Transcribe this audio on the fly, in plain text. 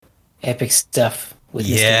epic stuff with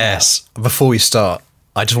Yes. Before we start,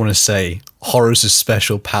 I just want to say Horus'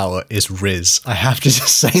 special power is Riz. I have to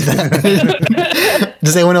just say that.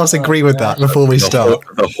 Does anyone else agree with that before we start?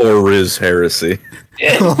 The Horus heresy.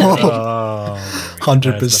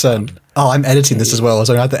 100%. Oh, I'm editing this as well,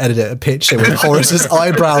 so I have to edit a picture with Horus'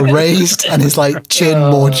 eyebrow raised and his like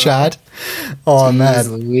chin more Chad. Oh, Jeez man.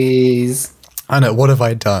 Louise. I know, what have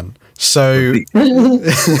I done? So...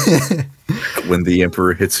 When the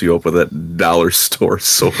Emperor hits you up with that dollar store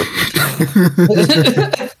sword.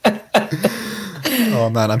 Oh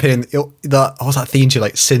man, I'm hearing that. What's that theme to,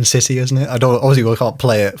 like Sin City, isn't it? Obviously we can't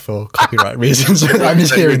play it for copyright reasons. But I'm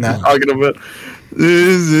just hearing that. Talking about.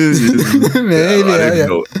 Maybe,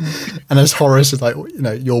 yeah. And as Horus is like,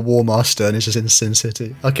 your War Master, and it's just in Sin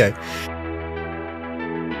City. Okay.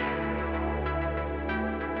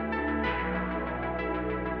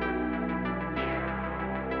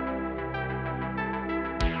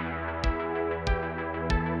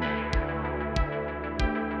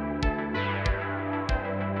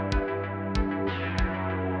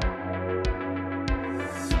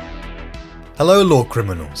 Hello, Law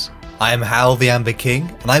Criminals. I am Hal the Amber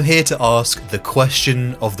King, and I'm here to ask the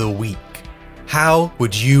question of the week. How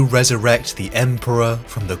would you resurrect the Emperor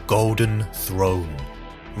from the Golden Throne?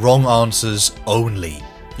 Wrong answers only.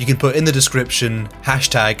 You can put in the description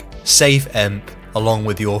 #SafeEmp along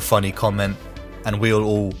with your funny comment, and we'll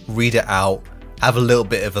all read it out, have a little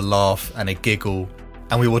bit of a laugh and a giggle,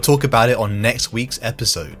 and we will talk about it on next week's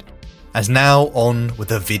episode. As now, on with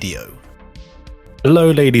the video.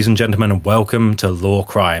 Hello ladies and gentlemen, and welcome to Law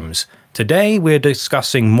Crimes. Today we're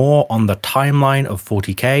discussing more on the timeline of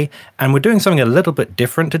 40k, and we're doing something a little bit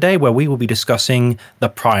different today where we will be discussing the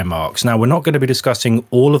Primarchs. Now we're not going to be discussing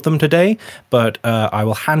all of them today, but I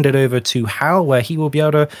will hand it over to Hal where he will be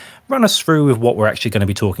able to run us through with what we're actually going to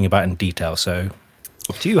be talking about in detail. So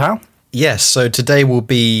up to you, Hal. Yes, so today will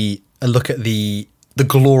be a look at the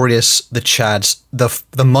glorious, the Chads,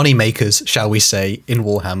 the money makers, shall we say, in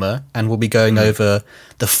Warhammer, and we'll be going over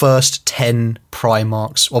the first 10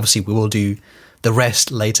 Primarchs. Obviously, we will do the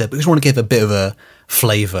rest later, but we just want to give a bit of a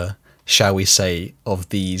flavour, shall we say, of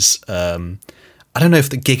these. I don't know if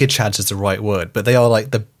the Giga Chads is the right word, but they are like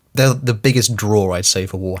they're the biggest draw, I'd say,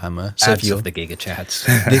 for Warhammer. So Chads of the Giga Chads.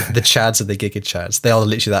 the Chads of the Giga Chads. They are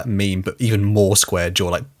literally that meme, but even more square jaw,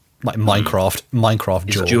 like Minecraft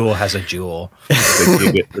jaw. His jaw has a jaw.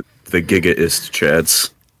 The Gigaist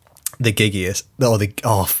Chads. The giggiest.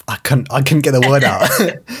 I couldn't get the word out.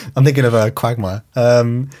 I'm thinking of a Quagmire.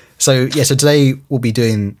 So today we'll be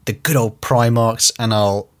doing the good old Primarchs, and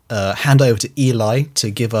I'll hand over to Eli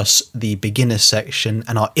to give us the beginner section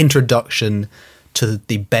and our introduction to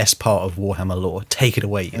the best part of Warhammer lore. Take it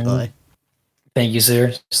away, Eli. Thank you,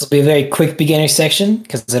 sir. This will be a very quick beginner section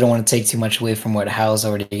because I don't want to take too much away from what Hal's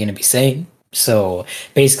already going to be saying. So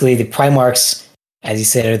basically, the Primarchs, as you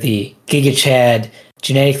said, are the Giga Chad,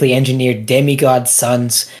 genetically engineered demigod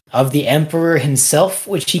sons of the Emperor himself,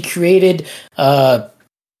 which he created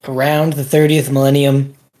around the 30th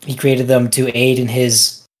millennium. He created them to aid in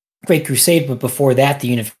his Great Crusade, but before that, the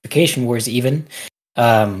Unification Wars even.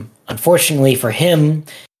 Unfortunately for him,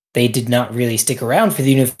 they did not really stick around for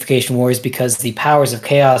the Unification Wars because the powers of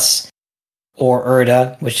Chaos, or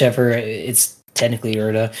Urda, whichever, it's technically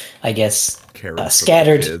Urda, I guess,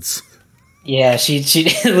 scattered. Yeah, she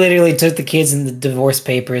literally took the kids in the divorce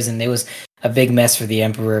papers, and it was a big mess for the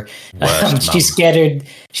Emperor. She scattered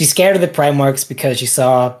the Primarchs because she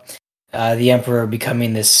saw the Emperor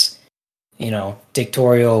becoming this,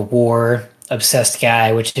 dictatorial war obsessed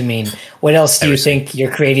guy, which, I mean, what else do you think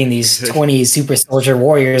you're creating these 20 super soldier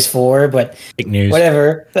warriors for? But big news.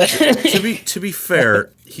 Whatever. to be fair,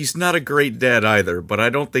 he's not a great dad either, but I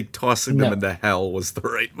don't think tossing them into hell was the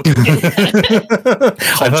right move.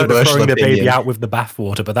 I've heard of throwing the baby out with the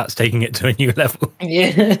bathwater, but that's taking it to a new level.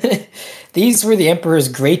 Yeah. These were the Emperor's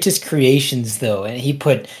greatest creations, though, and he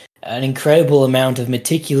put an incredible amount of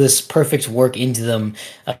meticulous, perfect work into them,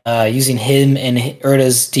 using him and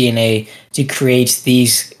Urda's DNA to create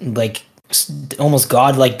these, like, almost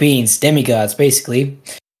godlike beings, demigods, basically.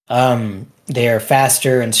 They're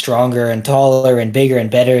faster and stronger and taller and bigger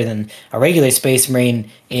and better than a regular Space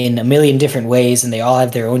Marine in a million different ways, and they all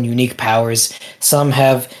have their own unique powers. Some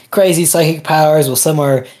have crazy psychic powers, while some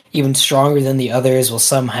are even stronger than the others, while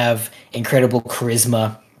some have incredible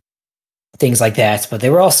charisma. Things like that, but they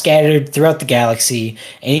were all scattered throughout the galaxy,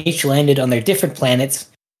 and each landed on their different planets,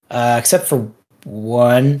 except for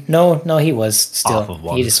one. No, he was still.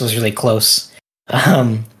 He just was really close.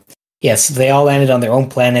 Yes, they all landed on their own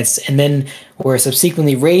planets, and then were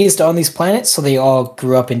subsequently raised on these planets. So they all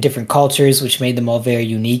grew up in different cultures, which made them all very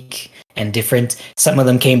unique. and different. Some of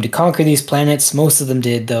them came to conquer these planets. Most of them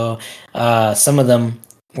did, though. Some of them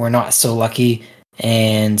were not so lucky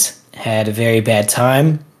and had a very bad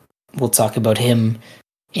time. We'll talk about him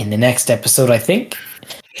in the next episode, I think.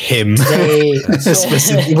 Him. Today,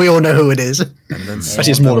 We all know who it is. And then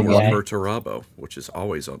Actually, it's more than one. Perturabo, which is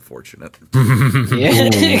always unfortunate.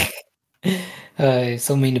 yeah.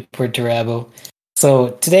 So mean to Perturabo.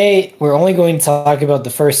 So today we're only going to talk about the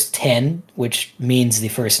first 10, which means the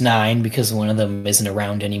first 9 because one of them isn't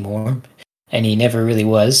around anymore, and he never really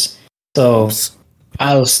was. So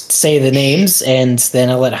I'll say the names, and then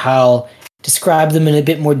I'll let Hal describe them in a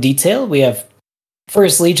bit more detail. We have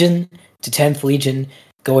 1st Legion to 10th Legion,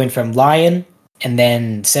 going from Lion, and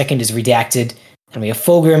then 2nd is Redacted, and we have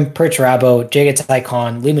Fulgrim, Perturabo, Jagatai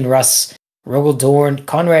Khan, Leman Russ, Rogel Dorn,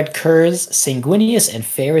 Conrad Kurz, Sanguinius, and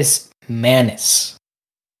Ferris Manus.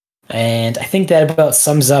 And I think that about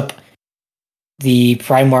sums up the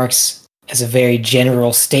Primarchs as a very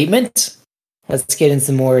general statement. Let's get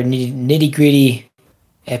into more nitty-gritty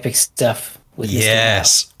epic stuff with Mr.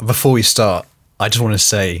 Yes. Before we start, I just want to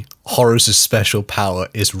say Horus' special power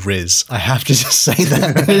is Riz. I have to just say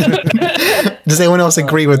that. Does anyone else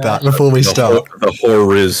agree with that before we start? The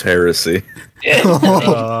Horus heresy.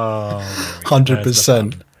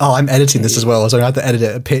 100%. Oh, I'm editing this as well, so I have to edit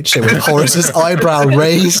it a picture with Horus' eyebrow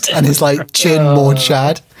raised and his like chin more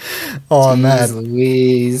Chad. Oh Jeez man,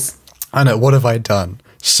 Louise. I know. What have I done?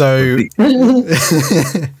 So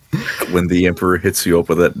When the Emperor hits you up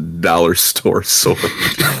with that dollar store sword.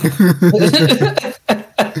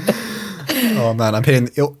 oh man, I'm hearing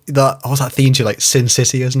that. What's that theme to like Sin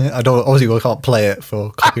City, isn't it? I don't. Obviously, I can't play it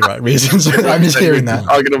for copyright reasons. I'm just hearing that.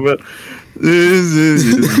 Talking about.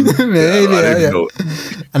 Maybe, yeah.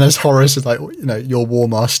 And as Horus is like, your War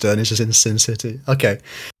Master, and it's just in Sin City. Okay.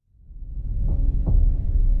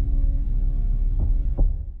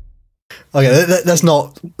 Okay, let's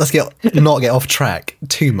not get off track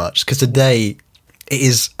too much, because today it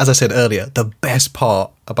is, as I said earlier, the best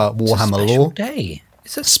part about Warhammer lore.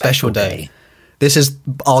 It's a special day. This is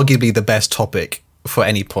arguably the best topic for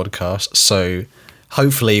any podcast, so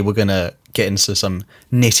hopefully we're gonna get into some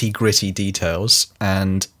nitty-gritty details,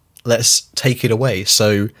 and let's take it away.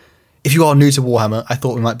 So if you are new to Warhammer, I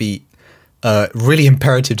thought it might be really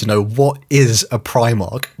imperative to know what is a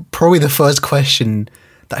Primarch. Probably the first question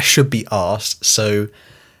that should be asked. So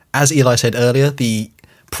as Eli said earlier, the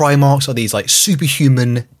Primarchs are these like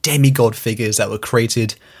superhuman demigod figures that were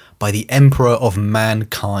created by the Emperor of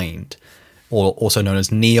Mankind, or also known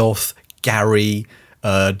as Neoth, Gary,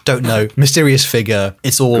 don't know, mysterious figure.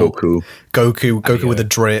 It's all Goku with a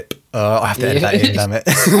drip. I have to edit that in, damn it.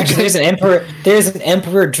 Actually, there's an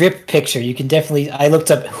Emperor drip picture. You can definitely. I looked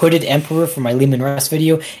up hooded Emperor for my Leman Russ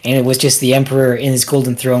video, and it was just the Emperor in his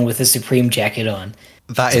golden throne with a Supreme jacket on.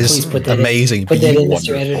 That is amazing. Put that in,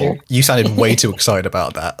 Mr. Editor. You sounded way too excited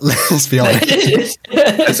about that. Let's be honest.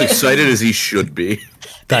 As excited as he should be.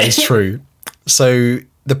 That is true. So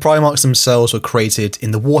the Primarchs themselves were created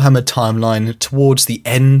in the Warhammer timeline towards the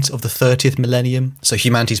end of the 30th millennium. So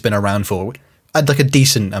humanity's been around for like a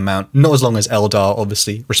decent amount. Not as long as Eldar,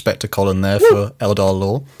 obviously. Respect to Colin there for Eldar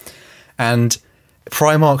lore. And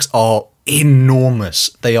Primarchs are enormous.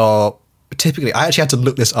 They are typically, I actually had to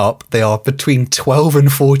look this up, they are between 12 and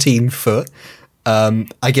 14 foot.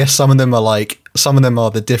 I guess some of them are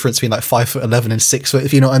the difference between like 5'11" and 6 foot,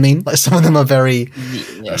 if you know what I mean. Like some of them are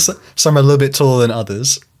some are a little bit taller than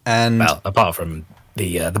others. And well, apart from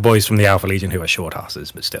the boys from the Alpha Legion who are short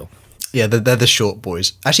asses, but still. Yeah, they're the short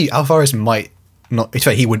boys. Actually, Alvarez might not, in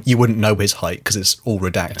fact, you wouldn't know his height because it's all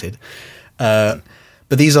redacted.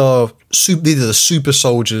 But these are the super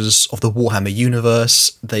soldiers of the Warhammer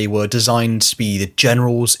universe. They were designed to be the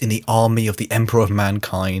generals in the army of the Emperor of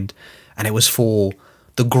Mankind, and it was for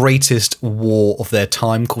the greatest war of their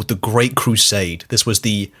time called the Great Crusade. This was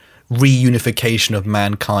the reunification of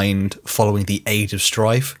mankind following the Age of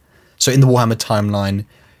Strife. So in the Warhammer timeline,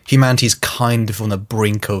 humanity is kind of on the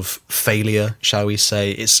brink of failure, shall we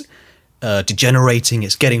say. It's degenerating,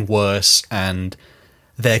 it's getting worse, and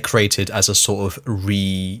they're created as a sort of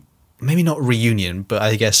maybe not reunion, but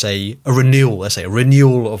I guess a renewal. Let's say a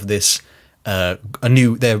renewal of this, for a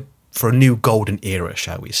new golden era,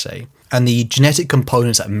 shall we say? And the genetic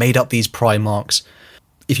components that made up these Primarchs,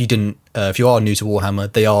 if you are new to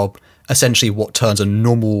Warhammer, they are essentially what turns a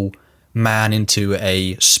normal man into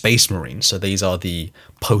a space marine. So these are the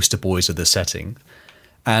poster boys of the setting.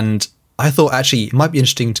 And I thought actually it might be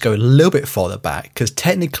interesting to go a little bit farther back, because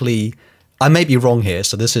technically, I may be wrong here,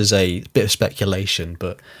 so this is a bit of speculation,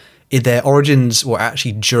 but their origins were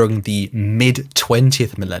actually during the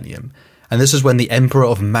mid-20th millennium, And this is when the Emperor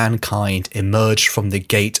of Mankind emerged from the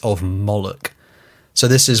Gate of Moloch. So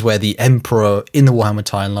this is where the Emperor in the Warhammer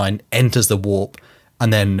timeline enters the warp,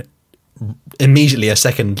 and then immediately a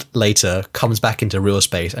second later comes back into real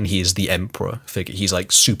space, and he is the Emperor figure. He's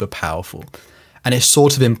like super powerful. And it's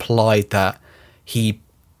sort of implied that he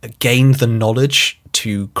gained the knowledge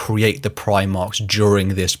to create the Primarchs during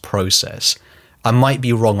this process. I might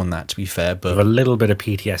be wrong on that, to be fair, but with a little bit of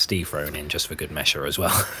PTSD thrown in just for good measure as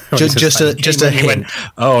well. just a hint. Went,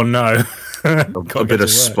 oh no, a bit of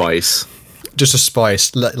spice. Just a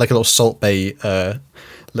spice, like a little Salt Bay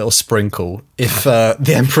little sprinkle. If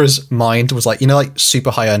the Emperor's mind was like, like super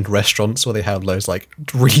high-end restaurants where they have those like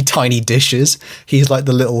really tiny dishes, he's like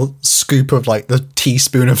the little scoop of like the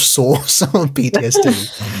teaspoon of sauce on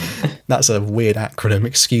PTSD. That's a weird acronym,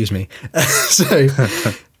 excuse me.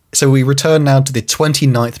 So we return now to the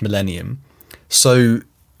 29th millennium. So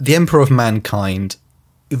the Emperor of Mankind,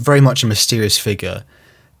 very much a mysterious figure,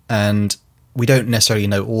 and we don't necessarily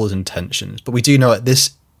know all his intentions, but we do know at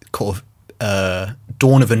this kind of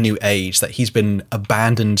dawn of a new age that he's been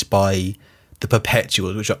abandoned by the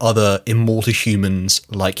Perpetuals, which are other immortal humans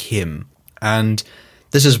like him. And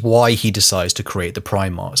this is why he decides to create the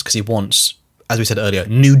Primarchs, because he wants, as we said earlier,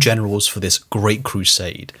 new generals for this great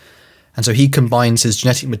crusade. And so he combines his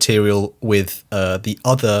genetic material with the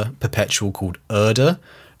other Perpetual called Erda.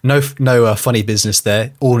 No funny business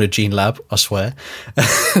there. All in a gene lab, I swear.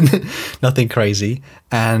 Nothing crazy.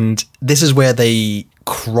 And this is where they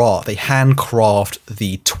handcraft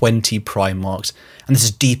the 20 Primarchs. And this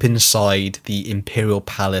is deep inside the Imperial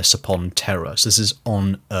Palace upon Terra. So this is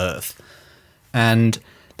on Earth. And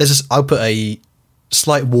I'll put a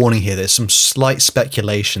slight warning here. There's some slight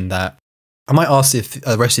speculation that I might ask if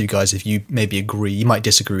the rest of you guys, if you maybe agree, you might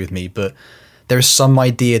disagree with me, but there is some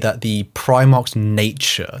idea that the Primarch's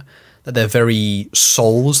nature, that they're very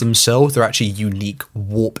souls themselves, they're actually unique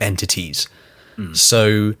warp entities.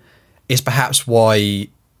 So it's perhaps why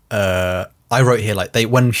I wrote here, like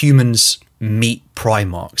when humans meet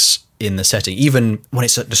Primarchs in the setting, even when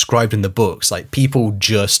it's described in the books, like people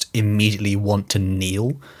just immediately want to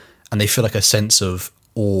kneel, and they feel like a sense of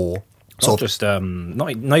awe.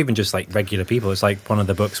 Not even just like regular people. It's like one of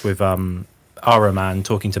the books with Araman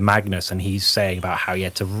talking to Magnus, and he's saying about how he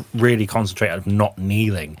had to really concentrate on not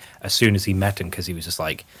kneeling as soon as he met him, because he was just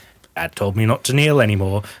like, Dad told me not to kneel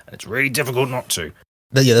anymore, and it's really difficult not to.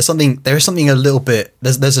 Yeah, there is something a little bit,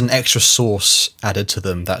 there's an extra sauce added to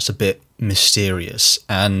them that's a bit mysterious,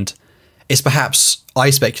 and it's perhaps, I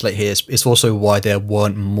speculate here, it's also why there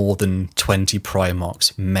weren't more than 20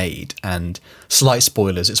 Primarchs made, and slight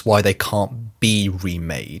spoilers, it's why they can't be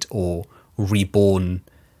remade or reborn.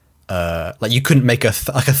 Like you couldn't make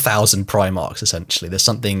 1,000 Primarchs, essentially. There's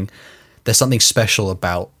something special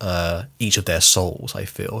about each of their souls, I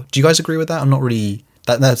feel. Do you guys agree with that? I'm not really,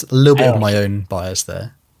 that's a little bit of my own bias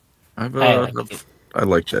there. I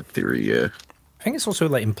like that theory, yeah. I think it's also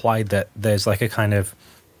like implied that there's like a kind of,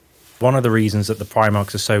 one of the reasons that the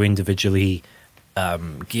Primarchs are so individually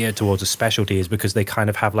geared towards a specialty is because they kind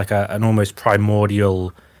of have like an almost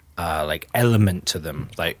primordial like element to them,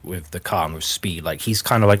 like with the Khan, with speed. Like he's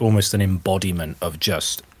kind of like almost an embodiment of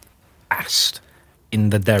just Ast in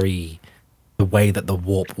the way that the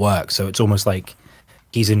warp works. So it's almost like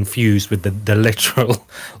he's infused with the literal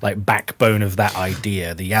like backbone of that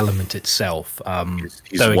idea, the element itself. He's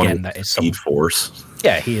so one again, with that is Speed Force.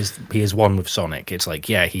 Yeah, he is one with Sonic. It's like,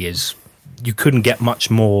 yeah, he is. You couldn't get much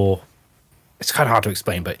more. It's kind of hard to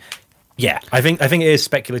explain, but yeah, I think it is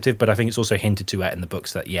speculative, but I think it's also hinted to in the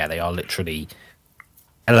books that yeah, they are literally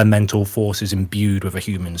elemental forces imbued with a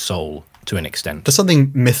human soul to an extent. There's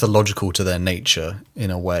something mythological to their nature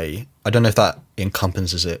in a way. I don't know if that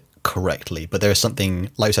encompasses it correctly, but there is something,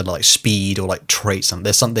 like you said, like speed or like traits.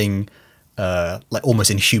 There's something like almost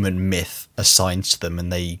inhuman myth assigned to them,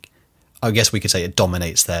 and I guess we could say it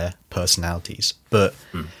dominates their personalities. But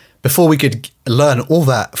before we could learn all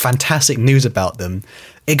that fantastic news about them,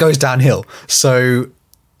 it goes downhill. So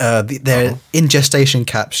they're in gestation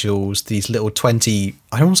capsules, these little 20,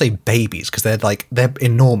 I don't want to say babies, because they're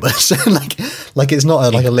enormous. like it's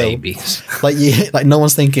not like a little babies. like no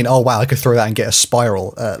one's thinking, oh wow, I could throw that and get a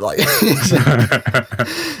spiral.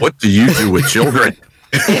 What do you do with children?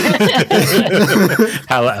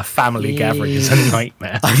 How a family gathering is a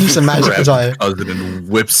nightmare. I just imagine cousin and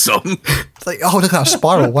whip some. It's like, oh, look at that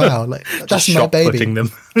spiral! Wow, like that's my baby. Putting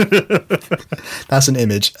them. That's an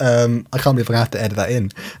image. I can't believe I have to edit that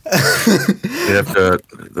in.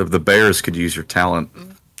 The bears could use your talent.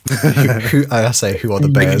 Who are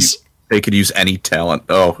the bears? They could use any talent.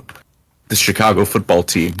 Oh, the Chicago football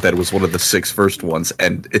team that was one of the 6 first ones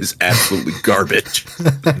and is absolutely garbage.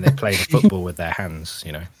 And they play the football with their hands,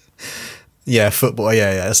 you know. Yeah, football.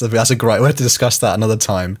 Yeah. That's a great. We have to discuss that another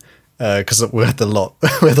time because we had to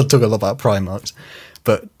talk a lot about Primarchs.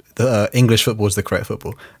 But the English football is the correct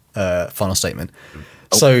football. Final statement.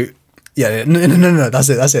 Oh. So yeah, no. That's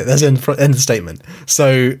it. That's the end of the statement.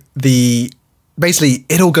 So basically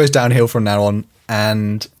it all goes downhill from now on,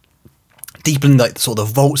 and deep in like sort of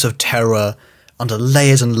the vaults of terror, under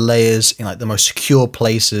layers and layers in like the most secure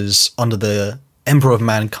places, under the Emperor of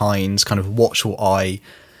Mankind's kind of watchful eye,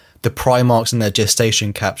 the Primarchs in their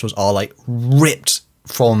gestation capsules are like ripped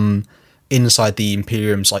from inside the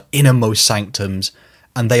Imperium's like innermost sanctums,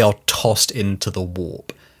 and they are tossed into the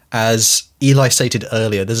warp. As Eli stated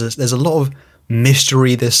earlier, there's a lot of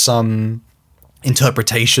mystery, there's some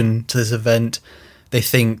interpretation to this event. They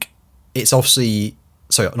think it's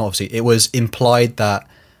it was implied that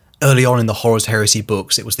early on in the Horus Heresy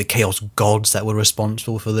books, it was the Chaos Gods that were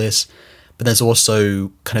responsible for this. But there's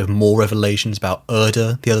also kind of more revelations about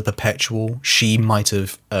Urda, the other Perpetual. She might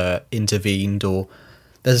have intervened, or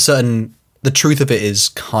there's a certain... The truth of it is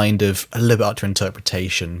kind of a little bit up to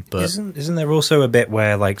interpretation, but... Isn't there also a bit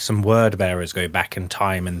where, like, some word bearers go back in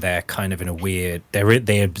time and they're kind of in a weird...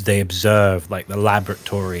 They observe, like, the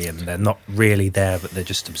laboratory, and they're not really there, but they're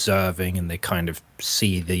just observing, and they kind of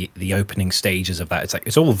see the opening stages of that. It's like,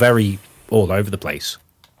 it's all very all over the place.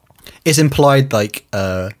 It's implied, like,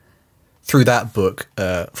 through that book,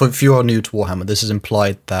 if you are new to Warhammer, this is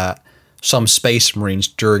implied that some Space Marines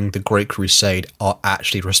during the Great Crusade are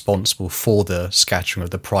actually responsible for the scattering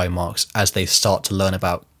of the Primarchs as they start to learn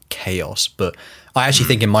about chaos. But I actually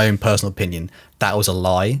think, in my own personal opinion, that was a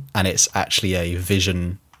lie, and it's actually a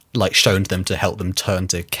vision like shown to them to help them turn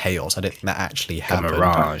to chaos. I don't think that actually happened.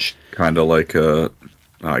 Mirage. Kind of like,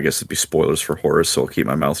 I guess it'd be spoilers for Horus, so I'll keep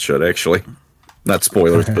my mouth shut, actually. Not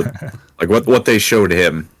spoilers, but like what they showed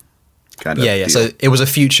him. Kind of. Yeah. So it was a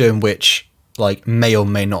future in which, like, may or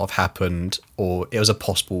may not have happened, or it was a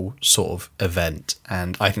possible sort of event,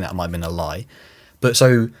 and I think that might have been a lie. But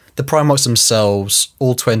so the Primarchs themselves,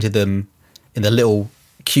 all 20 of them, in the little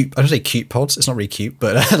cute, I don't say cute pods, it's not really cute,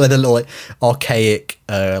 but like the little like archaic,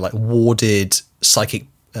 like warded, psychic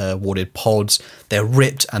warded pods, they're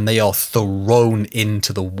ripped and they are thrown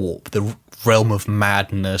into the warp, the realm of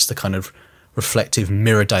madness, the kind of reflective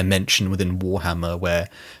mirror dimension within Warhammer, where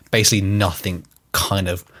basically nothing kind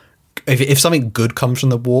of... If something good comes from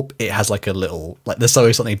the warp, it has like a little... Like, there's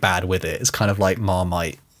always something bad with it. It's kind of like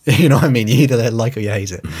Marmite. You know what I mean? You either like or you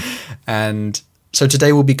hate it. And so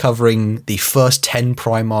today we'll be covering the first 10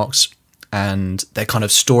 Primarchs and their kind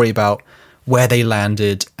of story about where they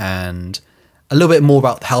landed, and a little bit more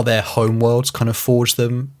about how their homeworlds kind of forged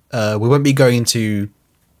them. We won't be going into...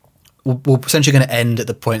 We're essentially going to end at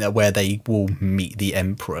the point at where they will meet the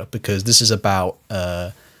Emperor, because this is about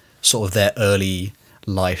sort of their early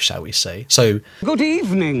life, shall we say. So, good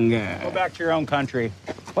evening. Go back to your own country.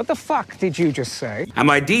 What the fuck did you just say? Am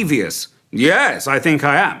I devious? Yes, I think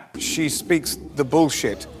I am. She speaks the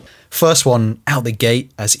bullshit. First one out the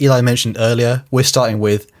gate, as Eli mentioned earlier, we're starting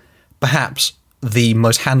with perhaps the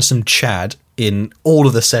most handsome Chad in all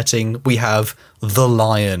of the setting. We have the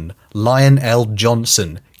Lion, Lion L.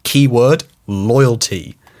 Johnson. Keyword,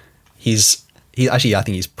 loyalty. He actually, I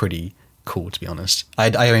think he's pretty cool, to be honest. I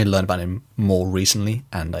only learned about him more recently,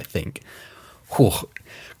 and I think,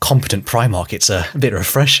 competent Primarch, it's a bit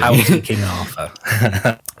refreshing. How is King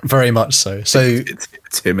Arthur? Very much so. So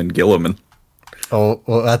it's him and Gilliman. Or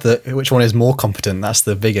which one is more competent? That's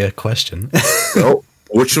the bigger question. Oh,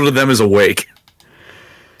 which one of them is awake?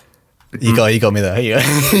 You got me there. You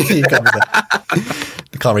got me there.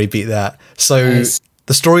 You can't really beat that. So nice.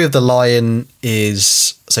 The story of the Lion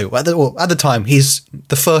is, so at the time, he's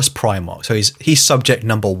the first Primarch, so he's subject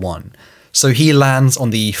number 1. So he lands on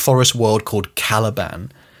the forest world called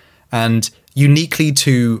Caliban, and uniquely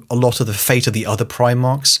to a lot of the fate of the other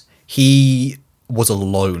Primarchs, he was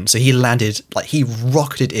alone. So he landed, like, he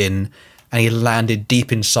rocketed in, and he landed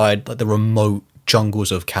deep inside, like, the remote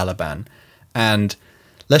jungles of Caliban. And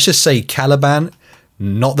let's just say Caliban,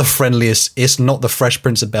 not the friendliest. It's not the Fresh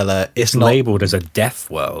Prince of Bel-Air. It's not labeled as a death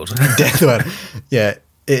world. Death world. Yeah,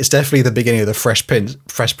 it's definitely the beginning of the Fresh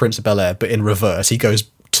Prince of Bel-Air, but in reverse. He goes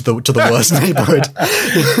to the worst neighborhood.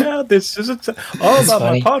 Yeah, this is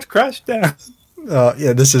my pod crashed down.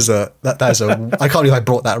 Yeah, this is that is a. I can't believe I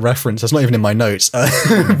brought that reference. That's not even in my notes.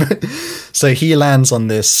 So he lands on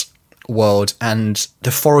this world, and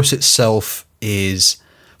the forest itself is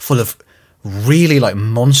full of really like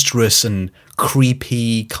monstrous and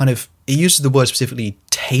creepy kind of. It uses the word specifically,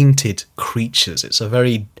 tainted creatures. It's a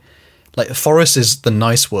very like forest is the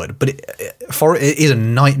nice word, but it is a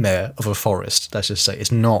nightmare of a forest. Let's just say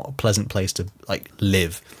it's not a pleasant place to like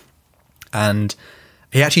live. And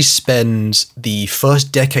he actually spends the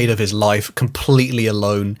first decade of his life completely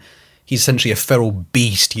alone. He's essentially a feral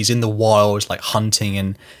beast. He's in the wild, like hunting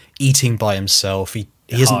and eating by himself. He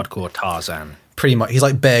isn't hardcore Tarzan. pretty much. He's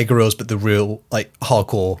like Bear Grylls, but the real like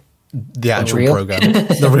hardcore, the actual real? program,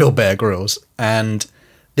 the real Bear Grylls. And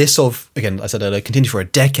this sort of, again, I said earlier, continues for a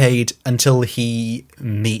decade until he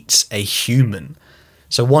meets a human.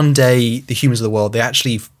 So one day, the humans of the world, they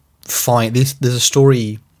actually find this. There's a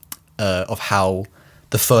story of how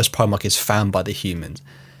the first Primarch is found by the humans,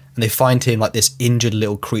 and they find him like this injured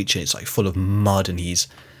little creature. It's like full of mud, and he's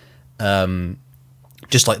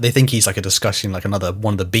just like, they think he's like a disgusting, like another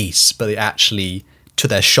one of the beasts, but they actually, to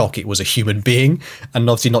their shock, it was a human being, and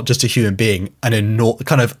obviously not just a human being,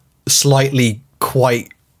 kind of slightly quite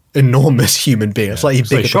enormous human being, a slightly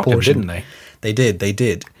bigger proportion. Him, didn't they? They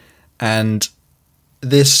did, and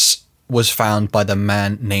this was found by the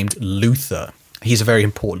man named Luther. He's very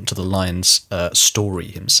important to the Lion's story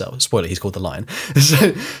himself. Spoiler, he's called the Lion.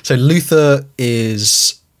 So Luther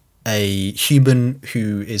is a human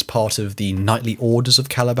who is part of the knightly orders of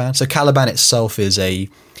Caliban. So Caliban itself is a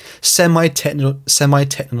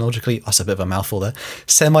semi-technologically, that's a bit of a mouthful there,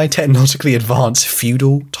 semi-technologically advanced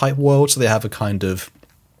feudal type world. So they have a kind of,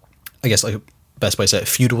 I guess like best way to say it,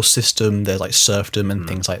 feudal system. There's like serfdom and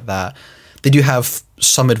things like that. They do have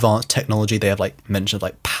some advanced technology. They have like mentioned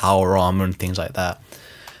like power armor and things like that.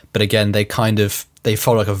 But again, they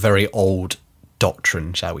follow like a very old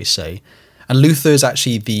doctrine, shall we say. And Luther is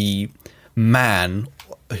actually the man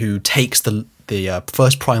who takes the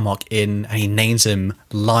first Primarch in, and he names him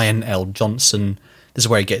Lion L. Johnson. This is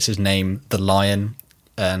where he gets his name, the Lion.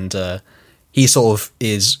 And he sort of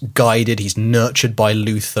is guided, he's nurtured by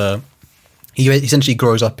Luther. He essentially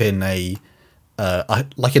grows up in like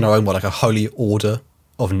in our own world, like a holy order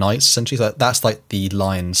of knights, essentially. So that's like the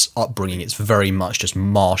Lion's upbringing. It's very much just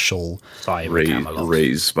martial.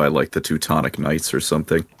 Raised by like the Teutonic Knights or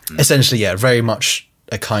something. Essentially, yeah, very much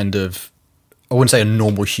a kind of, I wouldn't say a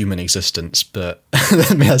normal human existence, but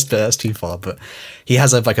that's too far. But he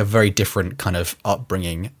has a very different kind of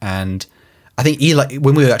upbringing. And I think Eli,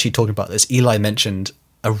 when we were actually talking about this, Eli mentioned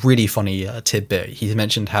a really funny tidbit. He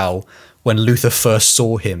mentioned how when Luther first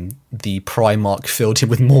saw him, the Primarch filled him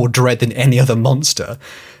with more dread than any other monster,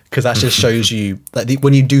 because that just shows you that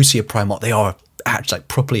when you do see a Primarch, they are actually like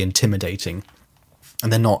properly intimidating,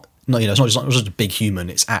 and they're not it's not just a big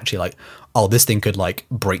human. It's actually like, oh, this thing could like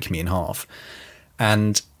break me in half.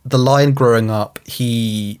 And the Lion growing up,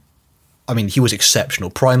 he was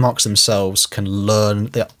exceptional. Primarchs themselves can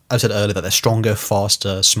learn. I said earlier that they're stronger,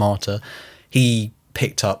 faster, smarter. He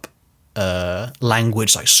picked up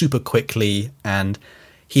language like super quickly, and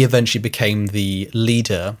he eventually became the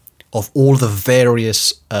leader of all the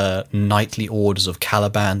various knightly orders of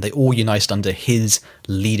Caliban. They all united under his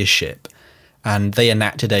leadership, and they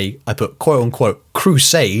enacted I put quote unquote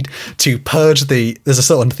crusade to purge there's a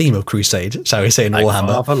certain theme of crusade, shall we say, in Warhammer.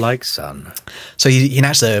 Like father, like son. So he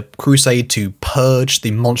enacted a crusade to purge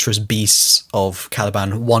the monstrous beasts of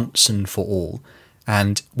Caliban once and for all.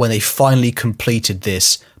 And when they finally completed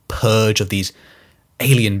this purge of these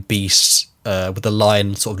alien beasts, with the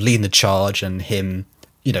Lion sort of leading the charge, and him,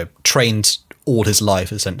 trained all his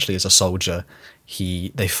life essentially as a soldier,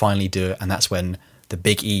 they finally do it. And that's when the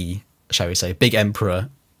big E, shall we say, big Emperor,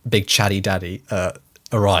 big Chatty Daddy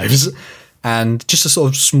arrives. And just a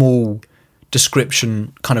sort of small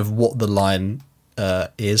description kind of what the Lion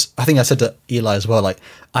is. I think I said to Eli as well, like,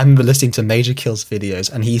 I remember listening to Major Kill's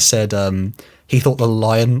videos, and he said he thought the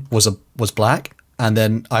Lion was black, and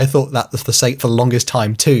then I thought that was for the longest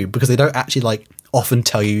time too, because they don't actually like often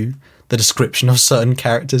tell you the description of certain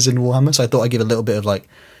characters in Warhammer. So I thought I'd give a little bit of like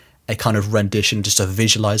a kind of rendition just to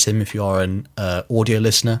visualize him if you are an audio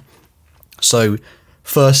listener. So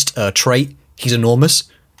first trait, he's enormous.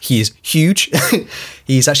 He is huge.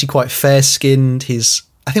 He's actually quite fair-skinned.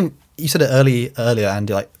 I think you said it earlier,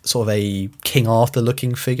 Andy, like sort of a King Arthur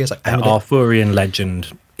looking figure. It's like an Arthurian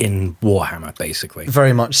legend in Warhammer, basically.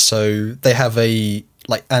 Very much so. They have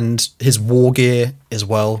and his war gear as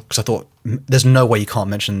well, because I thought there's no way you can't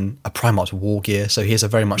mention a Primarch's war gear. So he has a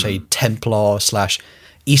very much a Templar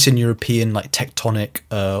 / Eastern European like tectonic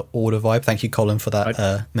order vibe. Thank you, Colin, for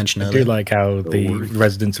that mention earlier. I do like how the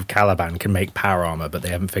residents of Caliban can make power armor, but they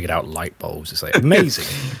haven't figured out light bulbs. It's like amazing.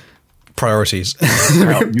 Priorities.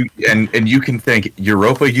 and you can thank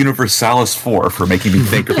Europa Universalis 4 for making me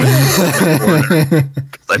think of it.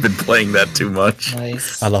 I've been playing that too much.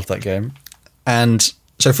 Nice. I love that game. And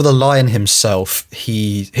so for the Lion himself,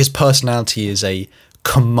 his personality is a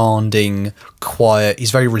commanding, quiet.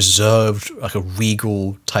 He's very reserved, like a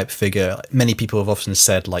regal type figure. Many people have often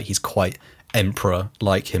said like he's quite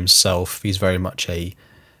emperor-like himself. He's very much I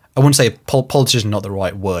wouldn't say politician, not the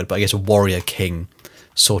right word, but I guess a warrior king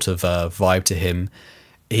sort of vibe to him.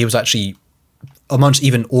 He was actually, amongst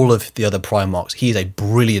even all of the other Primarchs, he is a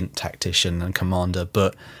brilliant tactician and commander,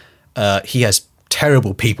 but he has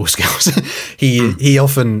terrible people skills. He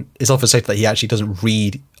often said that he actually doesn't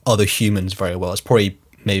read other humans very well. It's probably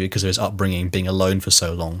maybe because of his upbringing, being alone for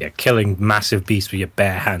so long. Yeah, killing massive beasts with your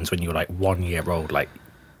bare hands when you were like 1 year old, like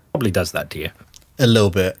probably does that to you. A little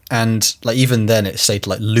bit. And like even then it stated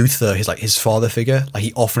like Luther, his father figure, like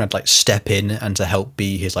he often had like step in and to help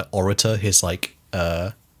be his like orator, his like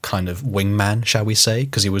kind of wingman, shall we say,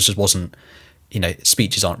 because he wasn't,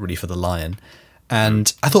 speeches aren't really for the lion.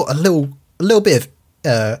 And I thought a little bit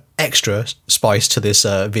of extra spice to this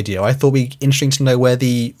video. I thought it'd be interesting to know where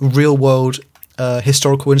the real world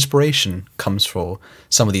historical inspiration comes for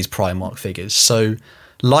some of these Primarch figures. So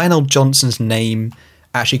Lionel Johnson's name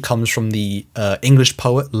actually comes from the English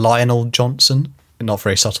poet Lionel Johnson. Not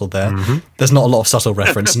very subtle there. Mm-hmm. There's not a lot of subtle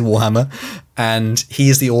reference in Warhammer. And he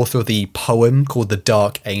is the author of the poem called The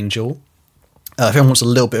Dark Angel. If anyone wants a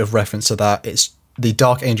little bit of reference to that, it's the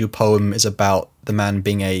Dark Angel poem is about the man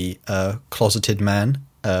being a closeted man,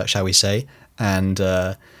 shall we say. And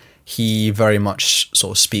he very much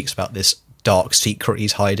sort of speaks about this dark secret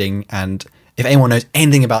he's hiding. And if anyone knows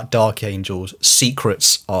anything about Dark Angels,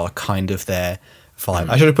 secrets are kind of their vibe.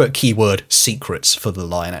 I should have put a keyword secrets for the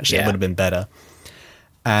lion, actually. It would have been better.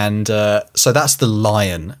 And so that's the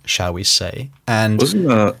lion, shall we say? And wasn't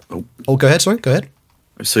go ahead. Sorry, go ahead.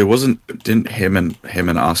 So didn't him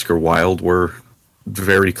and Oscar Wilde were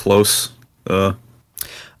very close? I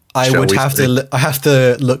have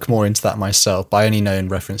to look more into that myself. But I only know in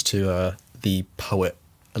reference to the poet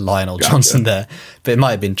Lionel Johnson there. But it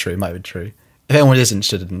might have been true. If anyone is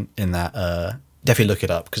interested in that, definitely look it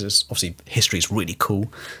up, because it's obviously history is really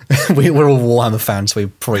cool. We're all Warhammer fans, so we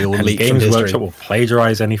probably all leak from history. Workshop will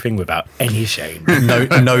plagiarize anything without any shame.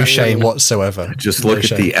 No shame whatsoever. Just look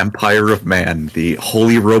at the Empire of Man, the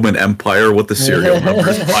Holy Roman Empire with the serial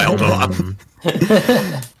numbers piled on.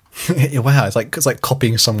 Wow, it's like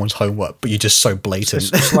copying someone's homework, but you're just so blatant.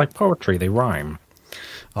 It's like poetry; they rhyme.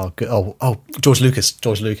 Oh, good. Oh, George Lucas.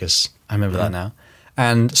 I remember that now.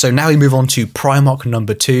 And so now we move on to Primarch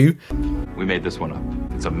number 2. We made this one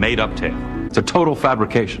up. It's a made-up tale. It's a total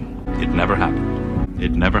fabrication. It never happened.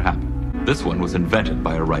 This one was invented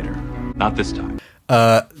by a writer. Not this time.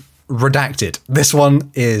 Redacted. This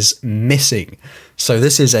one is missing. So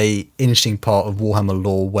this is a interesting part of Warhammer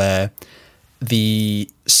lore where the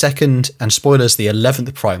second, and spoilers, the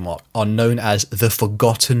 11th Primarch are known as the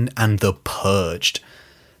Forgotten and the Purged.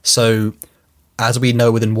 So as we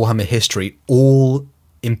know within Warhammer history, all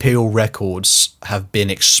Imperial records have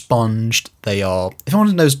been expunged. They are, if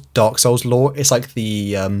anyone knows Dark Souls lore, it's like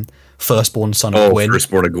the firstborn son of Gwyn.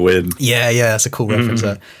 Firstborn of Gwyn. Yeah, that's a cool reference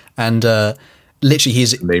there. And literally,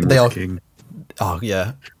 they are king. Oh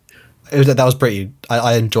yeah, that was pretty.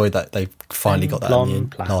 I enjoyed that they finally got that in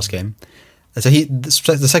the last game. So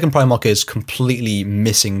the second Primarch is completely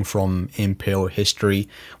missing from Imperial history.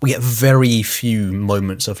 We get very few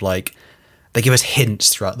moments of like. They give us hints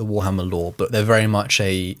throughout the Warhammer lore, but they're very much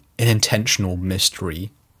an intentional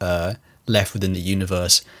mystery left within the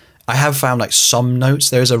universe. I have found like some notes.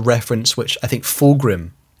 There is a reference which I think Fulgrim,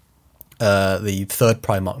 the third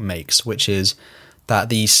Primarch, makes, which is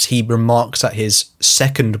that he remarks that his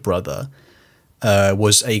second brother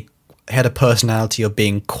had a personality of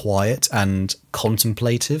being quiet and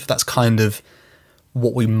contemplative. That's kind of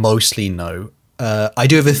what we mostly know. I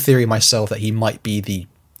do have a theory myself that he might be the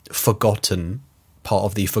forgotten part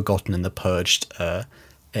of the Forgotten and the Purged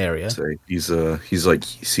area. So he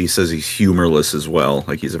says he's humorless as well.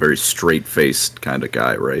 Like he's a very straight-faced kind of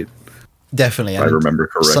guy, right? Definitely. If I remember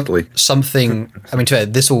correctly.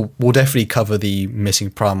 We'll definitely cover the missing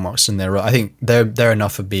Primarchs in there. I think they're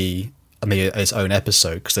enough to be its own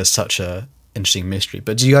episode because there's such a interesting mystery.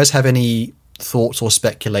 But do you guys have any thoughts or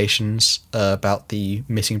speculations about the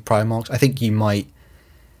missing Primarchs? I think you might.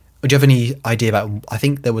 Do you have any idea about? I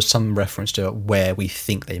think there was some reference to where we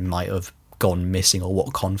think they might have gone missing or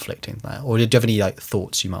what conflict in that. Or do you have any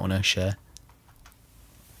thoughts you might want to share?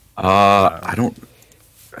 I don't.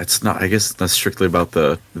 It's not. I guess it's not strictly about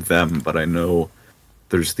them, but I know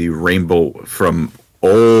there's the rainbow from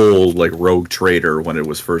old Rogue Trader when it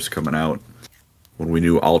was first coming out, when we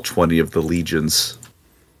knew all 20 of the legions.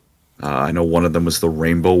 I know one of them was the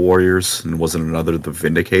Rainbow Warriors, and wasn't another the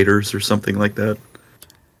Vindicators or something like that.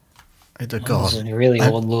 God, really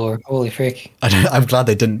old lore. Holy frick! I'm glad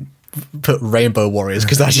they didn't put Rainbow Warriors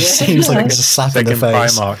because that just seems like it's a slap in the Second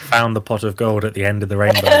face. Primarch found the pot of gold at the end of the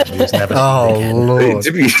rainbow. And he was never Oh seen again. lord!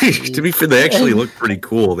 To be fair, they actually looked pretty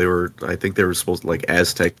cool. I think they were supposed to like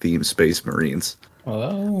Aztec themed Space Marines.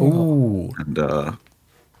 Ooh. And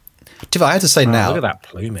I have to say now, Look at that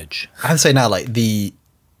plumage. I have to say now, like the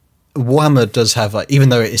Warhammer does have like, even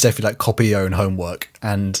though it's definitely like copy your own homework,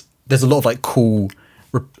 and there's a lot of like cool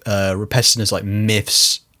repetitiveness, like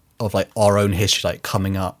myths of like our own history, like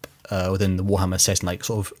coming up within the Warhammer setting, like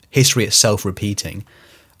sort of history itself repeating.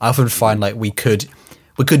 I often find like we could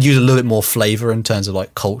use a little bit more flavor in terms of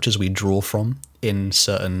like cultures we draw from in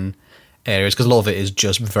certain areas, because a lot of it is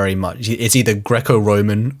just very much, it's either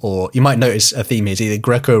Greco-Roman, or you might notice a theme here, it's either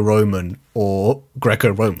Greco-Roman or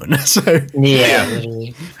Greco-Roman. So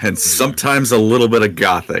literally. and sometimes a little bit of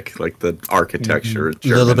Gothic, like the architecture. a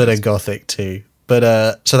little bit of Gothic too.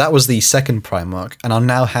 But so that was the second Primarch, and I'll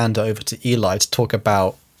now hand over to Eli to talk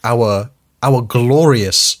about our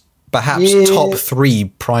glorious, perhaps top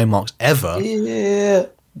 3 Primarchs ever. Yeah.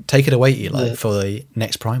 Take it away, Eli, for the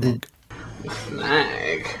next Primarch.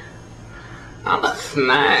 Snag. I'm a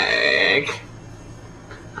snag.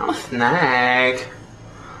 I'm a snag.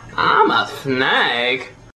 I'm a snag.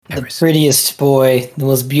 The prettiest boy, the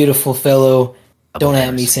most beautiful fellow. Don't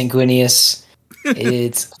at me, Sanguinius.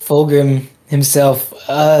 It's Fulgrim himself.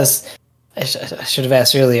 I should have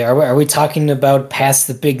asked earlier. Are we talking about past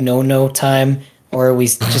the big no time, or are we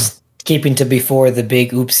just keeping to before the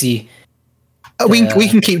big oopsie? We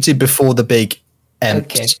can keep to before the big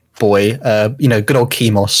Okay. boy. Good old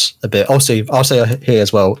Chemos a bit. Also, I'll say here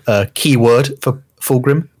as well. Keyword for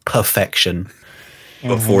Fulgrim: perfection.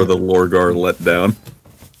 Before the Lorgar let down.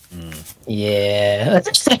 Yeah,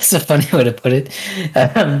 that's a funny way to put it.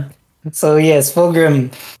 So yes,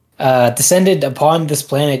 Fulgrim descended upon this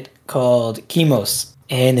planet called Chemos,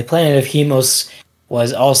 and the planet of Chemos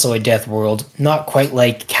was also a death world. Not quite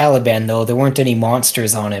like Caliban, though. There weren't any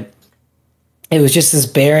monsters on it. It was just this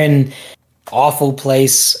barren, awful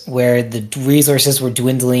place where the resources were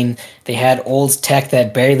dwindling. They had old tech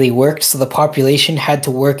that barely worked, so the population had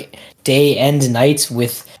to work day and night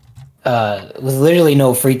with literally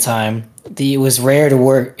no free time. It was rare to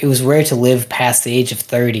work. It was rare to live past the age of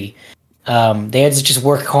 30. They had to just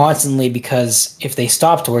work constantly, because if they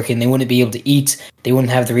stopped working, they wouldn't be able to eat. They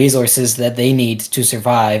wouldn't have the resources that they need to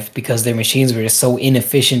survive, because their machines were just so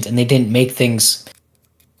inefficient, and they didn't make things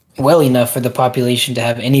well enough for the population to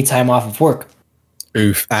have any time off of work.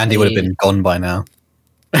 Oof, Andy would have been gone by now.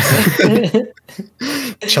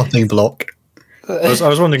 Chopping block. I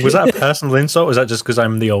was wondering, was that a personal insult, or is that just because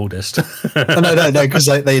I'm the oldest? No, because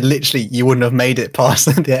they literally, you wouldn't have made it past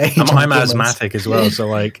the age. I'm asthmatic as well, so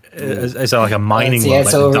like, is there like a mining world?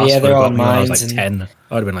 Like so the dust they're would have all got me when I was mines like and 10.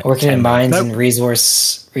 I would have been like working 10. in mines Nope. and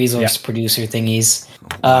resource producer thingies.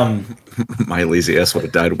 My lazy ass would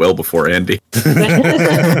have died well before Andy.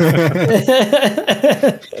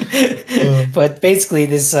 But basically,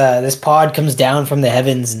 this pod comes down from the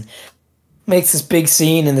heavens and makes this big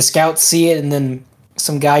scene, and the scouts see it, and then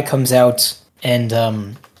some guy comes out, and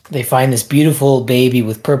they find this beautiful baby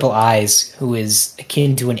with purple eyes who is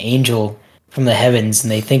akin to an angel from the heavens,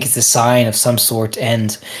 and they think it's a sign of some sort.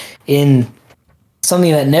 And in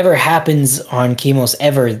something that never happens on Chemos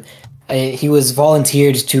ever, he was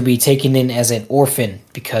volunteered to be taken in as an orphan,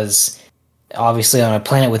 because obviously on a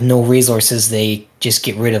planet with no resources, they just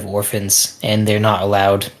get rid of orphans, and they're not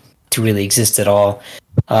allowed to really exist at all.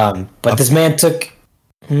 But this man took...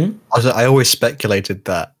 I always speculated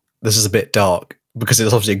that this is a bit dark, because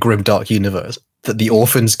it's obviously a grim, dark universe, that the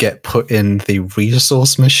orphans get put in the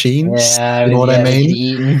resource machines. Yeah, you know what I they mean? get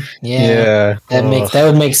eaten. Yeah. That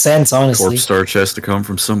would make sense, honestly. Corpse starch has to come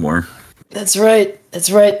from somewhere. That's right.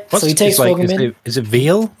 So he takes Fulgrim in. Is it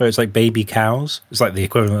veal, where it's like baby cows? It's like the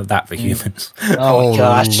equivalent of that for humans. Oh,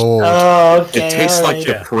 gosh. Lord. Oh, okay. It tastes like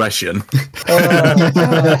alright. depression. Oh,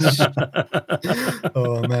 gosh.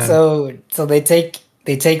 Oh man. So they take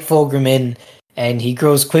Fulgrim in, and he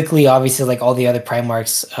grows quickly, obviously, like all the other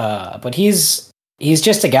Primarchs. But he's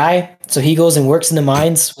just a guy, so he goes and works in the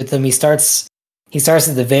mines with them. He starts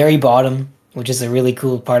at the very bottom, which is a really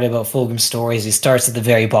cool part about Fulgrim's story. Is he starts at the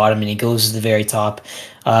very bottom and he goes to the very top.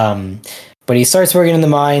 But he starts working in the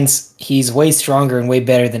mines. He's way stronger and way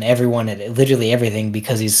better than everyone at literally everything,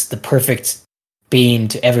 because he's the perfect being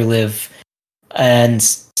to ever live. And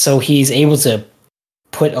so he's able to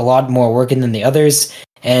put a lot more work in than the others.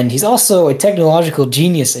 And he's also a technological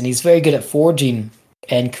genius, and he's very good at forging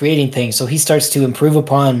and creating things. So he starts to improve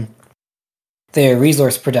upon their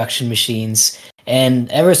resource production machines. And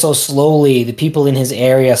ever so slowly, the people in his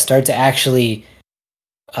area start to actually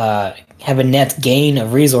have a net gain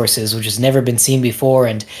of resources, which has never been seen before.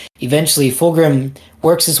 And eventually, Fulgrim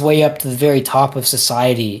works his way up to the very top of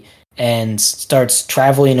society and starts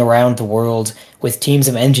traveling around the world with teams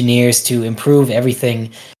of engineers to improve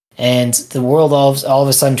everything. And the world all of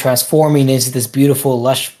a sudden transforming into this beautiful,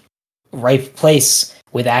 lush, ripe place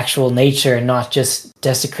with actual nature and not just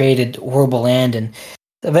desecrated, horrible land. And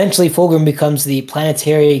eventually, Fulgrim becomes the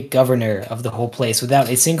planetary governor of the whole place without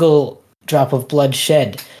a single drop of blood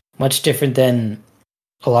shed. Much different than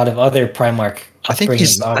a lot of other Primarch. I think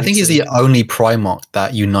he's the only Primarch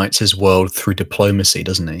that unites his world through diplomacy,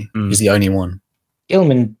 doesn't he? He's the only one.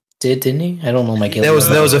 Gilman didn't he? I don't know my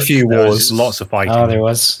Gilman. There was a few wars, lots of fighting. Oh, there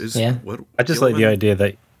was. Yeah. I just like the idea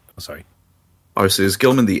that. Oh, sorry. Obviously, is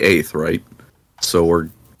Gilman the 8th, right? So we're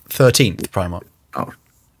 13th Primarch. Oh,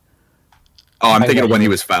 I'm thinking of when he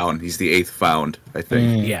was found. He's the 8th found, I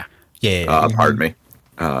think. Yeah. Pardon me.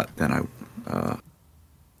 Then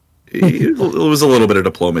it was a little bit of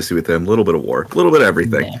diplomacy with him, a little bit of war, a little bit of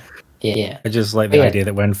everything. Yeah. I just like the idea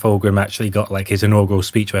that when Fulgrim actually got like his inaugural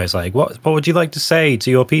speech where it's like, what would you like to say to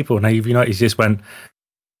your people? Now you've united, he just went,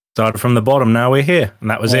 started from the bottom, now we're here. And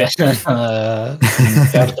that was it. Drop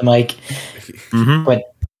the mic.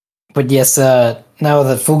 But yes, now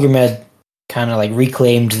that Fulgrim had kind of like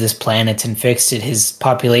reclaimed this planet and fixed it, his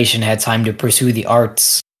population had time to pursue the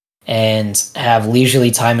arts and have leisurely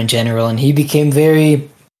time in general, and he became very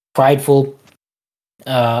prideful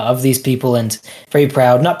of these people and very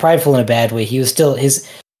proud. Not prideful in a bad way. He was still, his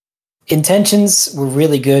intentions were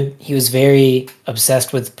really good. He was very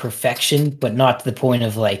obsessed with perfection, but not to the point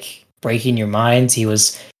of like breaking your minds. He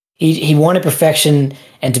wanted perfection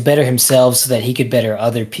and to better himself so that he could better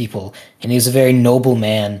other people. And he was a very noble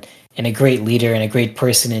man and a great leader and a great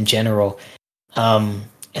person in general. And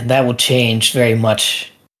that will change very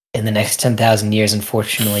much in the next 10,000 years,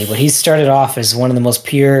 unfortunately. But he started off as one of the most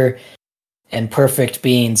pure and perfect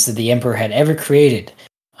beings that the Emperor had ever created.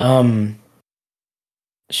 Should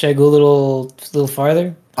I go a little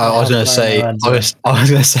farther? I was going to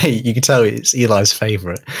say, you can tell it's Eli's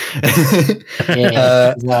favorite.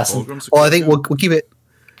 Awesome. Well, I think we'll keep it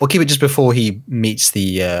just before he meets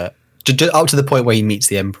the up to the point where he meets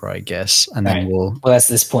the Emperor, I guess, and then Well, that's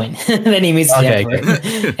this point. Then he meets the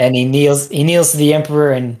Emperor, and he kneels to the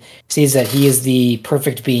Emperor and sees that he is the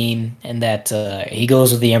perfect being, and that he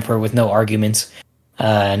goes with the Emperor with no arguments.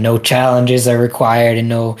 No challenges are required, and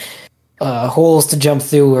no holes to jump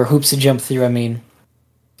through or hoops to jump through. I mean,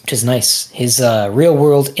 which is nice. His real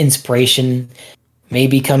world inspiration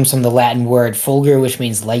maybe comes from the Latin word fulgur, which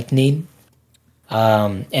means lightning.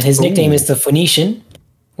 And his nickname is the Phoenician,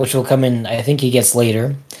 which will come in, I think he gets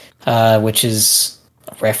later, which is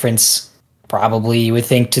a reference, probably, you would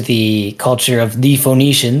think, to the culture of the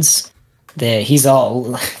Phoenicians.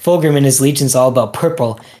 Fulgrim and his legion's all about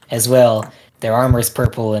purple as well. Their armor is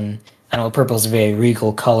purple, and I know purple is a very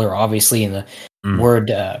regal color, obviously, and the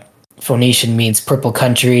word Phoenician means purple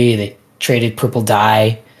country. They traded purple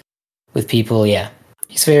dye with people,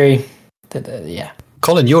 He's very,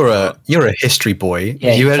 Colin, you're a history boy.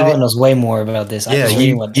 Yeah, Colin knows way more about this.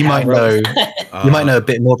 You might know a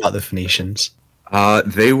bit more about the Phoenicians.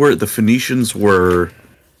 The Phoenicians were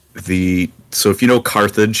so if you know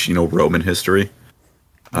Carthage, you know Roman history.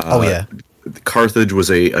 Carthage was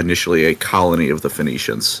initially a colony of the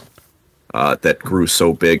Phoenicians that grew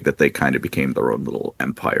so big that they kind of became their own little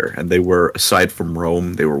empire. And they were, aside from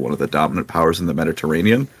Rome, they were one of the dominant powers in the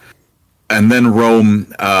Mediterranean. And then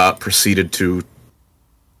Rome proceeded to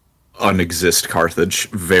unexist Carthage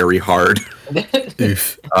very hard.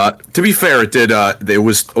 To be fair, it did. It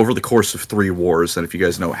was over the course of 3 wars, and if you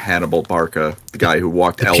guys know Hannibal Barca, the guy who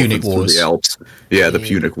walked elephants through the Alps, the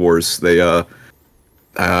Punic Wars, they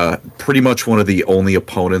pretty much one of the only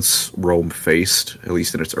opponents Rome faced, at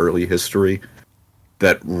least in its early history,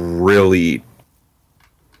 that really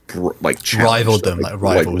rivaled them, like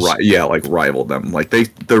rivals. Rivaled them. Like they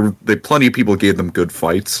plenty of people gave them good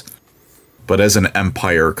fights. But as an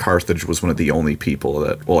empire, Carthage was one of the only people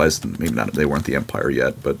that, they weren't the empire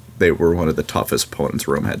yet, but they were one of the toughest opponents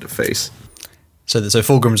Rome had to face. So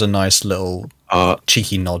Fulgrim's a nice little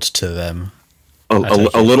cheeky nod to them.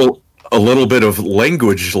 A little bit of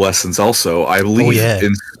language lessons also. I believe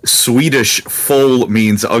in Swedish, "full"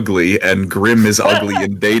 means ugly, and "grim" is ugly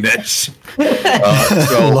in Danish.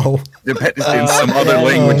 So in some other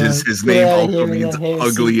languages, his name also means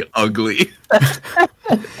ugly.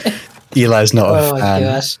 Eli's not a fan.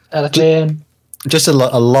 Gosh, not a fan. Just a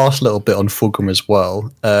last little bit on Fulgrim as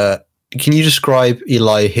well. Can you describe,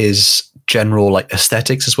 Eli, his general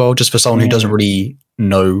aesthetics as well, just for someone who doesn't really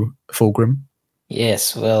know Fulgrim?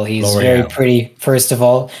 Yes, well, he's very pretty, first of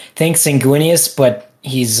all. Think Sanguinius, but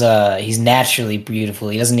he's naturally beautiful.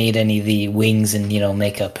 He doesn't need any of the wings and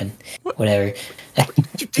makeup and whatever.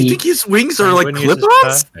 Do you think his wings are like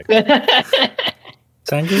Sanguinius clip-ons?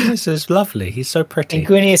 Sanguinius is lovely. He's so pretty.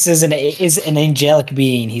 Sanguinius is an angelic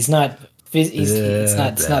being. He's not. It's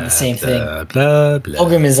not the same thing.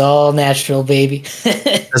 Fulgrim is all natural, baby.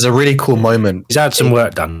 There's a really cool moment. He's had some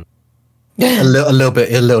work done. A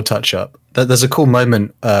little touch up. There's a cool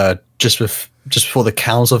moment just before the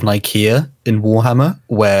Council of Nicaea in Warhammer,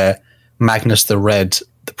 where Magnus the Red,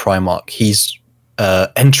 the Primarch, he's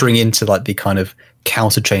entering into like the kind of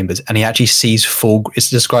council chambers, and he actually sees it's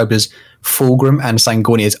described as Fulgrim and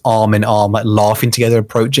Sanguinius arm in arm, like laughing together,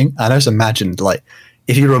 approaching. And I just imagined, like,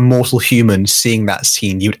 if you were a mortal human seeing that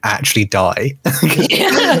scene, you'd actually die.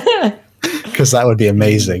 Because that would be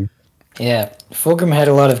amazing. Yeah, Fulgrim had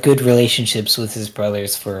a lot of good relationships with his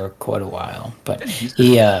brothers for quite a while, but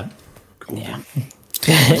he, yeah.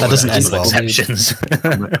 That doesn't end well. Exceptions.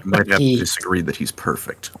 Might have to disagree that he's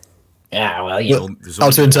perfect. Yeah, well, There's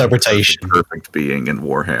Out to interpretation. Perfect being in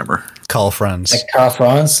Warhammer. Carl Franz. like Karl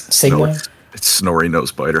Franz, Sigma. No, it's Snorri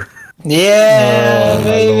Nosebiter. Yeah,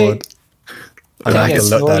 baby. Lord. I'm I going to got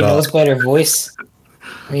look Snorri that up. Nosebiter voice.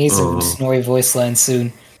 We need some Snorri voice lines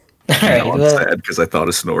soon. All right, Now I'm sad because I thought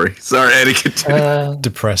of Snorri. Sorry, Eddie, continue.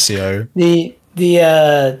 Depressio.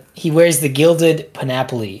 He wears the gilded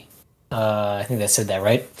panoply. I think I said that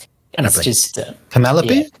right. It's just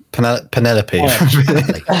Penelope? yeah. Penelope.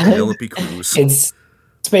 Penelope Cruz. It's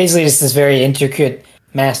basically just this very intricate,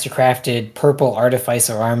 master-crafted purple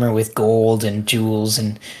artificer armor with gold and jewels,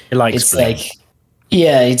 and He likes it's bling. like,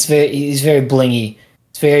 yeah, he's very blingy.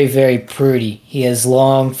 It's very, very pretty. He has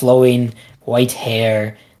long, flowing white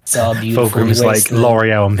hair. It's all beautiful. Fulgrim He is wears like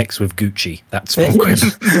L'Oreal mixed with Gucci. That's Fulgrim.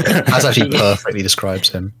 That's actually perfectly describes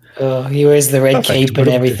him. he wears the red Perfect. cape and Look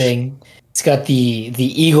at everything. He's got the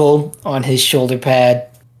eagle on his shoulder pad,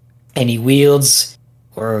 and he wields,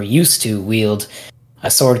 or used to wield, a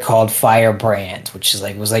sword called Firebrand, which was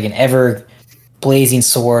like an ever blazing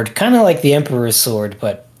sword, kind of like the Emperor's sword,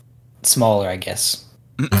 but smaller, I guess.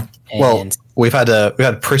 Well, we've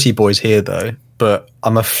had pretty boys here though, but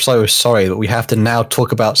I'm so sorry that we have to now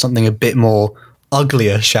talk about something a bit more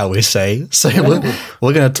uglier, shall we say? So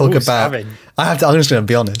we're going to talk about. savage. I'm just going to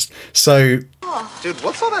be honest. So, Dude,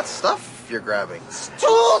 what's all that stuff you're grabbing?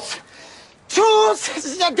 Tools!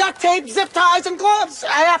 Tools! Duct tape, zip ties, and gloves!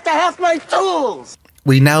 I have to have my tools!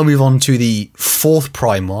 we now move on to the fourth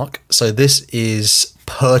Primarch. So this is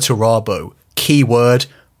Perturabo. Keyword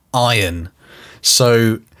iron.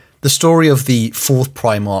 So the story of the fourth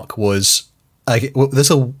Primarch was. This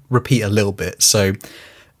will repeat a little bit. So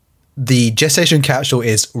the gestation capsule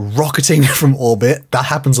is rocketing from orbit. That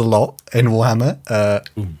happens a lot in Warhammer.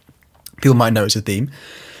 People might know it's a theme.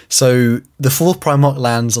 So the fourth Primarch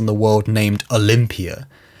lands on the world named Olympia,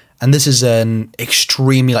 and this is an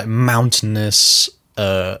extremely mountainous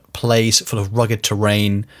place full of rugged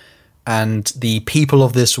terrain, and the people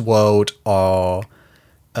of this world are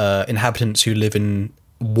inhabitants who live in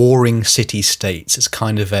warring city-states. It's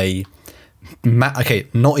kind of a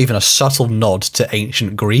not even a subtle nod to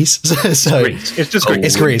ancient Greece. So Greece. It's just Greece.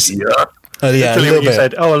 It's Greece. Yeah. Yeah, a Literally little when you bit.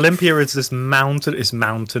 said, "Oh, Olympia is this mountain. It's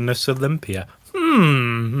mountainous Olympia."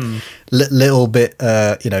 Little bit,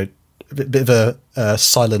 bit of a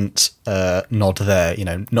silent nod there.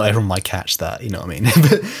 Not everyone might catch that. You know what I mean?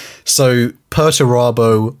 So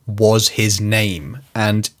Perturabo was his name,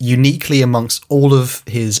 and uniquely amongst all of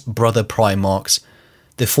his brother Primarchs,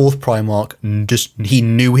 the fourth Primarch he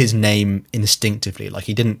knew his name instinctively. Like,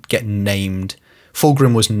 he didn't get named.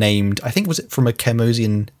 Fulgrim was named. I think, was it from a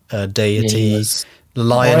Chemosian deity? The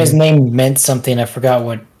lion. His name meant something. I forgot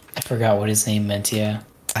what his name meant. Yeah.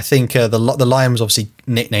 I think the lion was obviously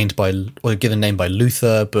nicknamed or given a name by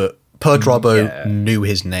Luther, but Perturabo knew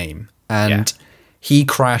his name, and he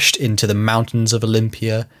crashed into the mountains of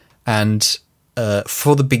Olympia. And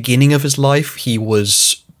for the beginning of his life, he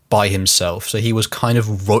was by himself. So he was kind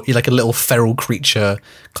of like a little feral creature,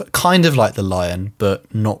 kind of like the lion,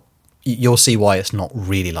 but not. You'll see why it's not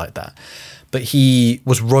really like that. But he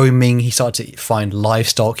was roaming. He started to find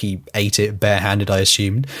livestock. He ate it barehanded, I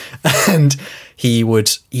assumed. And he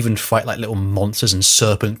would even fight like little monsters and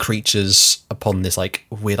serpent creatures upon this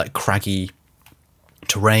weird craggy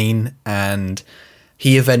terrain. And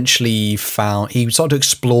he eventually he started to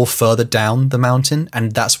explore further down the mountain,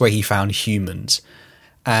 and that's where he found humans.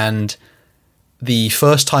 And the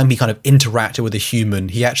first time he kind of interacted with a human,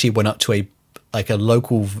 he actually went up to a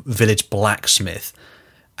local village blacksmith,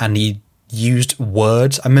 and he used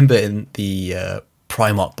words. I remember in the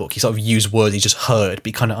Primarch book, he sort of used words he just heard,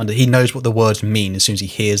 but he knows what the words mean as soon as he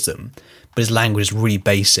hears them, but his language is really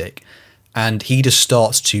basic. and he just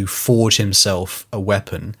starts to forge himself a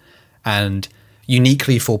weapon. And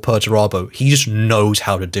uniquely for Perturabo, he just knows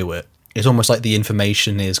how to do it. It's almost like the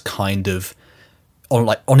information is kind of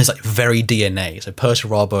on his like very DNA. So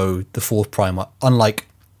Perturabo, the fourth Primarch, unlike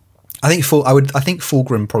I think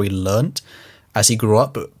Fulgrim probably learnt as he grew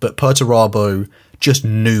up, but Perturabo just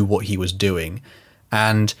knew what he was doing.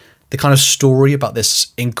 And the kind of story about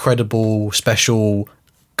this incredible, special,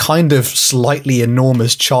 kind of slightly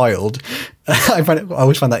enormous child, I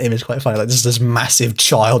always find that image quite funny. Like this massive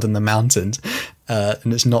child in the mountains,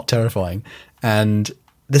 and it's not terrifying. And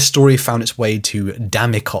this story found its way to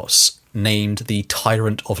Damikos, named the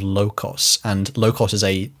Tyrant of Lokos, and Lokos is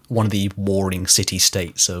one of the warring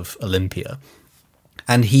city-states of Olympia.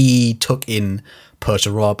 And he took in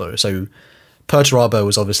Perturabo. So Perturabo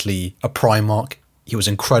was obviously a Primarch. He was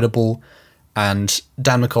incredible, and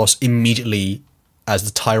Damikos immediately, as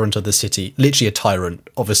the tyrant of the city, literally a tyrant,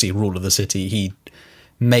 obviously ruler of the city, he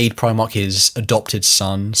made Primarch his adopted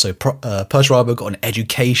son. So Perturabo got an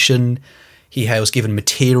education. He was given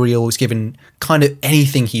materials, given kind of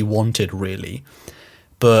anything he wanted, really.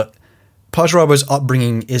 But Perturabo's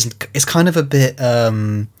upbringing is kind of a bit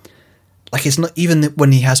like, it's not even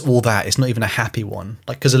when he has all that, it's not even a happy one.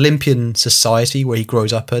 Like, because Olympian society where he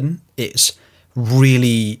grows up in, it's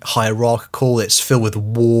really hierarchical. It's filled with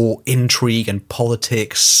war, intrigue, and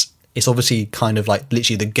politics. It's obviously kind of like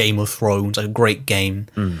literally the Game of Thrones, like a great game.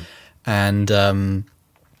 And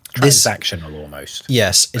transactional almost.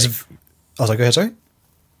 Yes, it's. I was like, go ahead, sorry.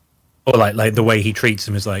 Or like the way he treats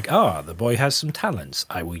them is like, the boy has some talents.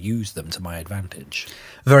 I will use them to my advantage.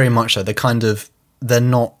 Very much so. They're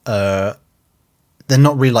not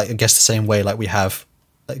really like, I guess, the same way like we have,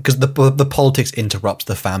 because the politics interrupts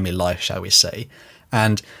the family life, shall we say.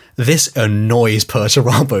 And this annoys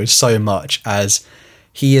Perturabo so much, as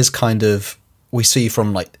he is kind of, we see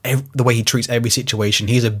from like the way he treats every situation,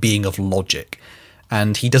 he's a being of logic.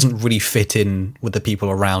 And he doesn't really fit in with the people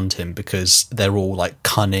around him because they're all like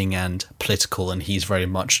cunning and political, and he's very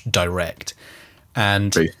much direct.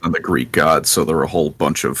 And based on the Greek gods, so they're a whole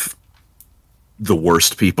bunch of the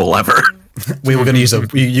worst people ever. We were going to use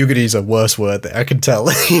you're going to use a worse word there. I can tell.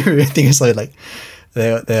 I think it's like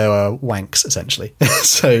they're wanks essentially.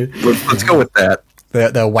 So let's go with that.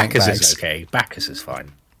 They're wank Bacchus bags. is okay. Bacchus is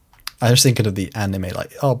fine. I was thinking of the anime, like,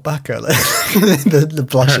 Bacca, the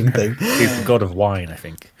blushing thing. He's the god of wine, I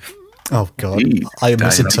think. Oh, God. I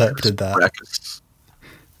misinterpreted that.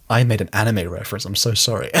 I made an anime reference. I'm so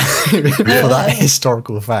sorry for that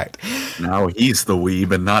historical fact. Now he's the weeb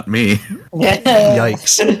and not me.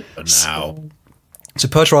 Yikes. Now. So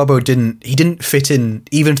Perturabo didn't fit in,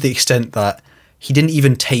 even to the extent that he didn't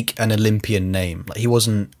even take an Olympian name. Like, he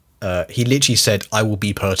wasn't. He literally said, I will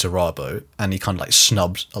be Perturabo, and he kind of like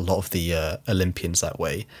snubbed a lot of the Olympians that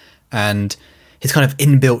way. And his kind of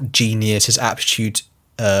inbuilt genius, his aptitude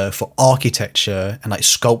for architecture and like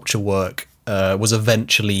sculpture work was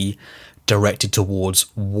eventually directed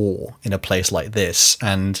towards war in a place like this.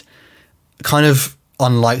 And kind of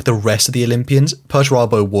unlike the rest of the Olympians,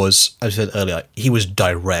 Perturabo was, as I said earlier, he was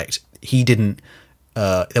direct. He didn't,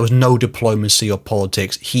 there was no diplomacy or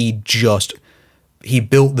politics. He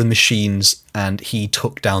built the machines and he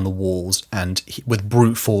took down the walls, and with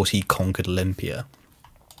brute force he conquered Olympia.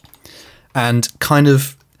 And kind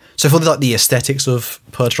of, so for the aesthetics of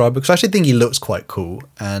Perturabo, because I actually think he looks quite cool.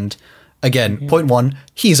 And again, point one,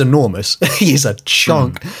 he's enormous. He's a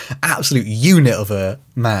chunk, absolute unit of a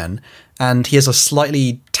man. And he has a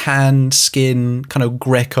slightly tanned skin, kind of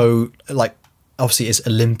Greco, like obviously it's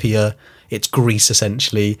Olympia, it's Greece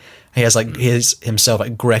essentially. He has like himself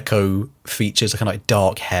like Greco features, kind of like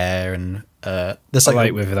dark hair, and there's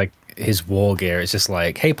like with like his war gear. It's just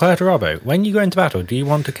like, hey Perturabo, when you go into battle, do you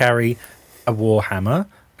want to carry a war hammer,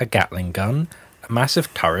 a Gatling gun, a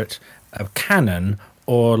massive turret, a cannon,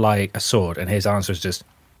 or like a sword? And his answer is just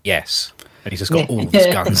yes. And he's just got all these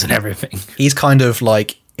guns and everything. He's kind of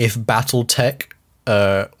like if BattleTech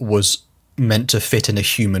was meant to fit in a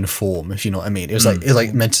human form, if you know what I mean. It was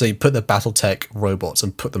like meant to say put the BattleTech robots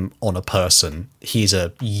and put them on a person. He's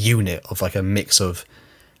a unit of like a mix of.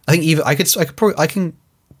 I think even I can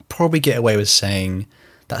probably get away with saying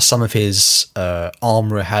that some of his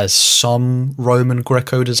armor has some Roman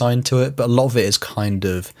Greco design to it, but a lot of it is kind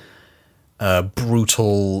of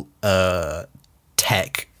brutal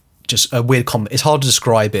tech. Just a weird combat. It's hard to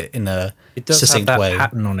describe it in a succinct way. It does have that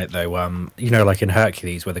pattern on it, though. Like in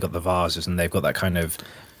Hercules, where they've got the vases and they've got that kind of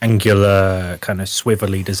angular, kind of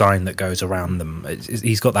swivelly design that goes around them.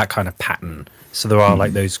 He's got that kind of pattern. So there are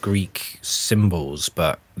like those Greek symbols,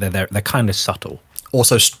 but they're kind of subtle.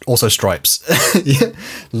 Also stripes. Yeah.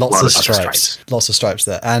 Lots of stripes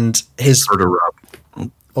there. And his...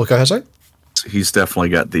 Okay, sorry? He's definitely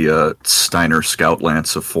got the Steiner Scout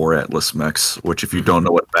Lance of 4 Atlas mechs, which if you don't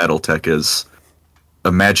know what Battletech is,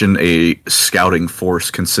 imagine a scouting force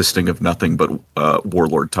consisting of nothing but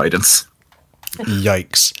Warlord Titans.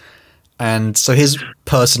 Yikes. And so his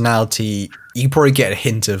personality, you probably get a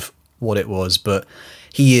hint of what it was, but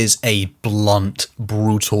he is a blunt,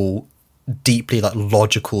 brutal, deeply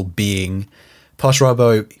logical being.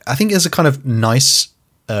 Perturabo, I think, is a kind of nice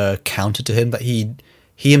counter to him, that he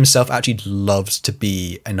himself actually loves to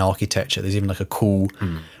be an architecture. There's even a cool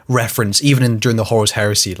reference, even during the Horus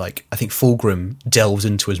Heresy. I think Fulgrim delves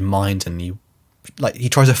into his mind and he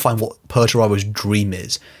tries to find what Perturabo's dream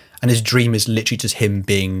is, and his dream is literally just him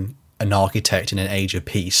being an architect in an age of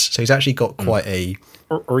peace. So he's actually got quite a...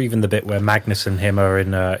 Or even the bit where Magnus and him are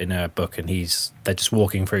in a book, and they're just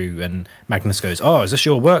walking through, and Magnus goes, "Oh, is this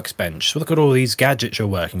your workbench? Look at all these gadgets you're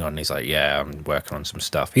working on." And he's like, "Yeah, I'm working on some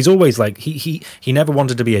stuff." He's always he never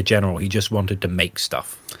wanted to be a general. He just wanted to make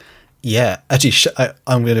stuff. Yeah, actually,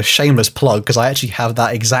 I'm going to shameless plug, because I actually have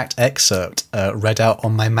that exact excerpt read out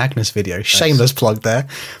on my Magnus video. Nice. Shameless plug there,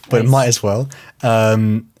 but nice. Might as well.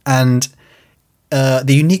 And the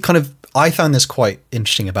unique kind of... I found this quite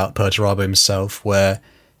interesting about Perturabo himself, where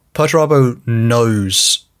Perturabo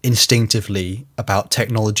knows instinctively about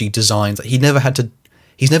technology designs. He's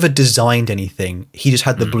never designed anything. He just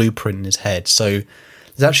had the blueprint in his head. So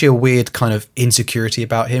there's actually a weird kind of insecurity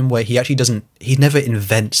about him, where he never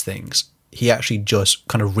invents things. He actually just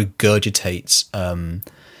kind of regurgitates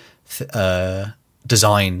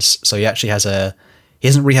designs. So he actually he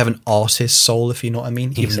doesn't really have an artist soul, if you know what I mean.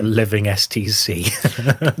 He's a living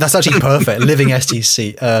STC. That's actually perfect. Living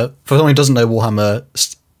STC. For someone who doesn't know Warhammer,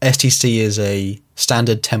 STC is a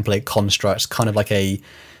standard template construct, kind of like a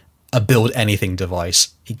build anything device.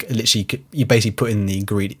 You basically put in the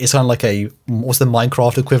ingredient. It's kind of like what's the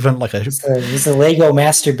Minecraft equivalent? It's a Lego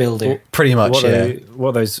master builder. Pretty much, what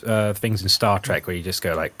are those things in Star Trek where you just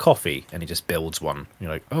go coffee and he just builds one? You're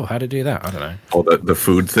like, oh, how to do that? I don't know. Oh, the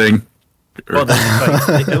food thing? Or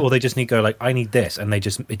they just need to go I need this, and it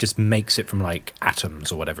just makes it from atoms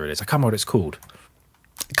or whatever it is. I can't remember what it's called.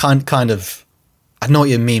 Kind of. I know what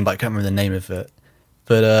you mean, but I can't remember the name of it.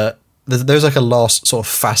 But there's a last sort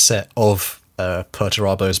of facet of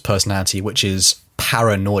Perturabo's personality, which is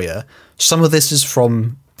paranoia. Some of this is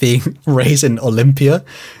from being raised in Olympia,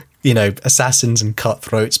 assassins and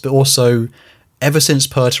cutthroats, but also ever since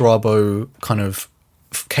Perturabo kind of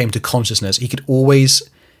came to consciousness, he could always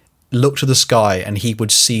look to the sky and he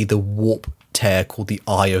would see the warp tear called the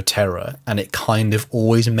Eye of Terror, and it kind of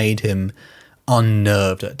always made him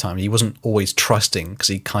unnerved at times. He wasn't always trusting, because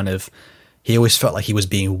he always felt like he was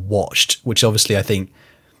being watched, which obviously I think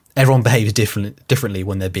everyone behaves differently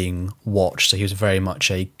when they're being watched. So he was very much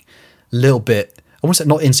a little bit, I won't say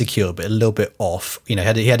not insecure, but a little bit off. He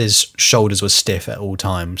had his shoulders were stiff at all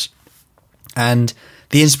times. And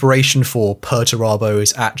the inspiration for Perturabo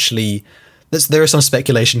is actually... There is some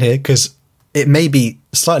speculation here, because it may be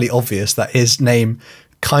slightly obvious that his name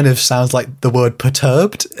kind of sounds like the word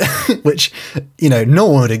perturbed, which, no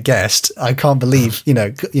one would have guessed. I can't believe,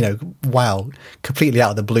 wow, completely out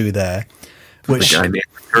of the blue there. Which the guy named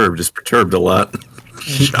Perturbed is perturbed a lot.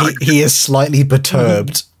 he is slightly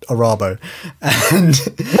perturbed, Arabo. And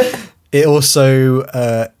it also,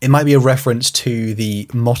 it might be a reference to the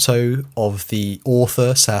motto of the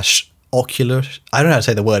author / ocular, I don't know how to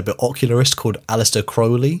say the word, but ocularist called Aleister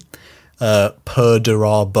Crowley,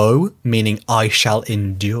 Perdurabo, meaning I shall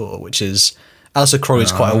endure, which is Aleister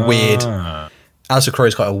Crowley's quite a weird. Aleister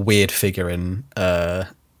Crowley's quite a weird figure in.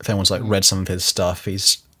 If anyone's read some of his stuff,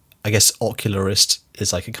 he's, I guess, ocularist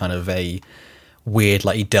is a kind of a weird,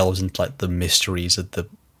 he delves into the mysteries of the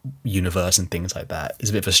universe and things like that. It's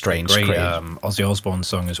a bit of a strange, great Ozzy Osbourne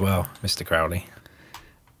song as well, Mr. Crowley.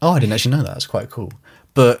 Oh, I didn't actually know that. That's quite cool.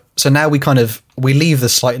 But so now we leave the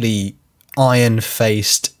slightly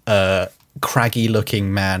iron-faced,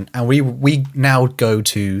 craggy-looking man, and we now go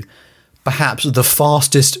to perhaps the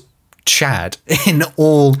fastest Chad in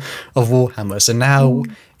all of Warhammer. So now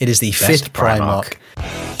it is the fifth Primarch.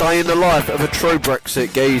 Dying the life of a true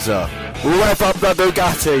Brexit geezer. Rev up the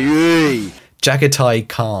Bugatti. Jagatai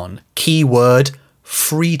Khan. Keyword: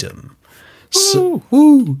 freedom.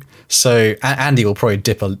 So Andy will probably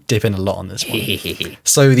dip in a lot on this one.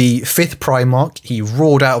 So the fifth Primarch, he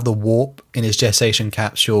roared out of the warp in his gestation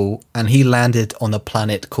capsule, and he landed on a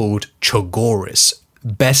planet called Chogoris.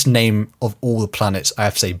 Best name of all the planets, I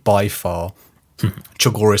have to say, by far.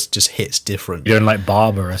 Chogoris just hits different. You don't like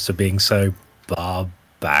Barbarous for being so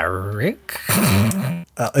barbaric.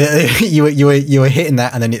 You were hitting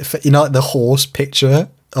that, and then like the horse picture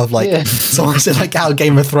of like someone said like how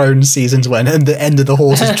Game of Thrones seasons went, and the end of the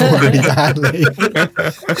horse is drawn really badly.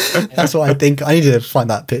 That's what I think. I need to find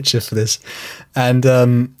that picture for this. And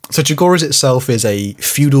so Chagoris itself is a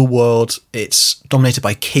feudal world. It's dominated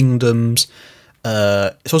by kingdoms.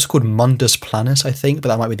 It's also called Mundus Planus, I think, but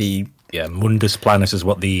that might be the Mundus Planus is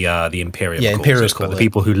what the Imperium calls it, but the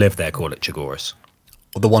people who live there call it Chagoris.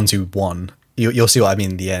 Or the ones who won. You'll see what I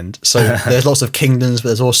mean in the end. So there's lots of kingdoms, but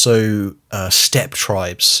there's also steppe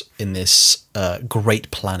tribes in this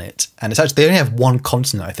great planet. And it's actually, they only have one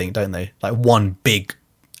continent, I think, don't they? Like one big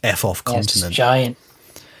F-off continent. Giant.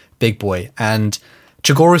 Big boy. And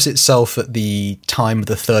Chagoris itself at the time of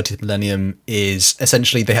the 30th millennium is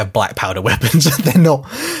essentially they have black powder weapons.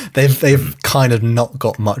 They've kind of not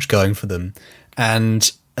got much going for them.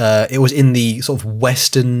 And it was in the sort of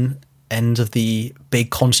western end of the big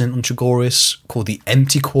continent on Chagoris called the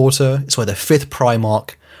Empty Quarter. It's where the 5th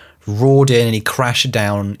Primarch roared in and he crashed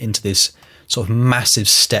down into this sort of massive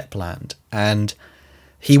steppe land. And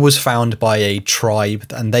he was found by a tribe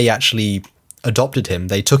and they actually adopted him.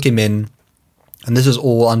 They took him in, and this was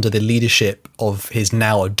all under the leadership of his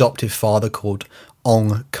now adoptive father called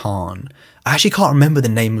Ong Khan. I actually can't remember the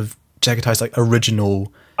name of Jagatai's like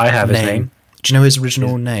original I have his name. Do you know his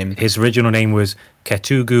original name? His original name was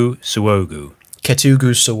Ketugu Suogu.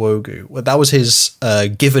 Ketugu Suogu. Well, that was his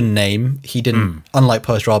given name. He didn't, unlike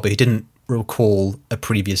Perstraba, he didn't recall a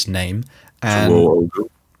previous name. And Oh,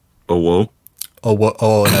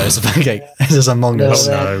 no, it's okay. This is Among Us.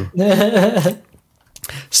 No.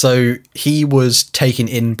 So he was taken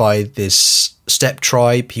in by this steppe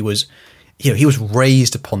tribe. He was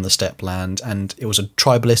raised upon the steppe land, and it was a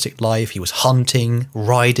tribalistic life. He was hunting,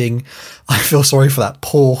 riding. I feel sorry for that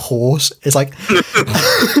poor horse. It's like,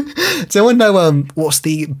 does anyone know what's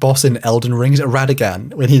the boss in Elden Ring? Is it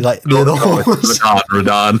Radagon when he like near the horse?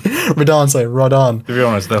 Radahn. To be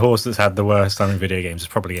honest, the horse that's had the worst time in video games is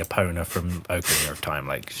probably Epona from Ocarina of Time.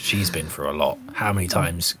 Like, she's been through a lot. How many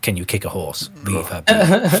times can you kick a horse? Leave her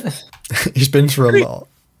be. He's been through a lot.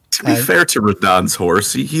 To be fair to Radahn's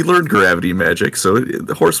horse, he learned gravity magic, so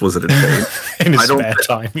the horse wasn't in pain. In his spare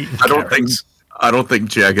time. I don't think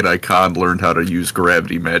Jagadai Khan learned how to use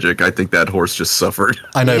gravity magic. I think that horse just suffered.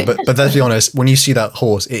 I know, but let's be honest. When you see that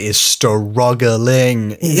horse, it is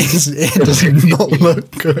struggling. It does not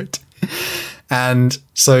look good. And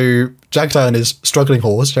so Jagadai and his struggling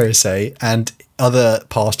horse, dare I say, and other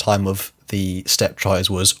pastime of the steppe tribes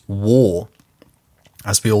was war.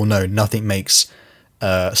 As we all know, nothing makes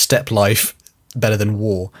steppe life better than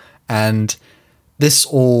war. And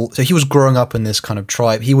so he was growing up in this kind of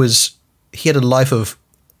tribe. He had a life of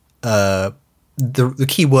the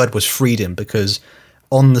key word was freedom, because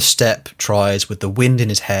on the steppe tribes with the wind in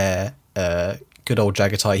his hair, good old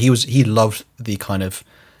Jagatai, he loved the kind of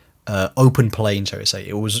open plain, shall we say.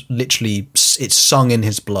 It was literally, it's sung in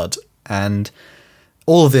his blood. And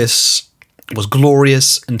all of this was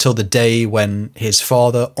glorious until the day when his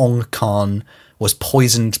father Ong Khan was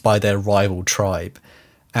poisoned by their rival tribe.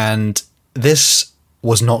 And this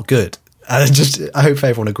was not good. I hope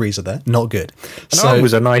everyone agrees with that. Not good. And he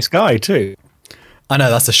was a nice guy too. I know,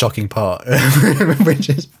 that's the shocking part. Which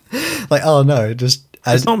is like, oh no,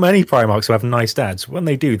 there's not many Primarchs who have nice dads. When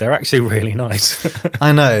they do, they're actually really nice.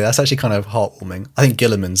 I know, that's actually kind of heartwarming. I think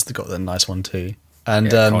Gilliman's got the nice one too. And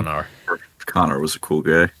Connor was a cool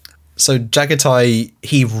guy. So Jagatai,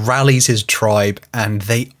 he rallies his tribe and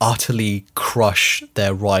they utterly crush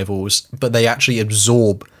their rivals, but they actually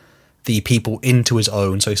absorb the people into his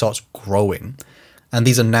own, so he starts growing. And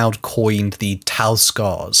these are now coined the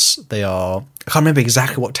Talskars. They are, I can't remember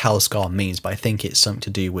exactly what Talskar means, but I think it's something to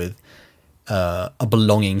do with a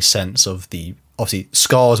belonging sense of the, obviously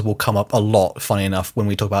scars will come up a lot, funny enough, when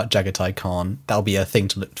we talk about Jagatai Khan. That'll be a thing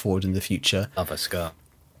to look forward in the future. Love a scar.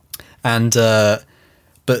 And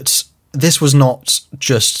but this was not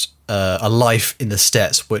just a life in the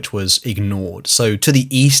steppes which was ignored. So to the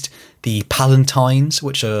east, the Palatines,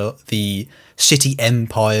 which are the city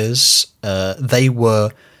empires, they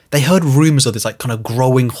heard rumors of this like kind of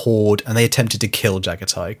growing horde, and they attempted to kill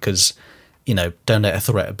Jagatai because, don't let a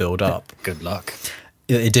threat build up. Good luck.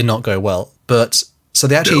 It did not go well. But so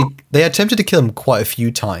they attempted to kill him quite a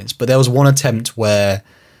few times, but there was one attempt where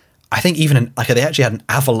I think even they actually had an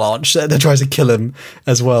avalanche that tried to kill him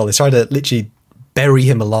as well. They tried to literally bury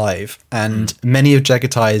him alive, and many of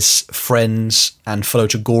Jagatai's friends and fellow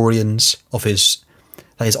Chagorians of his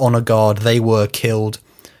honor guard, they were killed,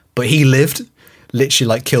 but he lived, literally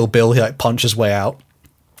like Kill Bill. He like punched his way out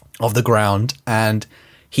of the ground, and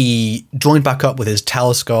he joined back up with his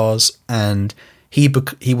Talskars, and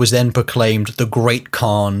he was then proclaimed the Great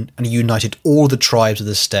Khan, and he united all the tribes of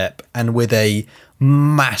the steppe, and with a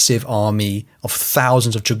massive army of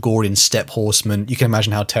thousands of Chagorian steppe horsemen. You can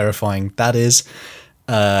imagine how terrifying that is.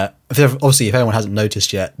 Obviously, if anyone hasn't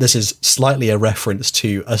noticed yet, this is slightly a reference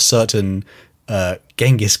to a certain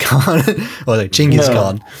Genghis Khan, or like Genghis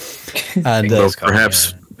Khan. And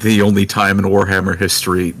perhaps the only time in Warhammer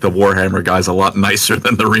history, the Warhammer guy's a lot nicer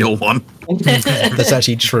than the real one. That's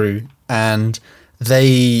actually true. And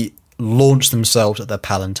they launched themselves at their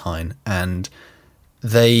Palatine, and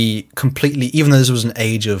they completely, even though this was an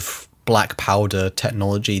age of black powder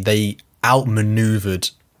technology, they outmaneuvered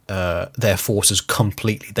their forces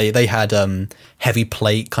completely. They had heavy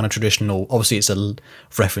plate, kind of traditional. Obviously, it's a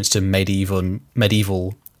reference to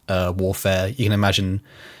medieval warfare. You can imagine.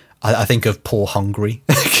 I think of poor Hungary,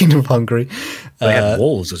 Kingdom of Hungary. They had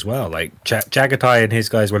walls as well. Like Jagatai and his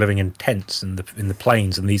guys were living in tents in the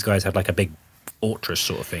plains, and these guys had like a big fortress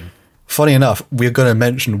sort of thing. Funny enough, we're going to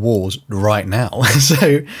mention walls right now.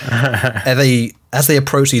 So, as they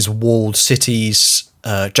approach these walled cities,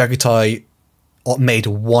 Jagatai made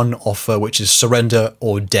one offer, which is surrender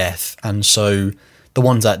or death. And so, the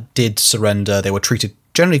ones that did surrender, they were treated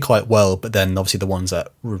generally quite well, but then obviously the ones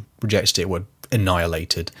that rejected it were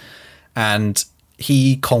annihilated. And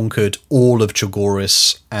he conquered all of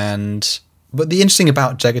Chagoris. But the interesting thing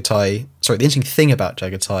about Jagatai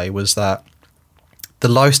was that the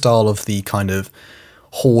lifestyle of the kind of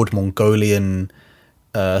horde Mongolian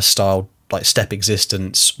style, like steppe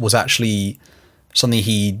existence, was actually something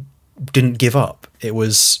he didn't give up.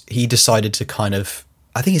 He decided to kind of,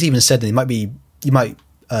 I think it's even said, you might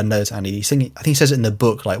know this, Andy, I think he says it in the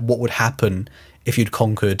book, like what would happen if you'd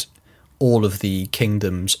conquered all of the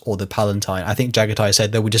kingdoms or the Palatine. I think Jagatai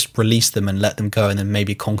said they would just release them and let them go and then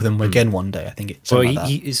maybe conquer them again one day. I think it's like that.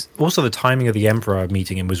 Is also the timing of the Emperor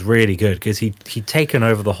meeting him was really good, because he'd taken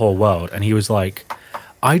over the whole world, and he was like,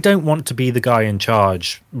 I don't want to be the guy in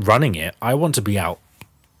charge running it. I want to be out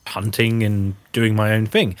hunting and doing my own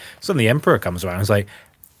thing. So then the Emperor comes around and is like,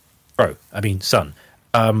 son,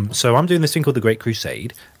 so I'm doing this thing called the Great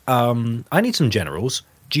Crusade. I need some generals.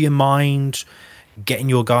 Do you mind getting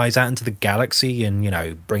your guys out into the galaxy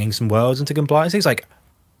and, bringing some worlds into compliance? He's like,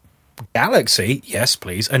 galaxy? Yes,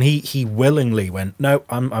 please. And he willingly went, no,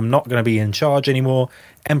 I'm not going to be in charge anymore.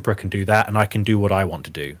 Emperor can do that, and I can do what I want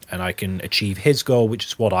to do. And I can achieve his goal, which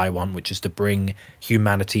is what I want, which is to bring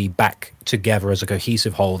humanity back together as a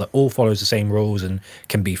cohesive whole that all follows the same rules and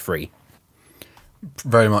can be free.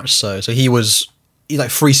 Very much so. So he's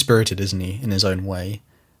like free-spirited, isn't he, in his own way?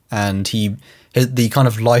 And the kind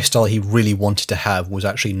of lifestyle he really wanted to have was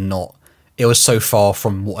actually not, it was so far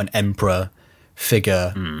from what an emperor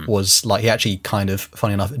figure was like. He actually kind of,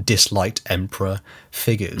 funny enough, disliked emperor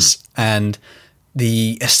figures. And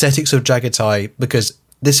the aesthetics of Jagatai, because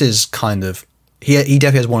this is kind of, he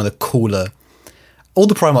definitely has one of the cooler, all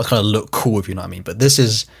the Primarchs kind of look cool, if you know what I mean, but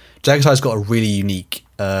Jagatai's got a really unique,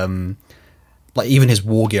 like even his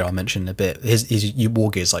war gear I mentioned a bit, his war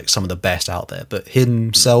gear is like some of the best out there, but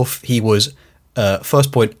himself, he was,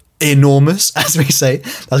 first point, enormous, as we say.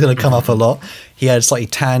 That's going to come up a lot. He had slightly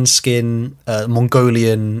tan skin,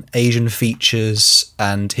 Mongolian, Asian features,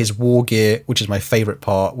 and his war gear, which is my favorite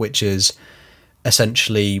part, which is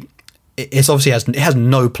essentially, it obviously has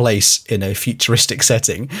no place in a futuristic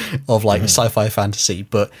setting of like sci-fi fantasy,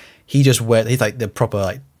 but he's like the proper,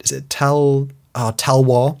 like, is it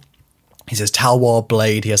Talwar? He says Talwar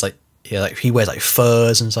blade. He wears like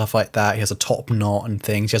furs and stuff like that. He has a top knot and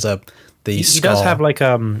things. He has he does have like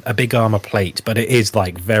a big armor plate, but it is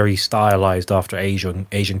like very stylized after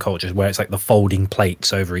Asian cultures, where it's like the folding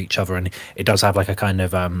plates over each other, and it does have like a kind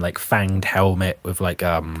of like fanged helmet with like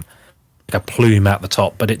a plume at the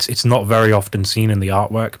top, but it's not very often seen in the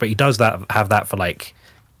artwork. But he does have that for like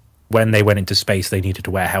when they went into space, they needed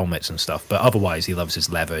to wear helmets and stuff. But otherwise, he loves his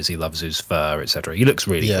leathers, he loves his fur, etc. He looks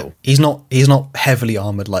really cool. He's not heavily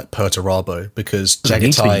armored like Perturabo, because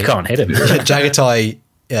Jagatai, you can't hit him. Jagatai,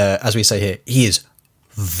 as we say here, he is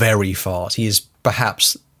very fast. He is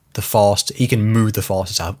perhaps the fastest. He can move the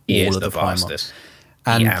fastest out of all of the Primarchs.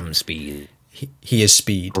 And speed. He is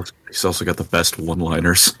speed. He's also got the best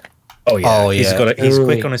one-liners. Oh yeah. He's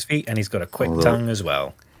quick on his feet, and he's got a quick tongue as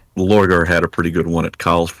well. Lorgar had a pretty good one at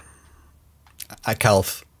Calf. At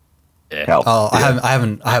Calf. Yeah. Calf. Oh, yeah.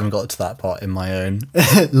 I haven't got to that part in my own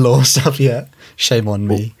lore stuff yet. Shame on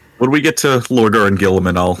me. When we get to Lorgar and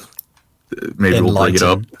Gilliman, we'll bring it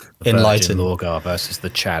up. Enlighten Lorgar versus the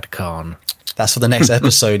Chad Khan. That's for the next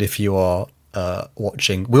episode if you are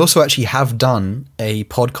watching. We also actually have done a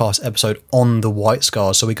podcast episode on the White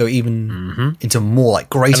Scars, so we go even into more like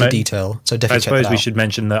greater detail. So definitely. I suppose we should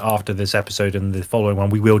mention that after this episode and the following one,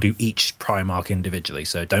 we will do each Primarch individually.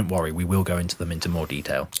 So don't worry, we will go into them into more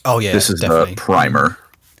detail. Oh yeah, this is definitely. the primer.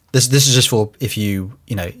 This is just for if you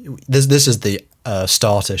know this is the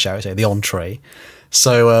starter, shall we say, the entree.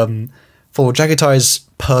 So for Jagatai's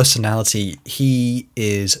personality, he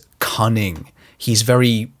is cunning. He's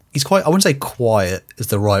quite, I wouldn't say quiet is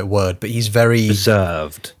the right word, but he's very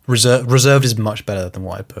reserved. Reserved is much better than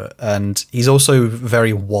what I put. And he's also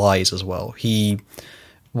very wise as well.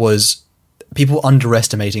 People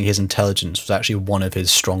underestimating his intelligence was actually one of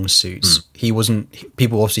his strong suits.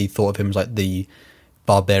 People obviously thought of him as like the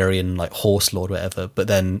barbarian, like horse lord, whatever. But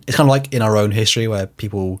then it's kind of like in our own history where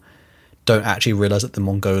people don't actually realize that the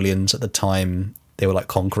Mongolians at the time they were like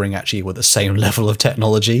conquering actually with the same level of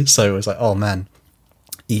technology. So it was like, oh man.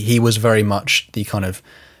 He was very much the kind of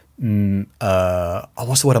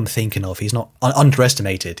what's the word I'm thinking of? He's not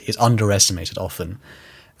underestimated. He's underestimated often,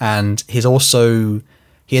 and he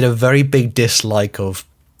had a very big dislike of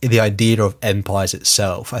the idea of empires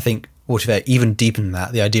itself. I think, even deeper than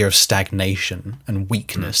that, the idea of stagnation and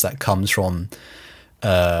weakness that comes from,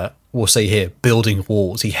 we'll say here, building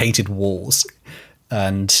walls. He hated walls,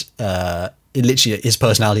 and literally his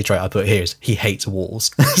personality trait I put here is he hates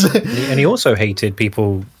walls. And he also hated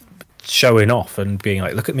people showing off and being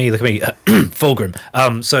like, look at me, Fulgrim.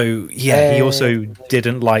 He also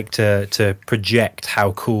didn't like to project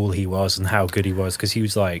how cool he was and how good he was, because he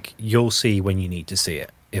was like, you'll see when you need to see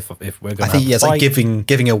it. If we're going, I think it's like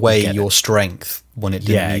giving away your strength when it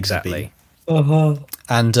didn't need to be.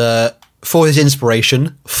 And for his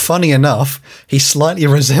inspiration, funny enough, he slightly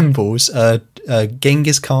resembles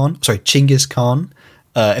Chinggis Khan.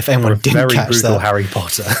 If anyone didn't catch brutal that, Harry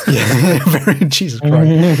Potter. Jesus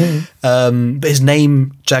Christ. But his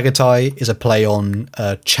name Jagatai is a play on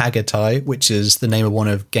Chagatai, which is the name of one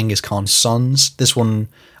of Genghis Khan's sons. This one,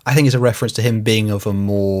 I think, is a reference to him being of a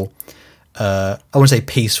more, I wouldn't say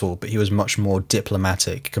peaceful, but he was much more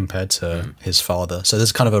diplomatic compared to his father. So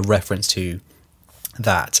there's kind of a reference to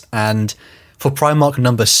that. And for Primarch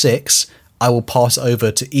number 6, I will pass over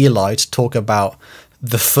to Eli to talk about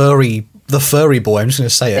the furry boy. I'm just going to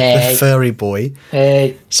say it. The furry boy.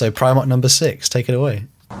 So Primarch number 6, take it away.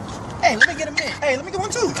 Hey, let me get a minute. Hey, let me get one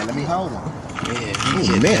too. Hey, let me hold one.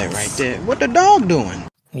 Yeah, that right there. What the dog doing?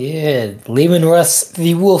 Yeah, Leman Russ,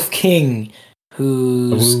 the Wolf King,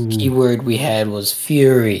 whose keyword we had was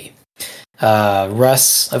fury.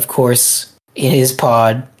 Russ, of course, in his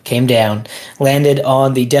pod, came down, landed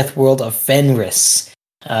on the death world of Fenris.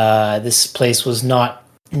 This place was not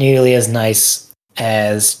nearly as nice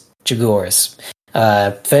as Jagoras.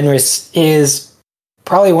 Fenris is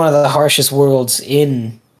probably one of the harshest worlds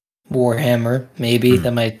in Warhammer. Maybe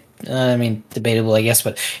that might, debatable, I guess,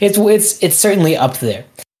 but it's certainly up there.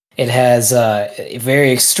 It has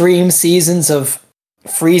very extreme seasons of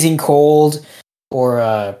freezing cold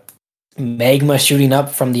or magma shooting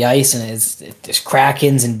up from the ice, and there's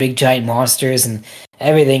krakens and big giant monsters, and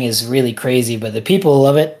everything is really crazy. But the people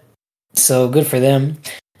love it, so good for them.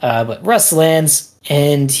 But Russ lands,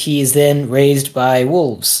 and he is then raised by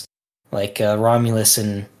wolves, like Romulus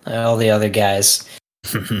and all the other guys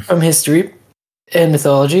from history and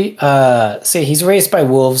mythology. So he's raised by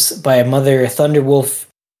wolves, by a mother Thunderwolf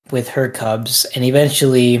with her cubs, and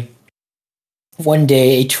eventually, one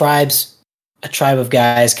day, a tribe of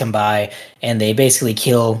guys come by, and they basically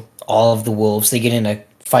kill all of the wolves. They get in a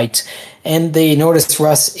fight, and they notice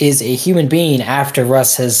Russ is a human being after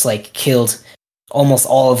Russ has killed almost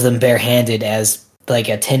all of them barehanded as like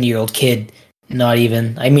a 10-year-old kid. Not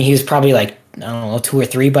even. I mean, he was probably I don't know, 2 or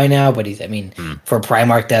 3 by now, but for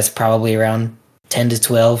Primarch, that's probably around 10 to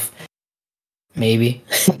 12, maybe.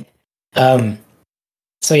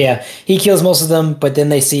 So yeah, he kills most of them, but then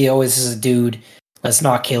they see, oh, this is a dude, let's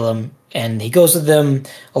not kill him. And he goes with them,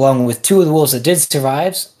 along with 2 of the wolves that did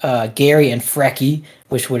survive, Gary and Frecky,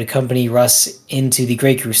 which would accompany Russ into the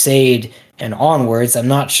Great Crusade and onwards. I'm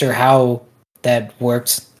not sure how that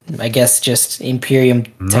worked. I guess just Imperium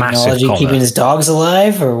technology keeping his dogs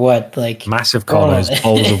alive, or what? Massive collars,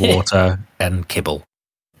 bowls of water, and kibble.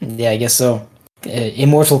 Yeah, I guess so.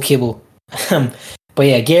 Immortal kibble. But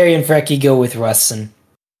yeah, Gary and Frecky go with Russ, and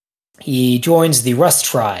he joins the Russ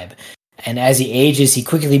tribe. And as he ages, he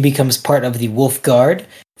quickly becomes part of the Wolf Guard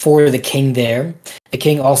for the king there. The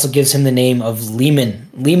king also gives him the name of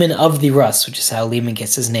Leman of the Russ, which is how Leman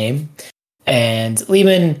gets his name. And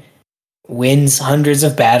Leman wins hundreds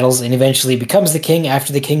of battles and eventually becomes the king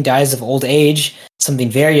after the king dies of old age, something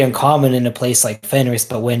very uncommon in a place like Fenris.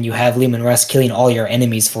 But when you have Leman Russ killing all your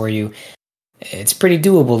enemies for you, it's pretty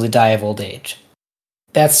doable to die of old age.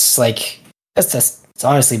 That's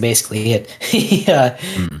honestly basically it.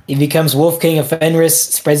 He becomes Wolf King of Fenris,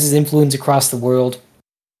 spreads his influence across the world,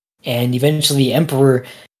 and eventually the Emperor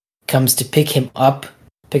comes to pick up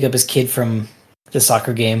his kid from the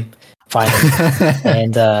soccer game, finally.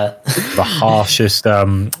 And the harshest,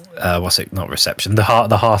 what's it? Not reception. The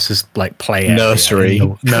harshest like play nursery,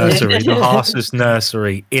 the harshest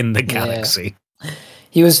nursery in the galaxy.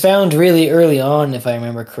 He was found really early on, if I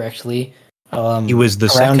remember correctly. He was the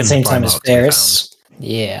around second the same time as Primarch they Ferris.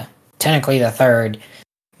 Yeah, technically the third,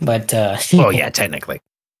 but well, yeah, technically.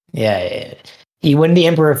 Yeah. When the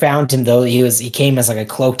Emperor found him, though, he came as like a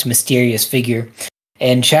cloaked, mysterious figure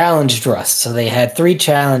and challenged Russ. So they had 3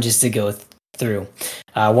 challenges to go through.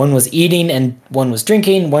 One was eating, and one was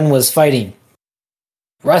drinking, one was fighting.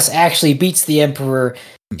 Russ actually beats the Emperor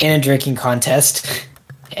in a drinking contest,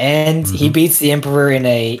 and he beats the Emperor in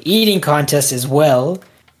a eating contest as well.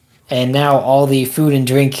 And now all the food and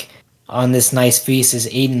drink on this nice feast is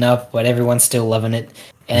eaten up, but everyone's still loving it.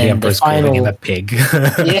 And the Emperor's calling him a pig.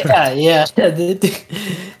 yeah.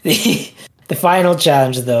 The final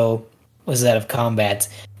challenge, though, was that of combat.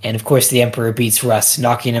 And of course, the Emperor beats Russ,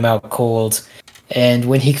 knocking him out cold. And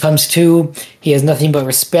when he comes to, he has nothing but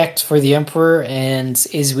respect for the Emperor and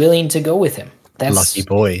is willing to go with him. That's lucky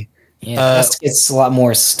boy. Yeah, Russ gets a lot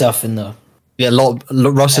more stuff in the. Yeah,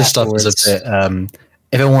 Russ's stuff is a bit.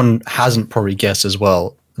 If everyone hasn't probably guessed as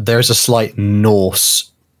well, there's a slight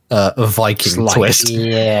Norse Viking twist.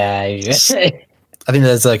 Yeah. I think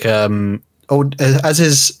there's like as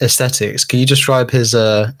his aesthetics. Can you describe his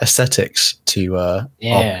aesthetics to our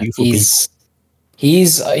beautiful people?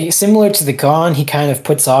 He's similar to the Khan. He kind of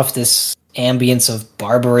puts off this ambience of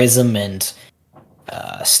barbarism and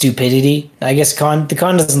stupidity. I guess the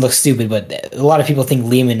Khan doesn't look stupid, but a lot of people think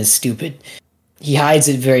Lehman is stupid. He hides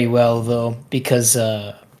it very well, though, because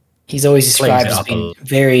he's always described as being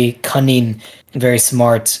very cunning and very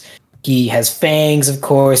smart. He has fangs, of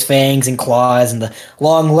course, fangs and claws, and the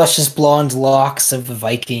long, luscious blonde locks of a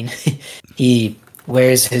Viking. He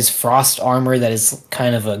wears his frost armor that is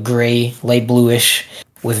kind of a gray, light bluish,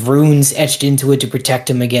 with runes etched into it to protect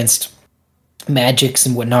him against magics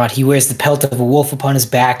and whatnot. He wears the pelt of a wolf upon his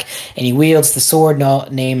back, and he wields the sword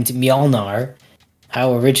named Mjolnir.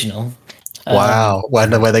 How original. Wow,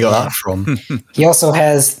 wonder where they got that from. He also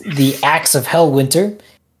has the Axe of Hellwinter,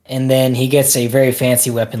 and then he gets a very fancy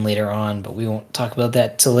weapon later on, but we won't talk about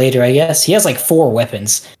that till later, I guess. He has like 4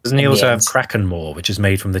 weapons. Doesn't he also have Kraken Maw, which is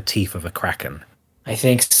made from the teeth of a kraken? I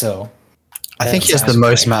think so. I think he has the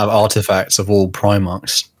most amount of artifacts of all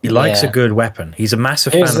Primarchs. He likes a good weapon. He's a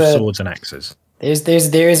massive fan of swords and axes.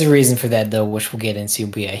 There is a reason for that, though, which we'll get into.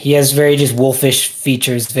 But yeah, he has very just wolfish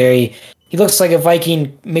features. He looks like a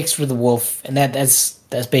Viking mixed with a wolf, and that's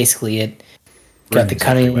basically it. Got the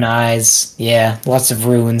cunning eyes. Yeah, lots of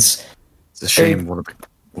runes. It's a shame.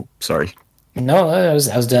 Sorry. No, I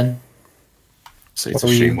was done. Say it's a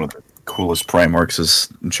shame one of the coolest Primarchs is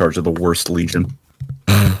in charge of the worst legion.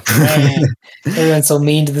 Everyone's so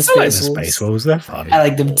mean to the Space Wolves. They're funny. I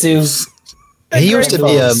like them too. He used to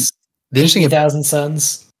be the interesting 1,000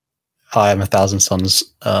 Suns. I am 1,000 Suns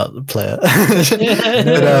player.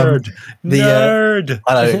 Nerd.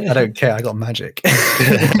 I don't care. I got magic.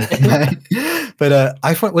 But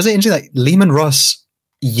I thought, was it interesting? Like Lehman Russ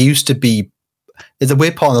used to be. It's a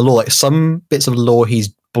weird part of the lore. Like some bits of the lore, he's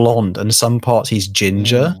blonde, and some parts he's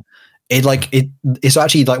ginger. It's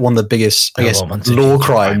actually like one of the biggest, I guess, law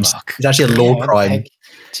crimes. It's actually a law crime.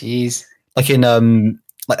 Jeez. Like in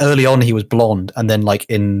like early on he was blonde, and then like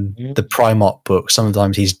in the Primarch book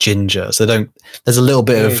sometimes he's ginger, so there's a little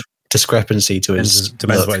bit of discrepancy to his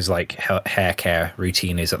depends what his like hair care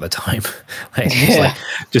routine is at the time. It's like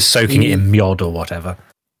just soaking it in Mjod or whatever.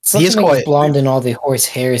 He is quite blonde in all the horse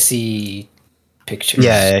heresy pictures.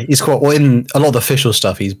 Yeah, he's quite well in a lot of the official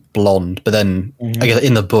stuff. He's blonde, but then I guess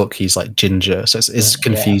in the book he's like ginger, so it's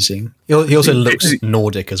confusing. He also looks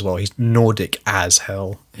Nordic as well. He's Nordic as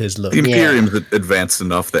hell. His look. The Imperium's advanced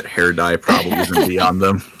enough that hair dye probably isn't beyond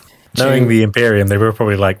them. Knowing the Imperium, they were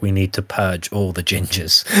probably like, we need to purge all the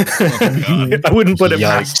gingers. I wouldn't put it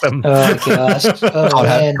past them. Oh gosh!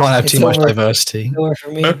 Can't have too much diversity. Over for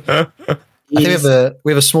me. I think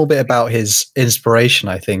we have a small bit about his inspiration,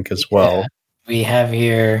 I think, as well. We have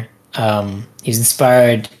here, he's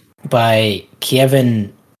inspired by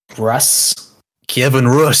Kievan Rus. Kievan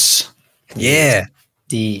Rus. Yeah.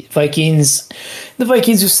 The Vikings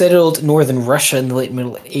who settled northern Russia in the late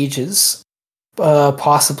Middle Ages,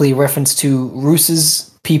 possibly reference to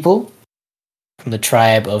Rus's people from the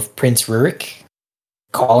tribe of Prince Rurik.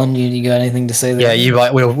 Colin, you got anything to say there?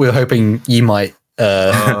 Yeah, we were hoping you might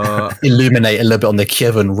illuminate a little bit on the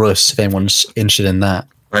Kievan Rus if anyone's interested in that.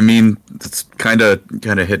 I mean, it's kind of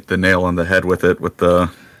hit the nail on the head with it, with the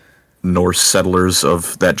Norse settlers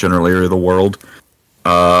of that general area of the world.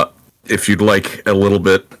 If you'd like a little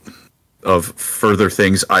bit of further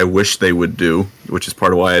things I wish they would do, which is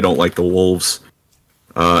part of why I don't like the wolves,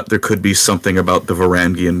 there could be something about the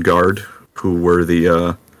Varangian Guard, who were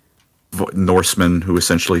the Norsemen who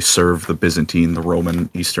essentially served the Byzantine, the Roman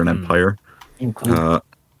Eastern Empire.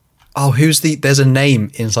 There's a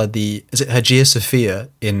name inside is it Hagia Sophia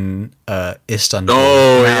in Istanbul?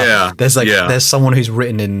 Oh, yeah. There's someone who's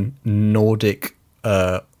written in Nordic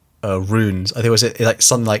runes. I think was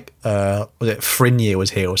something like was it Frinir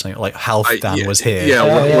was here or something, like Halfdan was here. Yeah,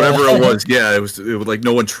 whatever it was. Yeah, it was like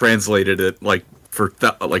no one translated it like for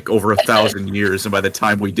over 1,000 years, and by the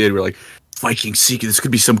time we did, we're like, Viking Seeker, this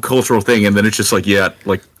could be some cultural thing, and then it's just like,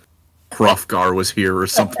 Hrothgar was here or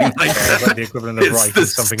something like that. Like the equivalent of writing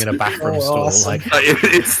something in a bathroom stall. Awesome.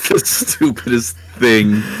 It's the stupidest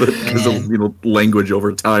thing because of language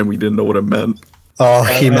over time. We didn't know what it meant. Oh,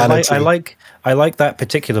 humanity! I like that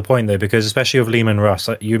particular point though, because especially of Lehman Russ,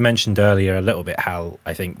 you mentioned earlier a little bit how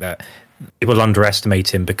I think that people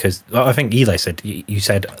underestimate him because I think Eli said you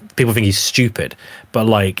said people think he's stupid, but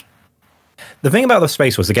like. The thing about the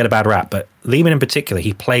Space Wars, they get a bad rap, but Lehman in particular,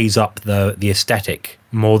 he plays up the aesthetic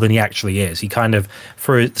more than he actually is. He kind of,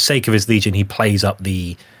 for the sake of his Legion, he plays up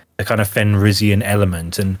the kind of Fenrisian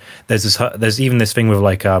element. And there's even this thing with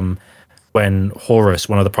like when Horus,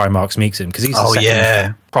 one of the Primarchs, meets him, because he's the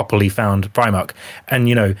second properly found Primarch. And,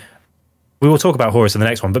 we will talk about Horus in the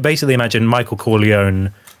next one, but basically imagine Michael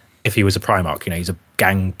Corleone if he was a Primarch. He's a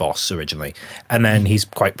gang boss originally, and then he's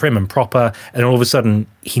quite prim and proper, and all of a sudden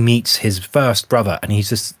he meets his first brother and he's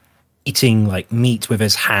just eating like meat with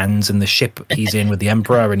his hands in the ship he's in with the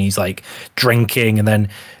Emperor, and he's like drinking, and then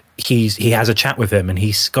he has a chat with him, and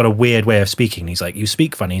he's got a weird way of speaking. He's like, you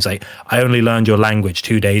speak funny. He's like, I only learned your language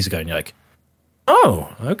 2 days ago. And you're like,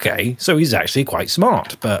 oh, okay, so he's actually quite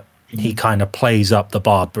smart, but he kind of plays up the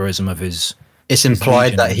barbarism of his. It's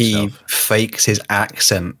implied that he fakes his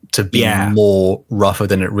accent to be more rougher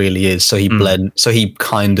than it really is. So he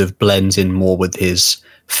kind of blends in more with his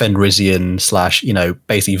Fenrisian /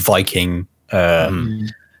 basically Viking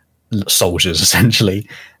soldiers essentially.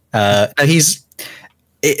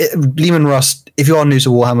 Lehman Russ. If you are new to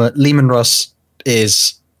Warhammer, Lehman Russ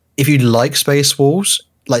is, if you like Space Wars,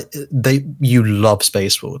 you love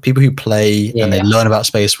Space Wars. People who play and they learn about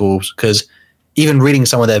Space Wars, because even reading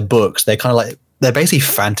some of their books, they're kind of they're basically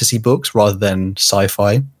fantasy books rather than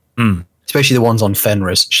sci-fi. Especially the ones on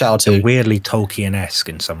Fenris. Shout out to weirdly Tolkien-esque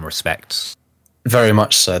in some respects. Very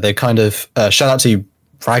much so. They kind of shout out to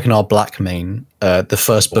Ragnar Blackmane, the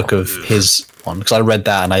first book of his one, because I read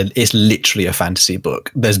that and it's literally a fantasy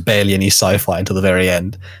book. There's barely any sci-fi until the very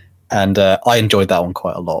end, and I enjoyed that one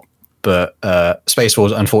quite a lot. But Space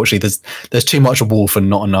Wars, unfortunately, there's too much wolf and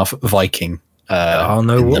not enough Viking. There are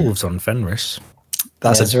no wolves on Fenris.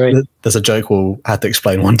 That's a joke we'll have to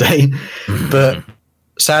explain one day. But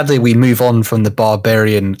sadly, we move on from the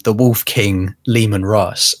barbarian, the Wolf King, Lehman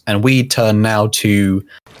Russ, and we turn now to...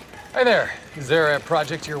 Hi there. Is there a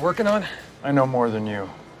project you're working on? I know more than you.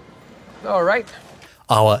 All right.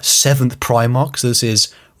 Our 7th Primarch. So this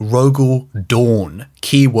is Rogel Dawn.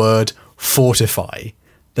 Keyword, fortify.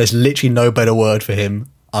 There's literally no better word for him.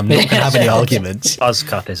 I'm not going to have any arguments.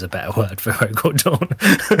 Buzzcut is a better word for Rogel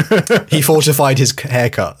Dawn. He fortified his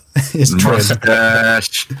haircut. His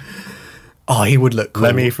mustache. Oh, he would look cool.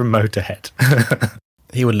 Lemmy from Motorhead.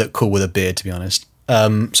 He would look cool with a beard, to be honest.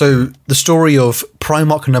 So the story of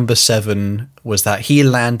Primarch number 7 was that he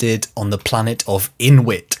landed on the planet of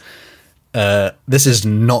Inwit. This is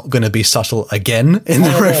not going to be subtle again in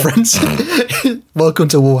the reference. Welcome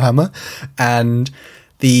to Warhammer. And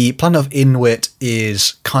the planet of Inwit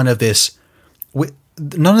is kind of this...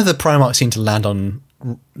 None of the Primarchs seem to land on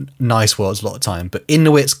nice worlds a lot of time, but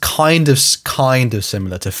Inuit's kind of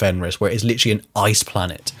similar to Fenris, where it's literally an ice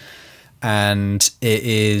planet, and it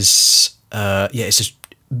is it's just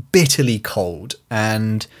bitterly cold,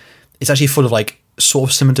 and it's actually full of sort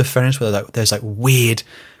of similar to Fenris, where there's weird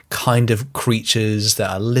kind of creatures that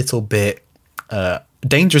are a little bit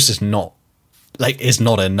dangerous. Is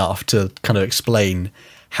not enough to kind of explain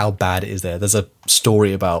how bad it is there. There's a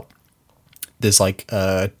story about there's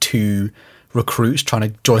 2 recruits trying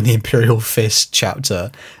to join the Imperial Fist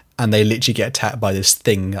chapter, and they literally get attacked by this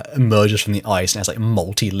thing that emerges from the ice, and it's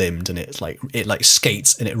multi-limbed, and it's it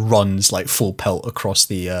skates and it runs full pelt across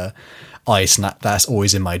the ice, and that's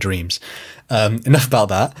always in my dreams. Enough about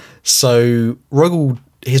that. So Rogel,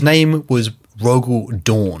 his name was Rogel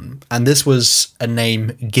Dawn, and this was a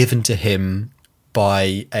name given to him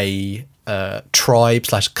by a tribe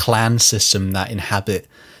 / clan system that inhabit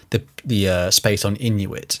the space on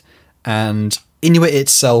Inuit. And Inuit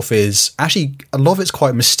itself is actually, a lot of it's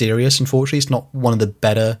quite mysterious, unfortunately. It's not one of the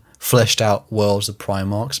better fleshed out worlds of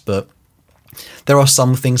Primarchs, but there are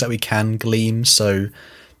some things that we can glean. So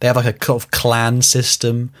they have like a kind of clan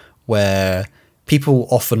system where people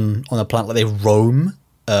often on the planet, like, they roam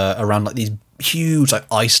around like these huge like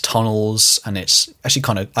ice tunnels, and it's actually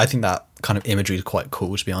kind of, I think that kind of imagery is quite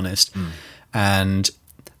cool, to be honest. And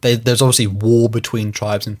there's obviously war between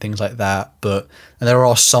tribes and things like that, but there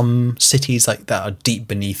are some cities like that are deep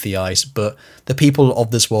beneath the ice, but the people of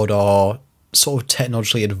this world are sort of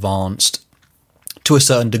technologically advanced to a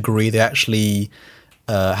certain degree. They actually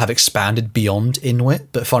have expanded beyond Inuit,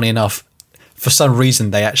 but funny enough, for some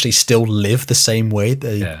reason, they actually still live the same way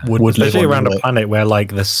they would live especially on around Inuit. a planet where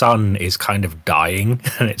like the sun is kind of dying,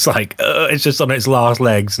 and it's like it's just on its last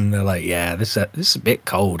legs, and they're like, yeah, this is a bit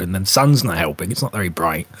cold, and then sun's not helping. It's not very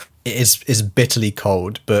bright. It is bitterly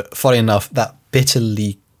cold, but funny enough, that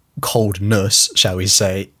bitterly coldness, shall we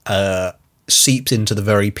say, seeps into the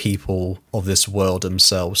very people of this world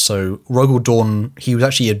themselves. So Rogel Dawn, he was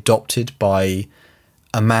actually adopted by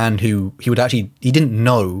a man who he didn't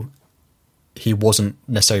know he wasn't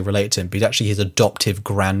necessarily related to him, but he's actually his adoptive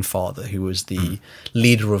grandfather, who was the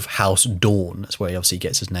leader of House Dawn. That's where he obviously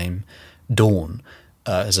gets his name, Dawn,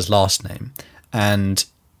 as his last name. And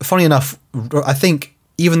funny enough, I think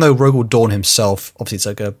even though Rogel Dawn himself,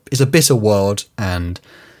 obviously it's a bitter world, and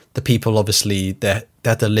the people obviously they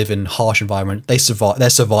have to live in harsh environment. They survive. They're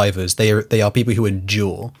survivors. They are people who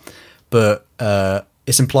endure. But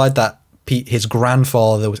it's implied that his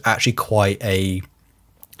grandfather was actually quite a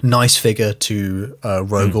nice figure to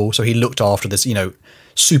Rogel, so he looked after this,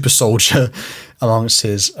 super soldier amongst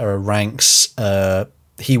his ranks.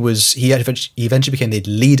 He eventually became the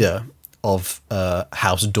leader of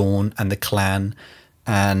House Dawn and the clan,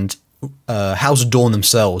 and House Dawn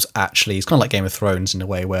themselves actually, it's kind of like Game of Thrones in a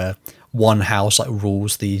way, where one house like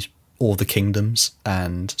rules all the kingdoms,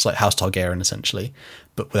 and it's like House Targaryen essentially,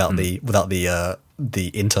 but without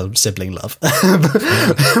the inter-sibling love.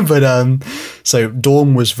 but so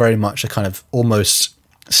Dawn was very much a kind of almost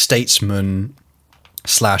statesman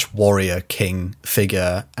 / warrior king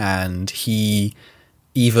figure, and he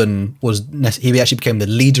actually became the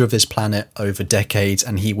leader of this planet over decades,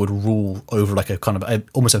 and he would rule over like a kind of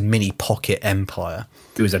almost a mini pocket empire.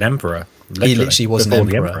 He was an emperor. He literally was an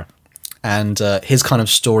emperor. And his kind of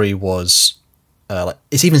story was like,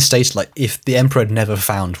 it's even stated like if the emperor had never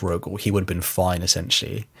found Rogel, he would have been fine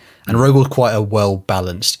essentially. And Rogel's quite a well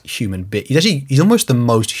balanced human being. He's almost the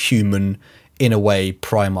most human in a way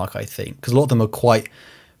Primarch, I think, because a lot of them are quite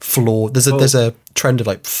flawed. There's a trend of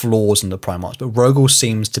like flaws in the Primarchs, but Rogel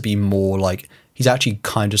seems to be more like he's actually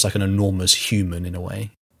kind of just like an enormous human in a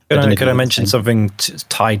way. Could I mention something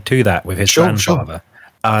tied to that with his grandfather?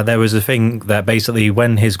 Sure. There was a thing that basically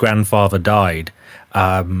when his grandfather died,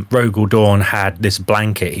 Rogel Dawn had this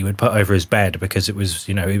blanket he would put over his bed because it was,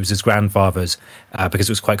 it was his grandfather's, because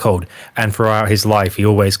it was quite cold. And throughout his life, he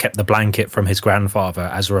always kept the blanket from his grandfather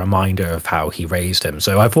as a reminder of how he raised him.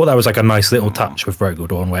 So I thought that was like a nice little touch with Rogel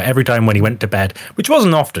Dawn, where every time when he went to bed, which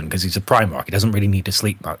wasn't often because he's a Primarch, he doesn't really need to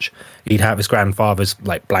sleep much, he'd have his grandfather's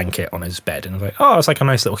like blanket on his bed, and I was like, oh, it's like a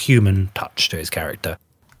nice little human touch to his character.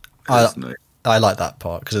 I like that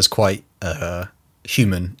part because it's quite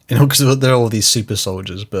human, because there are all these super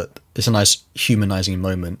soldiers, but it's a nice humanizing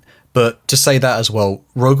moment. But to say that as well,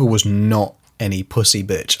 Rogel was not any pussy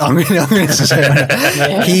bitch. I'm going to say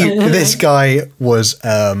that. This guy was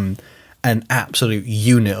an absolute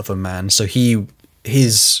unit of a man. So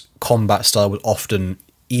his combat style was often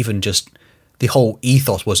even just the whole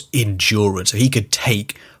ethos was endurance. So he could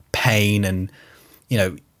take pain and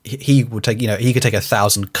he would take, he could take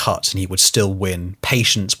 1,000 cuts and he would still win.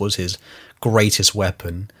 Patience was his greatest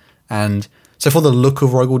weapon. And so for the look of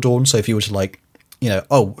Rogel Dawn, so if you were to like,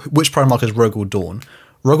 which Primarch is Rogel Dawn?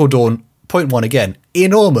 Rogel Dawn, point one again,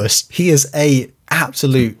 enormous. He is a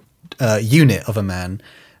absolute unit of a man.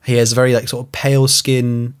 He has very like sort of pale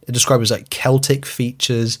skin, described as like Celtic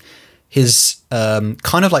features. His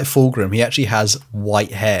kind of like Fulgrim, he actually has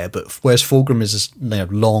white hair, but whereas Fulgrim is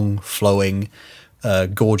long, flowing,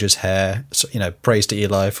 gorgeous hair. So, praise to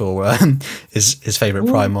Eli for his favorite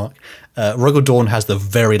Primarch. Rogel Dawn has the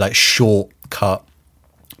very like short cut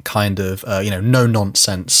kind of no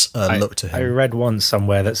nonsense look to him. I read once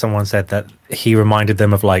somewhere that someone said that he reminded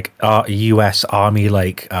them of like US Army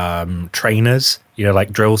like trainers,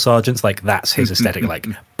 like drill sergeants. Like that's his aesthetic, like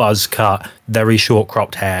buzz cut, very short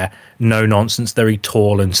cropped hair, no nonsense, very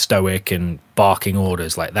tall and stoic and barking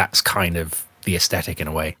orders. Like that's kind of the aesthetic in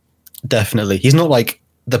a way. definitely. He's not like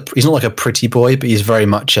a pretty boy, but he's very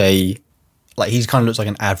much he kind of looks like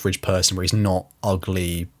an average person where he's not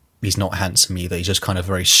ugly, he's not handsome either. He's just kind of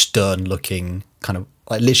very stern looking, kind of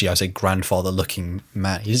like literally I say grandfather looking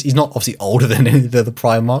man. He's not obviously older than any of the other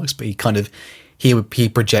Primarchs, but he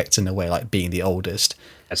projects in a way like being the oldest.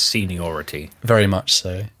 As seniority. Very much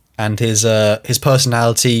so. And his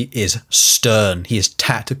personality is stern. He is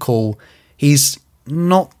tactical. He's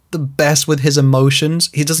not the best with his emotions.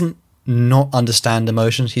 He doesn't not understand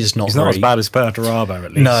emotions. He's not as bad as Perturabo,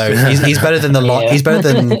 at least. No, he's better than he's better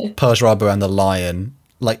than Perturabo and the Lion.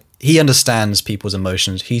 Like, he understands people's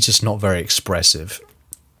emotions. He's just not very expressive.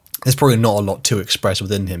 There's probably not a lot to express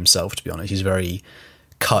within himself, to be honest. He's very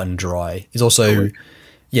cut and dry. He's also,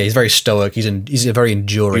 he's very stoic. He's a very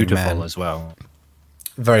enduring Beautiful man as well.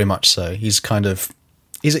 Very much so. He's kind of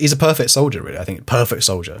he's a perfect soldier, really. I think perfect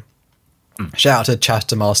soldier. Shout out to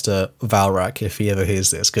Chapter Master Valrak if he ever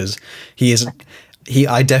hears this, because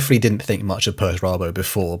I definitely didn't think much of Perturabo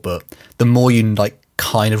before, but the more you like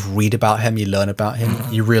kind of read about him, you learn about him,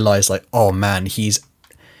 you realize like, oh man, he's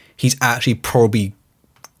actually probably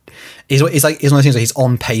it's one of those things that he's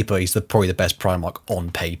on paper, he's probably the best Primarch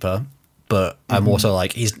on paper, but I'm also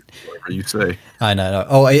like, he's whatever you say. I know.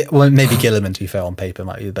 Well, maybe Gilliman, to be fair, on paper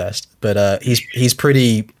might be the best, but he's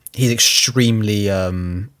extremely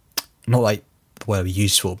not like the word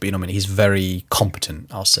useful, but you know what I mean, he's very competent,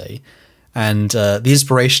 I'll say. And the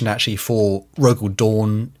inspiration actually for Rogel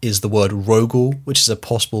Dawn is the word Rogel, which is a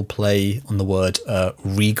possible play on the word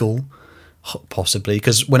regal, possibly,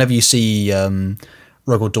 because whenever you see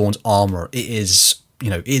Rogel Dawn's armor, it is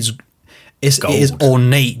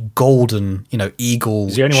ornate golden, eagle.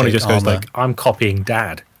 He's the only one who just goes like, I'm copying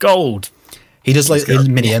Dad. Gold. He does like his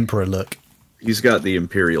mini emperor look. He's got the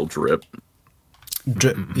imperial drip.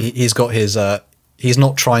 He's got his he's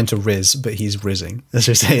not trying to riz, but he's rizzing. Let's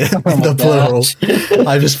just say it in the plural.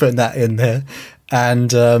 I'm just putting that in there.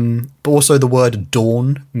 And but also the word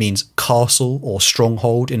dawn means castle or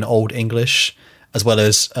stronghold in Old English, as well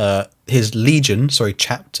as his legion,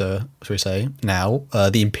 chapter, shall we say, now,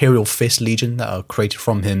 the Imperial Fist Legion that are created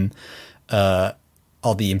from him are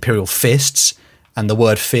the Imperial Fists, and the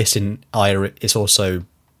word fist in Irish is also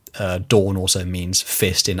dawn also means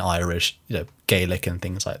fist in Irish, Gaelic and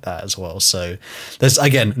things like that as well. So there's,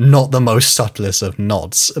 again, not the most subtlest of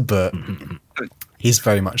nods, but he's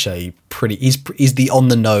very much he's the on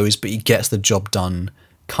the nose, but he gets the job done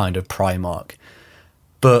kind of Primarch.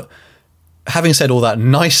 But having said all that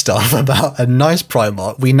nice stuff about a nice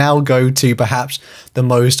Primarch, we now go to perhaps the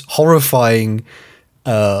most horrifying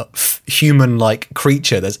human-like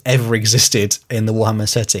creature that's ever existed in the Warhammer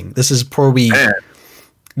setting. This is probably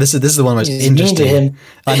this is the one most interesting.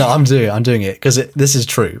 I know I'm doing it because this is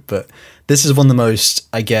true, but this is one of the most,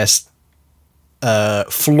 I guess,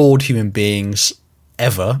 flawed human beings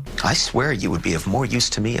ever. I swear you would be of more use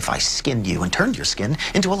to me if I skinned you and turned your skin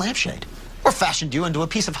into a lampshade, or fashioned you into a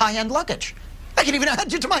piece of high-end luggage. I can even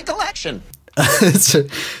add you to my collection. So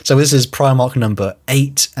this is Primarch number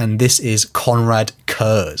 8, and this is Conrad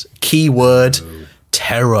Kurz. Keyword,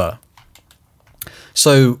 terror.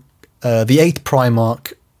 So the 8th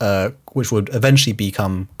Primarch, which would eventually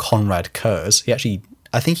become Conrad Kurz,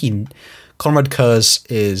 Conrad Kurz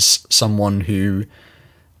is someone who,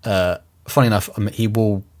 funny enough,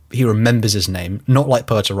 he remembers his name, not like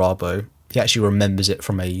Perturabo. He actually remembers it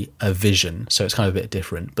from a vision, so it's kind of a bit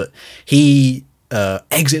different. But he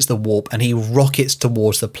exits the warp and he rockets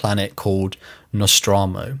towards the planet called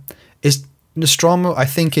Nostromo. Nostromo, I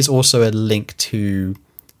think, is also a link to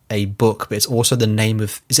a book, but it's also the name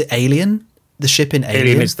of... Is it Alien? The ship in Alien?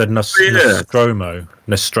 Alien is the Nostromo.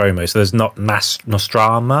 Nostromo. So there's not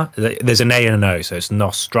Nostrama. There's an A and an O, so it's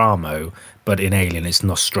Nostramo, but in Alien it's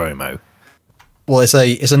Nostromo. Well, it's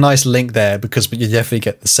a nice link there because you definitely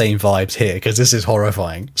get the same vibes here because this is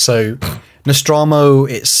horrifying. So Nostromo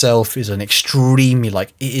itself is an extremely,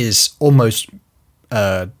 it is almost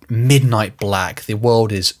midnight black. The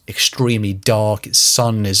world is extremely dark. Its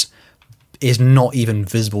sun is not even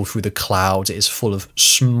visible through the clouds. It is full of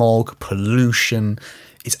smog, pollution.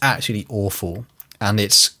 It's actually awful. And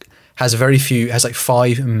has like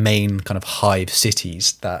 5 main kind of hive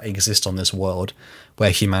cities that exist on this world where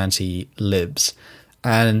humanity lives.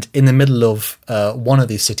 And in the middle of one of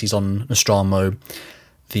these cities on Nostromo,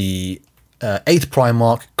 the 8th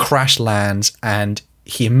Primarch crash lands and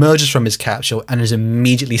he emerges from his capsule and is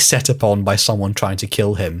immediately set upon by someone trying to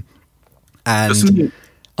kill him. And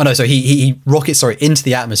he rockets into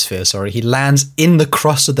the atmosphere. He lands in the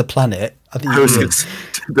crust of the planet.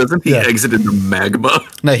 Doesn't he exit into magma?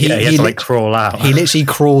 No, he has to crawl out. He literally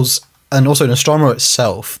crawls. And also Nostromo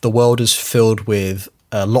itself, the world is filled with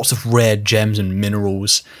lots of rare gems and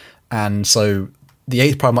minerals. And so the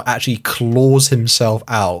 8th Primarch actually claws himself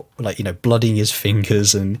out, like, you know, bloodying his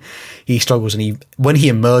fingers, and he struggles. And when he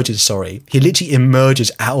emerges, he literally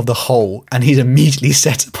emerges out of the hole, and he's immediately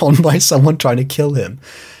set upon by someone trying to kill him.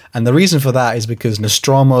 And the reason for that is because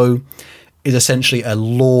Nostromo is essentially a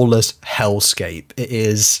lawless hellscape. It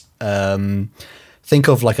is, think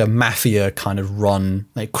of like a mafia kind of run,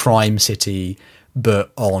 like crime city,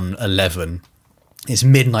 but on 11. It's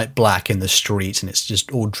midnight black in the streets, and it's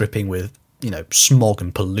just all dripping with, you know, smog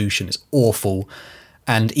and pollution. It's awful.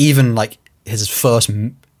 And even like his first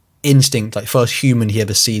instinct, like first human he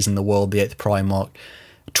ever sees in the world, the 8th Primarch,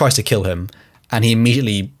 tries to kill him, and he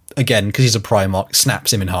immediately, again, because he's a Primarch,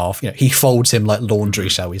 snaps him in half. You know, he folds him like laundry,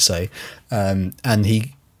 shall we say. And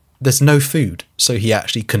there's no food, so he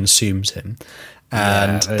actually consumes him.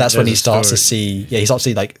 And that's when he starts to see, he starts to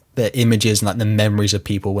see like the images and like the memories of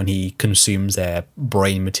people when he consumes their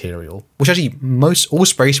brain material, which actually all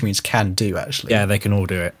Space Marines can do, actually. Yeah, they can all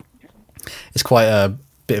do it. It's quite a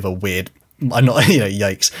bit of a weird, I'm not, you know,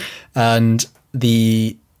 yikes. And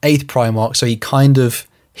the 8th Primarch, so he kind of,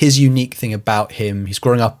 his unique thing about him, he's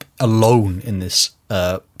growing up alone in this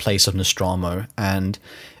place of Nostromo, and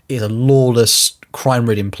it's a lawless,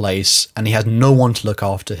 crime-ridden place, and he has no one to look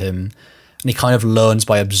after him. And he kind of learns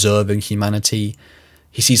by observing humanity.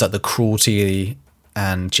 He sees like the cruelty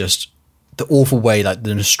and just the awful way like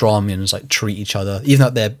the Nostromians like treat each other. Even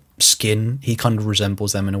like their skin, he kind of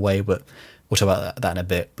resembles them in a way, but we'll talk about that in a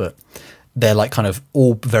bit. But they're like kind of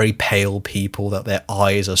all very pale people, that their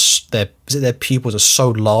eyes are, their pupils are so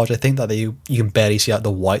large, I think, that you can barely see like the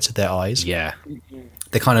whites of their eyes. Yeah.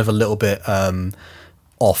 They're kind of a little bit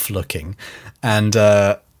off looking. And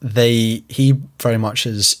he very much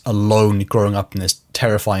is alone growing up in this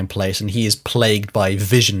terrifying place, and he is plagued by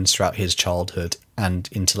visions throughout his childhood and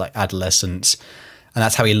into like adolescence, and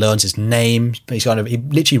that's how he learns his name. He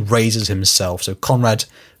literally raises himself. So Conrad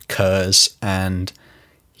Kurz, and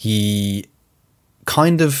he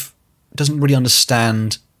kind of doesn't really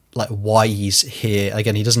understand like why he's here.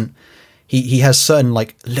 Again, he has certain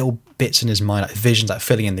like little bits in his mind, like visions, like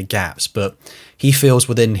filling in the gaps, but he feels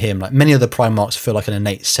within him, like many other Primarchs feel like an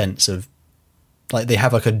innate sense of like they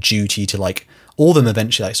have like a duty to like, all of them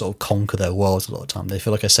eventually like sort of conquer their worlds a lot of time. They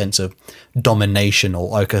feel like a sense of domination, or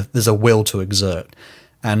like there's a will to exert.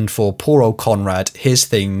 And for poor old Conrad, his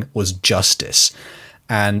thing was justice.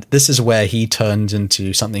 And this is where he turns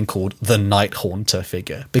into something called the Night Haunter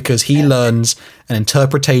figure, because he learns an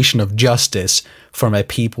interpretation of justice from a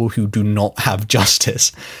people who do not have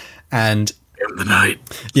justice. And in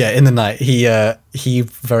the night, he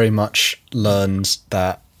very much learns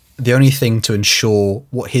that the only thing to ensure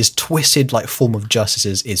what his twisted like form of justice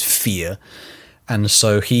is fear. And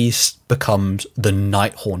so he becomes the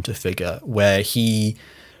Night Haunter figure, where he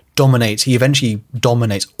eventually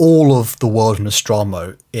dominates all of the world of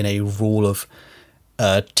Nostromo in a rule of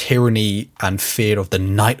tyranny and fear of the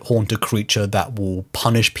Night Haunter creature that will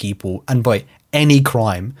punish people and by any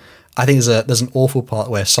crime. I think there's an awful part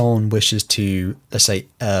where someone wishes to, let's say,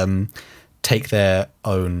 take their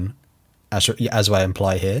own, as I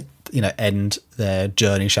imply here, you know, end their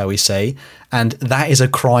journey, shall we say, and that is a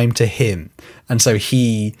crime to him. And so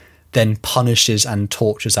he then punishes and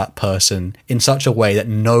tortures that person in such a way that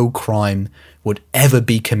no crime would ever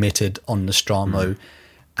be committed on Nostromo.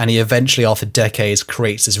 And he eventually, after decades,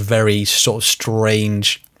 creates this very sort of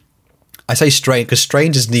strange, I say strange because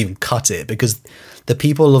strange doesn't even cut it, because the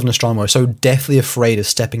people of Nostromo are so deathly afraid of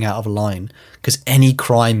stepping out of line, because any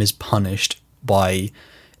crime is punished by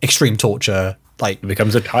extreme torture. Like, he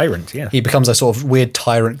becomes a tyrant. Yeah, he becomes a sort of weird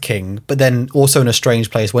tyrant king, but then also in a strange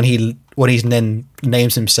place when he then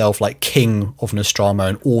names himself like king of Nostromo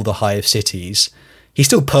and all the hive cities. He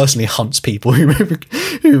still personally hunts people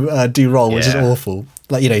who do wrong, which is awful.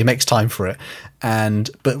 Like, you know, he makes time for it.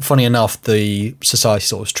 But funny enough, the society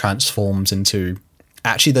sort of transforms into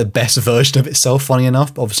actually the best version of itself. Funny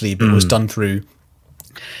enough, obviously, but it was done through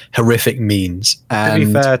horrific means. And to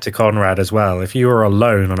be fair to Conrad as well, if you were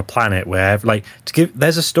alone on a planet where, like,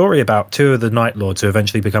 there's a story about two of the Night Lords who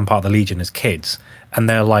eventually become part of the Legion as kids, and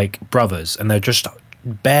they're like brothers, and they're just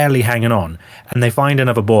barely hanging on, and they find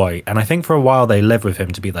another boy, and I think for a while they live with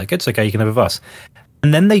him to be like, it's okay, you can live with us.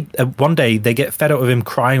 And then they one day they get fed up with him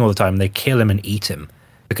crying all the time, and they kill him and eat him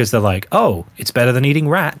because they're like, oh, it's better than eating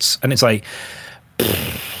rats. And it's like,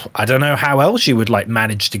 I don't know how else you would like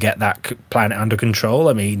manage to get that planet under control.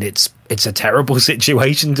 I mean, it's a terrible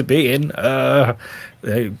situation to be in.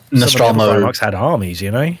 Nostromo had armies, you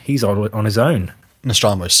know. He's on his own.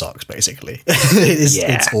 Nostromo sucks, basically.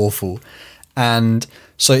 It's awful. And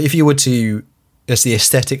so if you were to it's the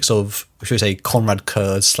aesthetics of, should we say, Conrad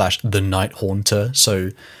Kurz / the Night Haunter. So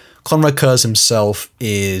Conrad Kurz himself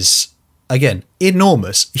is, again,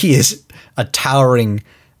 enormous. He is a towering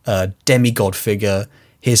demigod figure.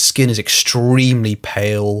 His skin is extremely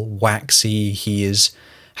pale, waxy. He has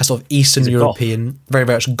sort of Eastern European, very,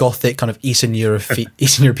 very much gothic, kind of Eastern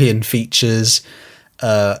European features.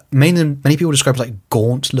 Many people describe it like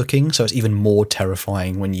gaunt looking, so it's even more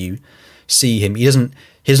terrifying when you see him. He doesn't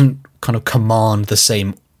kind of command the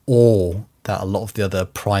same awe that a lot of the other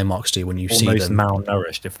Primarchs do when you see them. Almost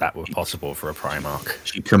malnourished, if that were possible for a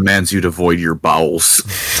Primarch. He commands you to void your bowels.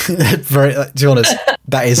 Very, to be honest,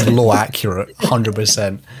 that is lore accurate,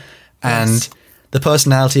 100%. And the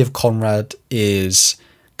personality of Conrad is,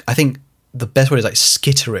 I think the best word is like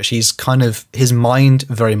skitterish. He's kind of, his mind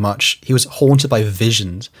very much, he was haunted by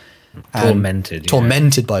visions.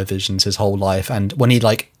 Tormented by visions his whole life. And when he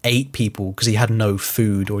like ate people because he had no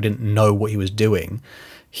food or didn't know what he was doing,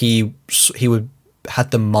 he would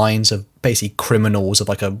had the minds of basically criminals of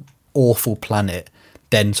like a awful planet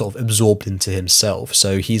then sort of absorbed into himself.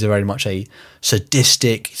 So he's very much a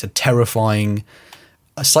sadistic, he's a terrifying,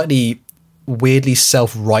 a slightly weirdly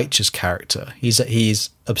self-righteous character. He's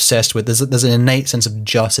obsessed with, there's an innate sense of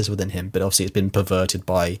justice within him, but obviously it's been perverted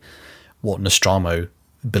by what Nostromo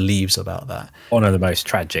believes about that. One of the most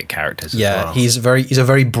tragic characters as well. He's a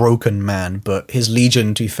very broken man, but his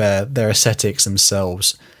legion, to be fair, their ascetics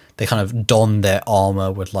themselves, they kind of don their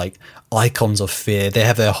armor with like icons of fear. They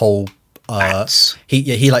have their whole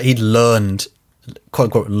he learned, quote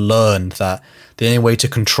unquote, learned that the only way to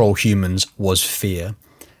control humans was fear.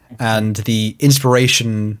 And the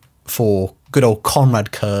inspiration for good old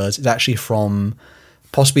Conrad Kurz is actually from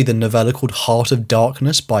possibly the novella called Heart of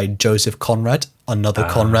Darkness by Joseph Conrad, another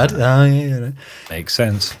Conrad. Makes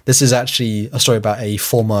sense. This is actually a story about a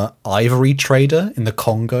former ivory trader in the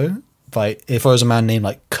Congo. If there was a man named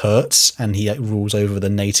like Kurtz, and he like rules over the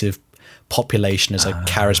native population as a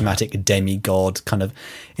charismatic demigod, kind of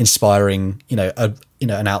inspiring,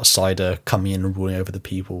 an outsider coming in and ruling over the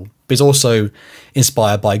people. But he's also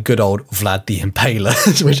inspired by good old Vlad the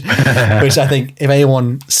Impaler, which I think if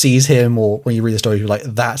anyone sees him or when you read the story, you're like,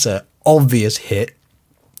 that's an obvious hit.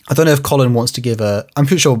 I don't know if Colin wants to give I'm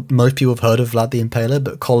pretty sure most people have heard of Vlad the Impaler,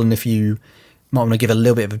 but Colin, if you might want to give a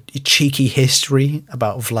little bit of a cheeky history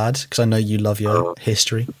about Vlad, because I know you love your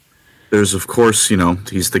history. There's, of course,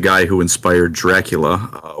 he's the guy who inspired Dracula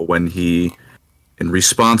when he, in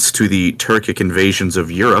response to the Turkic invasions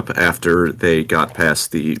of Europe after they got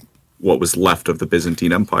past what was left of the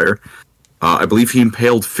Byzantine Empire, I believe he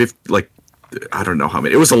impaled I don't know how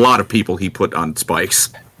many. It was a lot of people he put on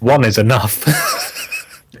spikes. One is enough.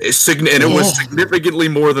 And it was significantly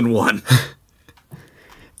more than one.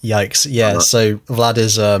 Yikes! Yeah. So Vlad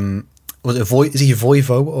is is he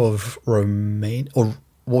Voivo of Romania, or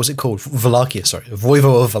what was it called? Wallachia. Sorry,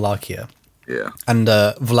 Voivo of Wallachia. Yeah. And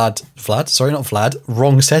wrong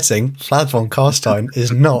setting. Vlad von Carstein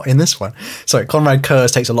is not in this one. Sorry, Conrad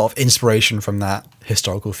Kurz takes a lot of inspiration from that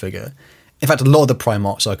historical figure. In fact, a lot of the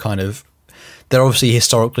Primarchs are they're obviously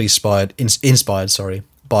historically inspired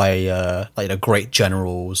by great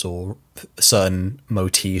generals or certain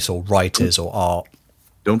motifs or writers or art.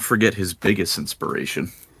 Don't forget his biggest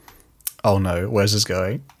inspiration. Oh no, where's this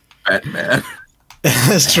going? Batman.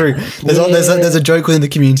 That's true. There's a joke within the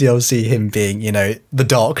community. I'll see him being, the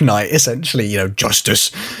Dark Knight, essentially,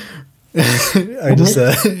 justice. I just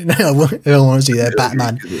I don't want to see that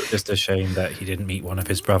Batman. Just a shame that he didn't meet one of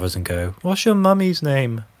his brothers and go, "What's your mummy's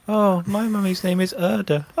name?" "Oh, my mummy's name is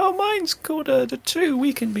Erda." "Oh, mine's called Erda too.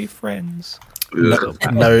 We can be friends." No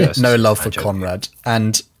love for Conrad.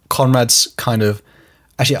 And Conrad's kind of,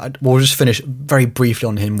 actually, we'll just finish very briefly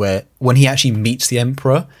on him, where when he actually meets the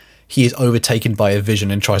Emperor, he is overtaken by a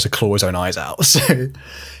vision and tries to claw his own eyes out. So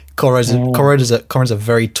Conrad's a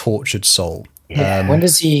very tortured soul. Yeah. When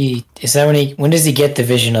does he get the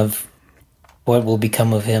vision of what will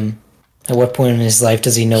become of him? At what point in his life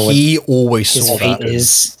does he know what he always his saw fate that?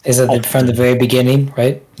 Is it from the very beginning,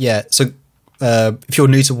 right? Yeah. So if you're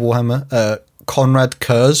new to Warhammer, Conrad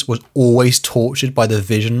Kurz was always tortured by the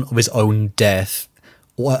vision of his own death,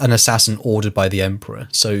 or an assassin ordered by the Emperor.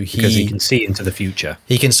 So because he can see into the future.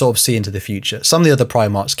 He can sort of see into the future. Some of the other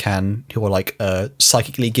Primarchs can, who are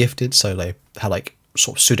psychically gifted, so they have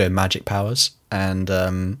sort of pseudo magic powers. And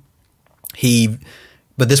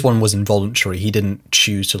but this one was involuntary. He didn't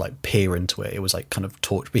choose to peer into it. It was kind of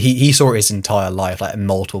torture. But he saw it his entire life at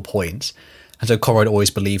multiple points. And so Conrad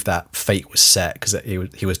always believed that fate was set because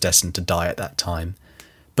he was destined to die at that time.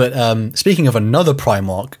 But speaking of another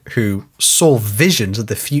Primarch who saw visions of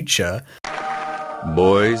the future,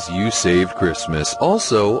 Boys, you saved Christmas.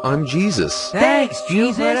 Also, I'm Jesus. Thanks,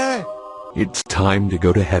 Jesus. It's time to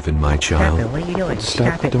go to heaven, my child. Stop it. What are you doing?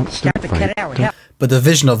 Stop it. Don't stop Stop it. fight. Cut it out. Help. But the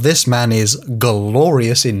vision of this man is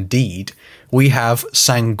glorious indeed. We have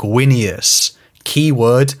Sanguinius.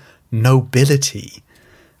 Keyword, nobility.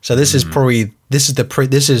 So this is probably, this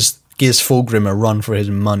gives Fulgrim a run for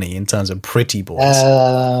his money in terms of pretty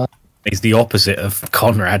boys. He's the opposite of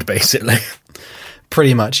Conrad, basically.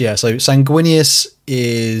 Pretty much, yeah. So Sanguinius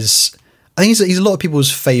is, I think he's a lot of people's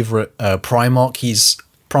favorite Primarch. He's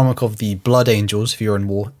Primarch of the Blood Angels. If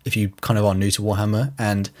you kind of are new to Warhammer,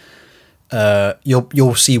 and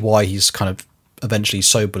you'll see why he's kind of eventually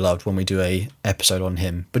so beloved when we do a episode on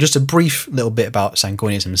him. But just a brief little bit about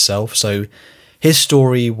Sanguinius himself. So his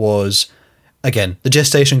story was, again, the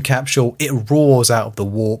gestation capsule. It roars out of the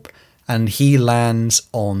warp, and he lands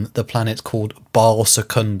on the planet called Baal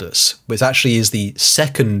Secundus, which actually is the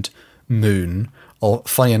second moon, or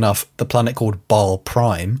funny enough, the planet called Baal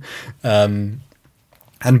Prime. And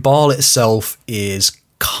Baal itself is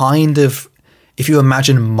kind of, if you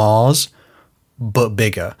imagine Mars, but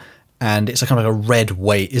bigger. And it's a kind of like a red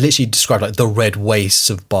waste. It's literally described like the red wastes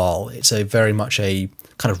of Baal. It's a very much a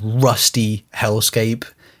kind of rusty hellscape.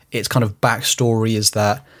 Its kind of backstory is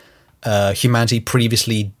that humanity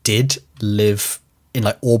previously did live in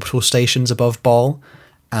like orbital stations above Baal,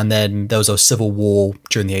 and then there was a civil war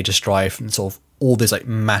during the Age of Strife, and sort of all these like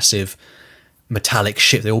massive metallic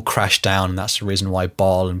ships, they all crashed down, and that's the reason why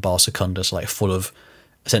Baal and Baal Secundus are like full of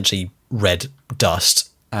essentially red dust.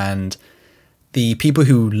 And the people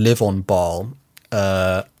who live on Baal,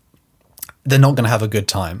 they're not going to have a good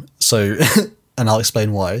time. So, and I'll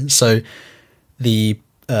explain why. So the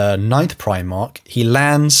ninth Primarch, he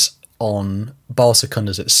lands on Baal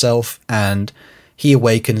Secundus itself, and he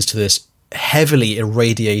awakens to this heavily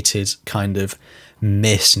irradiated kind of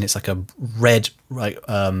mist, and it's like a red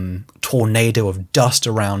tornado of dust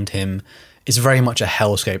around him. It's very much a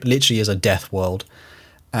hellscape, literally is a death world.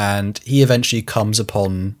 And he eventually comes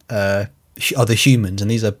upon other humans, and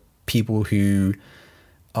these are people who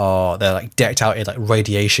they're like decked out in like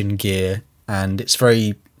radiation gear, and it's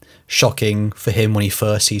very shocking for him when he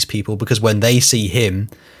first sees people, because when they see him,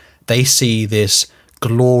 they see this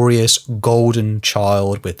glorious golden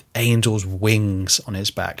child with angels' wings on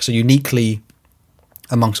his back. So uniquely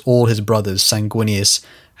amongst all his brothers, Sanguinius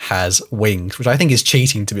has wings, which I think is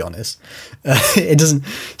cheating, to be honest. It doesn't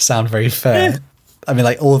sound very fair. I mean,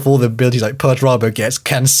 like all the abilities like Perturabo gets,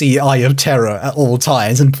 can see Eye of Terror at all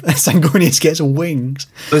times, and Sanguinius gets wings.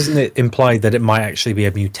 Doesn't it imply that it might actually be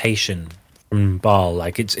a mutation from Baal?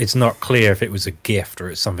 Like it's not clear if it was a gift or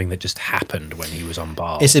it's something that just happened when he was on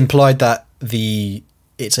Baal. It's implied that it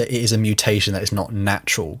is a mutation that is not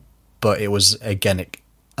natural, but it was, again,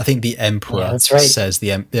 I think the Emperor says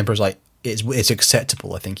the Emperor's like it's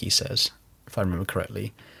acceptable. I think he says, if I remember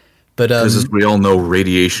correctly. But as we all know,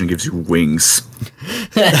 radiation gives you wings.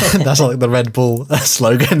 That's like the Red Bull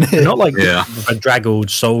slogan. They're not like a draggled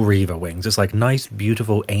Soul Reaver wings. It's like nice,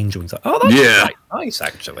 beautiful angel wings. Like, oh, that's quite nice,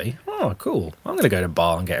 actually. Oh, cool. I'm going to go to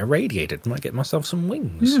Baal and get irradiated. Might get myself some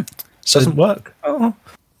wings. So doesn't work. Oh.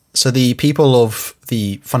 So the people of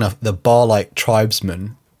the Baal-like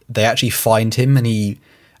tribesmen, they actually find him, and he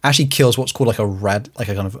actually kills what's called like a rad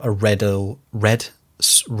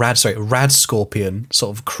scorpion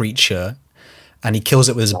sort of creature, and he kills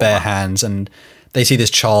it with his bare hands. And they see this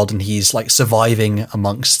child, and he's like surviving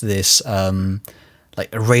amongst this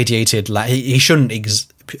like irradiated he shouldn't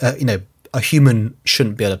a human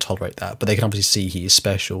shouldn't be able to tolerate that, but they can obviously see he is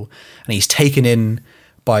special, and he's taken in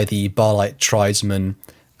by the Baal-like tribesmen,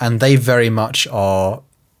 and they very much are,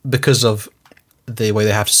 because of the way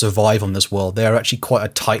they have to survive on this world, they're actually quite a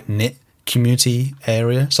tight-knit community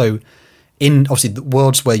area. So in obviously the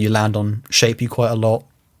worlds where you land on shape you quite a lot,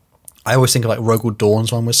 I always think of like Rogel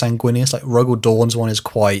Dawn's one with Sanguinius. Like Rogel Dawn's one is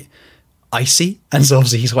quite icy, and so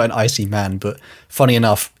obviously he's quite an icy man. But funny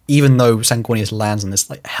enough, even though Sanguinius lands on this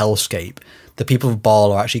like hellscape, the people of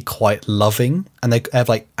Baal are actually quite loving, and they have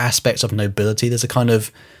like aspects of nobility. There's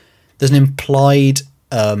an implied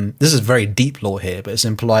this is very deep lore here, but it's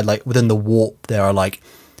implied like within the warp there are like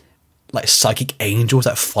psychic angels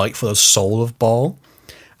that fight for the soul of Baal.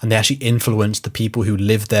 And they actually influence the people who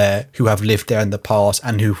live there, who have lived there in the past,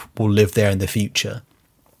 and who will live there in the future.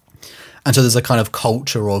 And so there's a kind of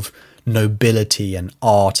culture of nobility and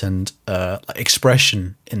art and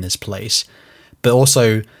expression in this place. But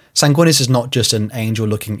also, Sanguinius is not just an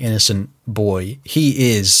angel-looking innocent boy.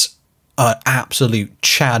 He is an absolute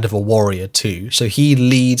chad of a warrior too. So he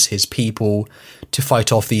leads his people to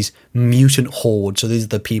fight off these mutant hordes. So these are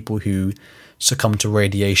the people who succumb to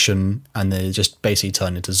radiation, and they just basically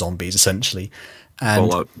turn into zombies essentially. And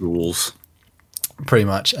full out rules. Pretty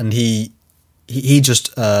much. And he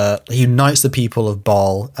just he unites the people of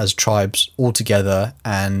Baal as tribes all together,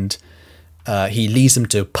 and he leads them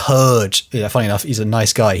to purge. Funny enough, he's a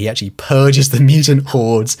nice guy. He actually purges the mutant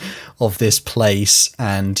hordes of this place,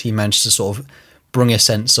 and he managed to sort of bring a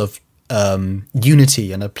sense of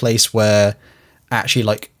unity and a place where actually,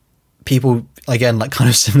 like, people, again, like kind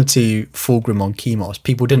of similar to Fulgrim on Chemos,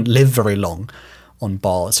 people didn't live very long on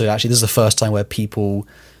Baal. So actually, this is the first time where people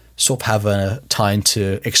sort of have a time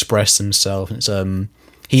to express themselves. It's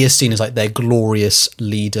he is seen as like their glorious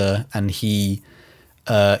leader, and he's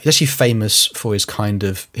actually famous for his kind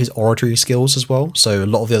of his oratory skills as well. So a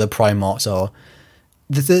lot of the other Primarchs are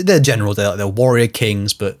they're general, they're warrior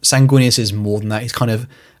kings, but Sanguinius is more than that. He's kind of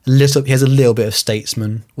he has a little bit of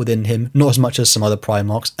statesman within him, not as much as some other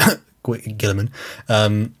Primarchs, Gilliman.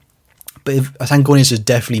 But Sanguinius is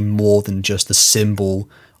definitely more than just the symbol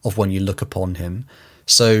of when you look upon him.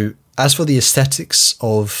 So as for the aesthetics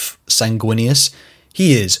of Sanguinius,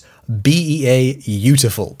 he is BEA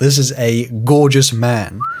beautiful. This is a gorgeous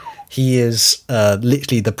man. He is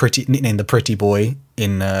literally nicknamed the pretty boy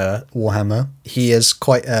in Warhammer. He is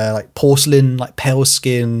quite like porcelain, like pale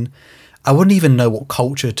skin. I wouldn't even know what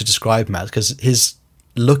culture to describe him as, because his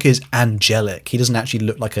look is angelic. He doesn't actually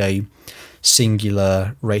look like a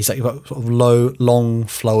singular race. Like, you've got sort of low, long,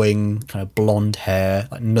 flowing, kind of blonde hair,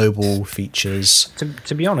 like noble features.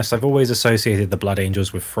 To be honest, I've always associated the Blood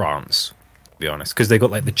Angels with France, to be honest, because they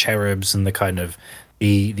got like the cherubs and the kind of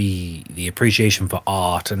the appreciation for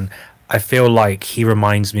art, and I feel like he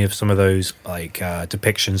reminds me of some of those like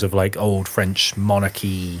depictions of like old French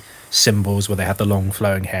monarchy symbols where they have the long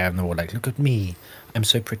flowing hair and they're all like, look at me, I'm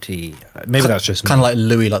so pretty. Maybe that's just kind of like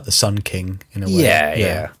Louis, like the Sun King in a way.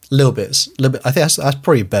 Yeah. A little bit. I think that's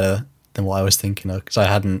probably better than what I was thinking of, because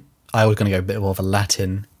I was going to go a bit more of a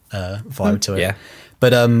Latin vibe to it. Yeah.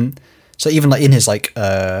 But so even like in his like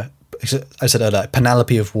I said earlier,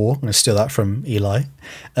 Penelope of War, I'm going to steal that from Eli.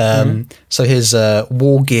 So his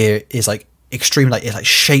war gear is like extreme, like it's like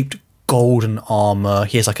shaped golden armor.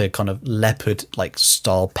 He has like a kind of leopard like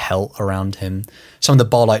style pelt around him. Some of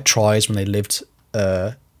the Baalite tribes, when they lived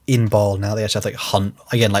in Baal, now they actually have to like hunt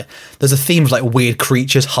again. Like there's a theme of like weird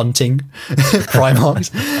creatures hunting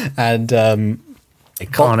Primarchs, and they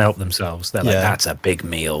can't help themselves. They're like, that's a big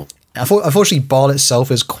meal. Unfortunately, Baal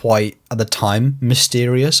itself is quite, at the time,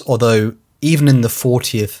 mysterious, although even in the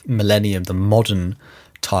 40th millennium, the modern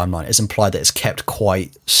timeline, it's implied that it's kept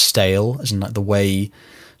quite stale, as in like the way,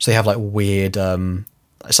 so they have like weird,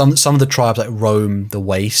 some of the tribes like roam the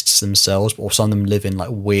wastes themselves, or some of them live in like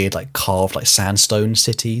weird, like carved, like sandstone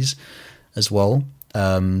cities as well.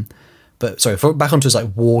 But sorry, back onto his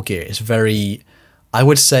like war gear, it's very, I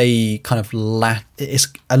would say, kind of it's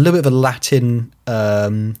a little bit of a Latin,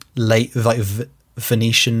 late like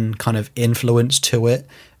Venetian kind of influence to it. It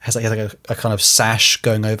has like a kind of sash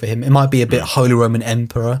going over him. It might be a bit Holy Roman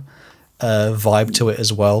Emperor vibe to it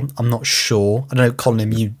as well. I'm not sure. I don't know,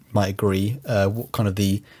 Colin, you might agree. What kind of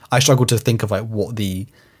I struggle to think of like what the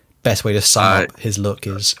best way to sum up his look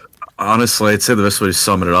is. Honestly, I'd say the best way to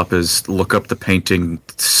sum it up is look up the painting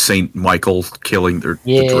Saint Michael killing the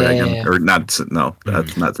dragon, or not? No,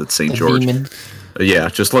 that's not that Saint George. Yeah,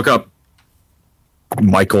 just look up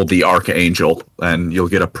Michael the Archangel, and you'll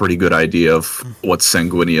get a pretty good idea of what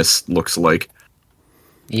Sanguinius looks like.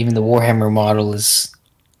 Even the Warhammer model is.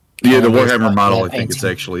 Yeah, the Warhammer model. I think it's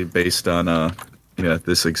actually based on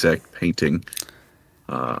this exact painting.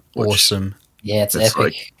 Awesome. Yeah, it's epic.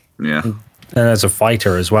 Like, yeah. And as a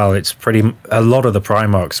fighter as well, it's a lot of the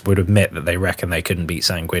Primarchs would admit that they reckon they couldn't beat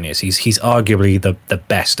Sanguinius. He's arguably the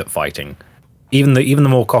best at fighting. Even the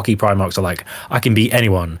more cocky Primarchs are like, I can beat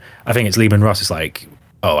anyone. I think it's Leman Russ is like,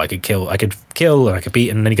 oh, I could kill, and I could beat,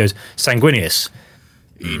 and then he goes, Sanguinius.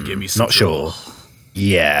 Give me not sure.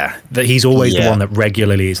 Yeah, that he's always the one that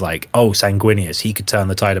regularly is like, oh, Sanguinius, he could turn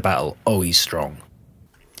the tide of battle. Oh, he's strong.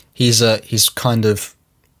 He's kind of,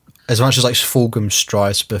 as much as like Fulgrim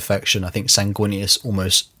strives for perfection, I think Sanguinius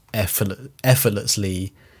almost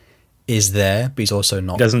effortlessly is there, but he's also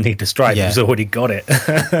not. He doesn't need to strive. He's already got it.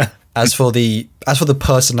 As for the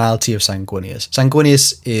personality of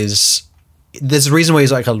Sanguinius is, there's a reason why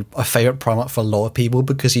he's like a favorite Primarch for a lot of people,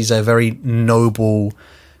 because he's a very noble,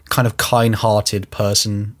 kind of kind-hearted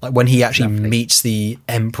person. Like when he actually meets the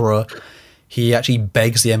Emperor, he actually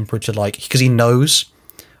begs the Emperor to like, because he knows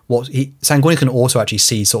Sanguinius can also actually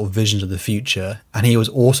see sort of visions of the future, and he was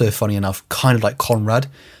also, funny enough, kind of like Conrad,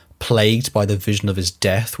 plagued by the vision of his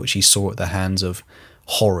death, which he saw at the hands of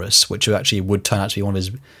Horus, which actually would turn out to be one of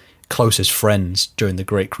his closest friends during the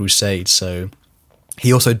Great Crusade. So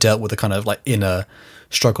he also dealt with a kind of like inner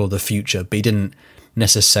struggle of the future, but he didn't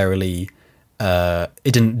necessarily it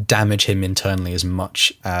didn't damage him internally as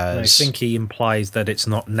much as... I think he implies that it's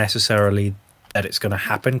not necessarily that it's going to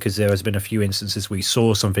happen, because there has been a few instances where he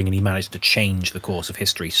saw something and he managed to change the course of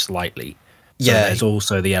history slightly. So yeah, there's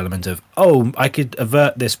also the element of, oh, I could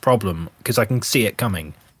avert this problem because I can see it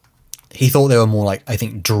coming. He thought they were more like, I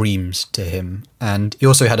think, dreams to him, and he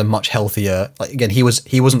also had a much healthier, like, again, he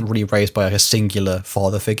wasn't really raised by like a singular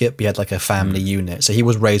father figure, but he had like a family unit, so he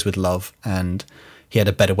was raised with love, and he had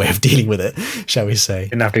a better way of dealing with it, shall we say.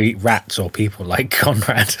 Didn't have to eat rats or people like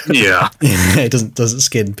Conrad. Yeah. It doesn't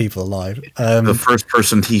skin people alive. The first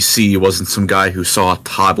person he see wasn't some guy who saw a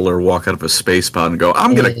toddler walk out of a space pod and go,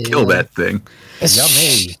 I'm going to kill that thing.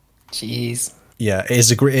 Yummy. Jeez. Yeah,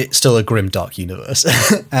 it's still a grim, dark universe.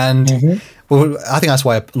 And well, I think that's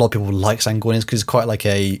why a lot of people like Sanguinius, because quite like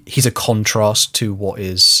he's a contrast to what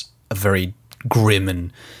is a very grim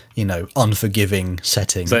and, unforgiving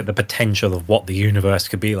setting. It's like the potential of what the universe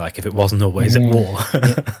could be like if it wasn't always at war.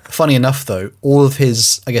 Yeah. Funny enough, though, all of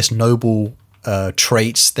his, I guess, noble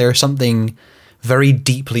traits, there's something very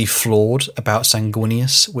deeply flawed about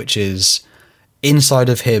Sanguinius, which is inside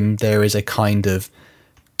of him there is a kind of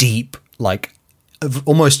deep, like,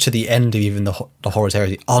 almost to the end of even the Horus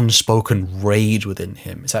Heresy, unspoken rage within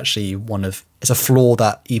him. It's actually it's a flaw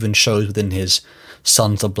that even shows within his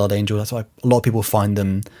Sons of Blood Angel. That's why a lot of people find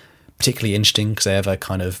them particularly interesting, because they have a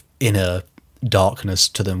kind of inner darkness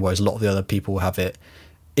to them, whereas a lot of the other people have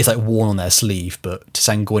it's like worn on their sleeve. But to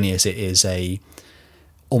Sanguinius,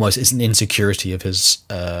 it's an insecurity of his.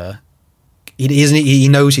 He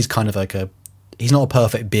knows he's kind of like he's not a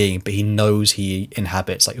perfect being, but he knows he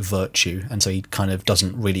inhabits like virtue, and so he kind of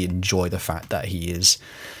doesn't really enjoy the fact that he has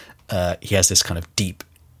this kind of deep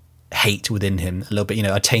hate within him, a little bit,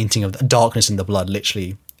 a tainting of darkness in the blood,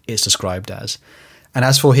 literally it's described as. And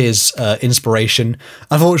as for his inspiration,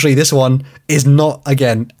 unfortunately this one is not,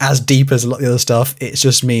 again, as deep as a lot of the other stuff. It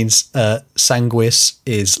just means sanguis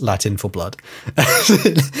is Latin for blood. It's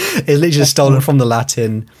literally just stolen from the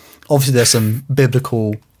Latin. Obviously there's some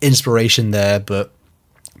biblical inspiration there, but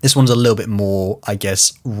this one's a little bit more, I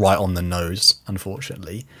guess, right on the nose,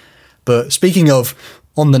 unfortunately. But speaking of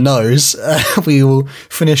on the nose, we will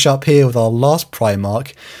finish up here with our last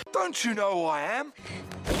Primarch. Don't you know who I am?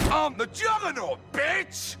 I'm the Juggernaut,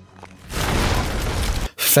 bitch!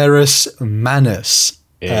 Ferrus Manus.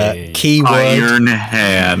 Keyword Iron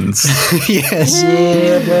Hands. Yes.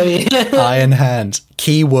 Yeah, buddy. Iron Hands.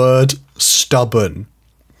 Keyword stubborn.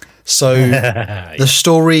 So the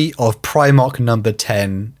story of Primarch number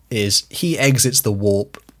 10 is he exits the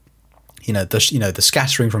warp, the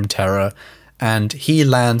scattering from Terra, and he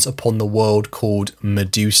lands upon the world called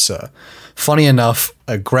Medusa. Funny enough,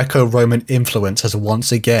 a Greco-Roman influence has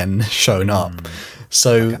once again shown up.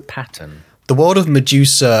 So like a pattern. The world of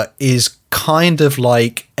Medusa is kind of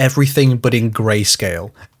like everything but in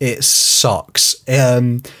grayscale. It sucks.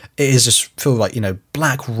 It is just filled with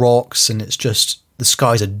black rocks, and it's just the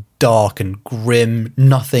skies are dark and grim.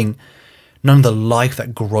 None of the life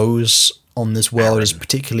that grows on this world is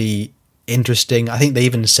particularly interesting. I think they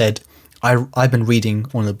even said, I've been reading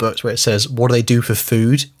one of the books where it says, what do they do for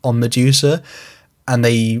food on Medusa? And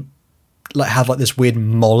they have this weird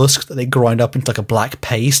mollusk that they grind up into like a black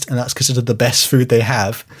paste, and that's considered the best food they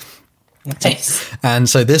have. Nice. And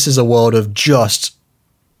so this is a world of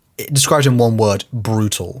it describes in one word,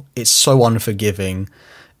 brutal. It's so unforgiving.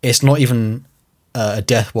 It's not even a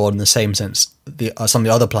death world in the same sense some of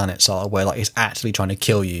the other planets are, where it's actively trying to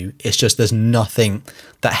kill you. It's just there's nothing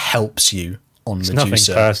that helps you on Medusa.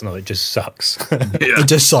 Nothing personal, it just sucks. It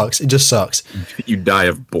just sucks. You die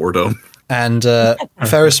of boredom. And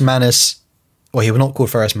Ferrus Manus, well, he was not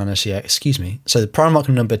called Ferrus Manus yet, excuse me. So the Primarch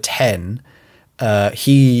number 10,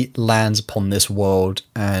 he lands upon this world,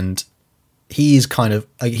 and he's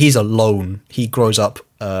he's alone. He grows up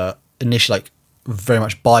initially very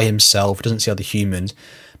much by himself, doesn't see other humans.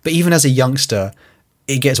 But even as a youngster,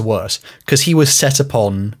 it gets worse, because he was set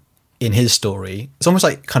upon in his story. It's almost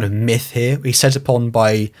like kind of myth here. He's set upon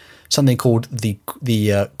by something called the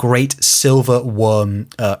Great Silver Worm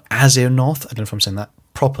Azeronoth. I don't know if I'm saying that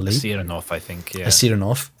properly. Azeronoth, I think, yeah.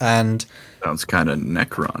 Azeronoth. And sounds kind of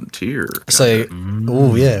Necron tier. So,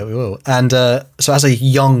 oh yeah, we will. And so as a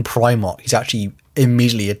young Primarch, he's actually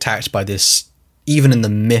immediately attacked by this, even in the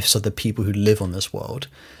myths of the people who live on this world,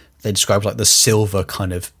 they describe the silver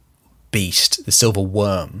kind of beast, the silver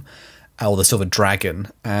worm, or the silver dragon.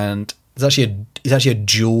 And it's actually a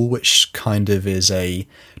duel, which kind of is a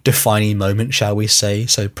defining moment, shall we say.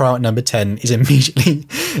 So Primarch number 10 is immediately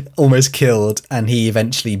almost killed, and he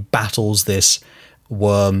eventually battles this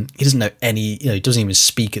worm. He doesn't know any, he doesn't even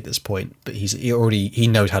speak at this point, but he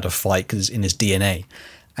knows how to fight because it's in his DNA.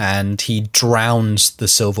 And he drowns the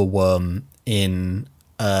silver worm in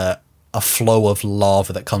a flow of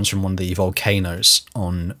lava that comes from one of the volcanoes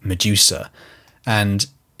on Medusa. And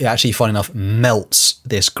it actually, funny enough, melts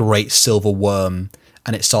this great silver worm,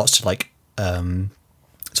 and it starts to like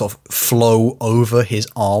sort of flow over his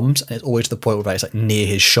arms, and it's always to the point where it's like near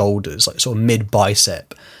his shoulders, like sort of mid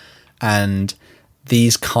bicep. And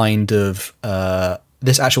these kind of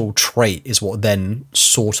this actual trait is what then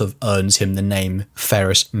sort of earns him the name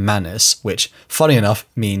Ferrus Manus, which, funny enough,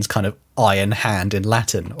 means kind of iron hand in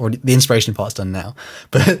Latin, or the inspiration part's done now.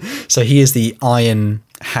 But so he is the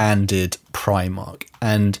iron-handed Primarch,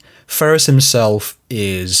 and Ferrus himself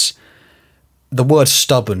is, the word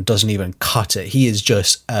stubborn doesn't even cut it. He is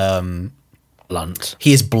just blunt.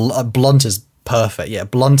 He is blunt is perfect. Yeah,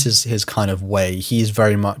 blunt is his kind of way. He is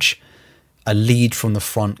very much a lead from the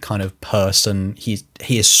front kind of person. He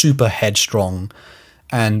is super headstrong,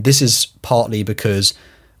 and this is partly because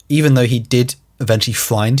even though he did eventually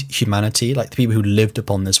find humanity, like the people who lived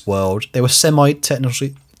upon this world, they were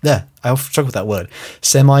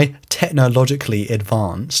semi-technologically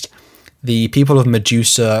advanced. The people of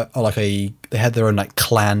Medusa are like they had their own like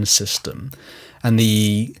clan system, and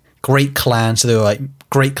the great clans, so they were like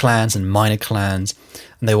great clans and minor clans,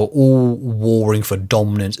 and they were all warring for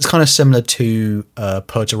dominance. It's kind of similar to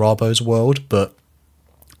Perturabo's world, but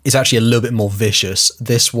it's actually a little bit more vicious.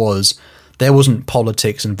 There wasn't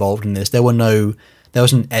politics involved in this. There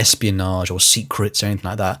wasn't espionage or secrets or anything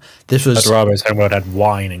like that. This was Perturabo's homeworld had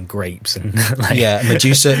wine and grapes and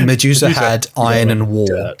Medusa had iron and war.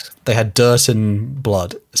 Dirt. They had dirt and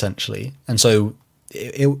blood essentially, and so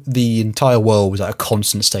the entire world was like a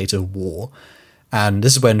constant state of war. And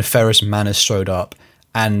this is when Ferrus Manus showed up,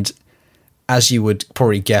 and as you would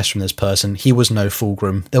probably guess from this person, he was no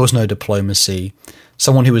Fulgrim. There was no diplomacy.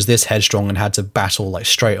 Someone who was this headstrong and had to battle like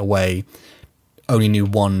straight away only knew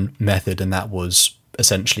one method, and that was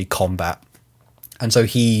essentially combat. And so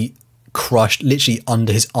he crushed, literally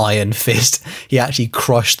under his iron fist, he actually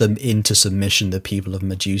crushed them into submission, the people of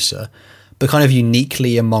Medusa. But kind of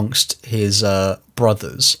uniquely amongst his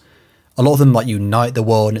brothers, a lot of them like unite the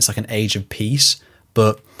world, and it's like an age of peace.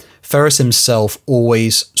 But Ferrus himself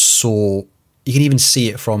always saw, you can even see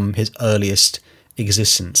it from his earliest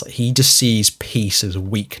existence, like he just sees peace as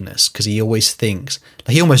weakness, because he always thinks,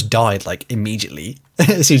 like, he almost died like immediately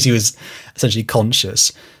as soon as he was essentially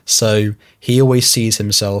conscious. So he always sees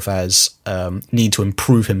himself as need to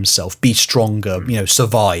improve himself, be stronger,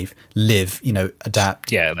 survive, live,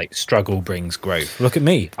 adapt. Yeah, like struggle brings growth. Look at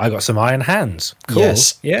me, I got some iron hands. Cool.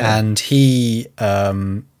 Yes, yeah. And he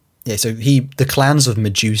the clans of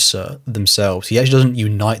Medusa themselves, he actually doesn't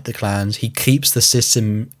unite the clans. He keeps the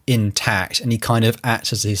system intact, and he kind of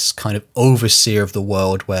acts as this kind of overseer of the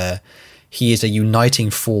world, where he is a uniting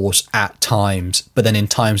force at times, but then in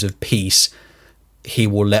times of peace, he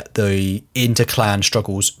will let the inter-clan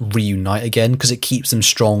struggles reunite again, because it keeps them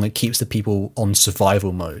strong, it keeps the people on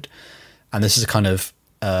survival mode. And this is kind of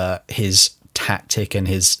his tactic and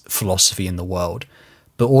his philosophy in the world.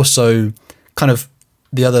 But also kind of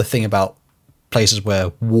the other thing about places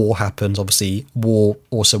where war happens, obviously war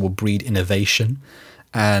also will breed innovation.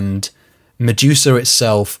 And Medusa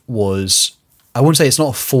itself was, I wouldn't say it's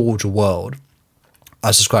not a forged world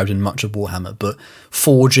as described in much of Warhammer, but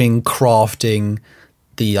forging, crafting,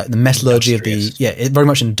 the metallurgy of it very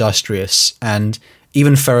much industrious. And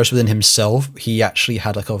even Ferrus within himself, he actually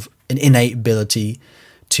had like an innate ability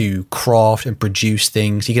to craft and produce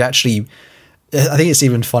things. He could actually, I think it's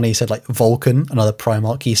even funny, he said like Vulcan, another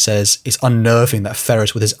Primarch, he says it's unnerving that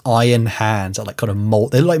Ferrus with his iron hands are like kind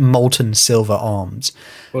of they look like molten silver arms.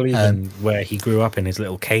 Well, even where he grew up in his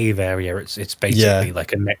little cave area, it's basically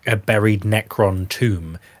like a buried Necron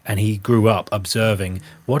tomb, and he grew up observing,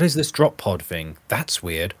 what is this drop pod thing? That's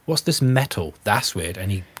weird. What's this metal? That's weird.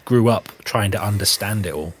 And he grew up trying to understand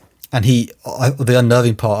it all. And the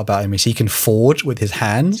unnerving part about him is he can forge with his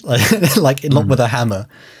hands, like not with a hammer.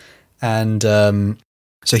 And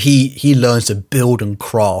so he learns to build and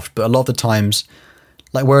craft, but a lot of the times,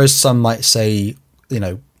 like whereas some might say,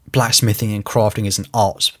 blacksmithing and crafting is an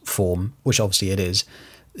art form, which obviously it is,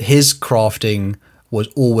 his crafting was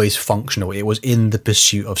always functional. It was in the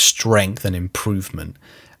pursuit of strength and improvement.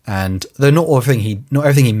 And though not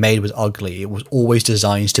everything he made was ugly, it was always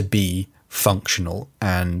designed to be functional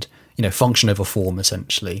and function over form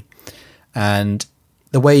essentially. And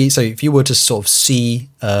the way, so if you were to sort of see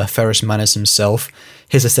Ferrus Manus himself,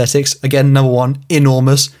 his aesthetics, again, number one,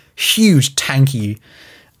 enormous, huge, tanky.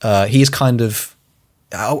 He's kind of,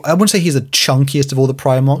 I wouldn't say he's the chunkiest of all the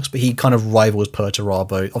Primarchs, but he kind of rivals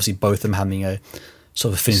Perturabo. Obviously, both of them having a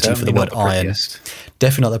sort of affinity for the word iron.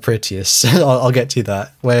 Definitely not the prettiest. I'll get to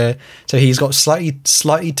that. So he's got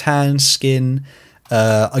slightly tan skin,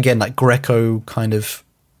 again like Greco kind of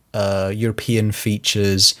European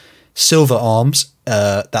features, silver arms.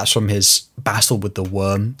 That's from his battle with the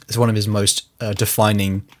worm. It's one of his most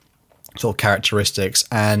defining sort of characteristics.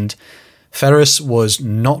 And Ferrus was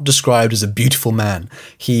not described as a beautiful man.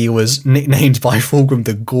 He was nicknamed by Fulgrim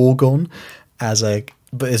the Gorgon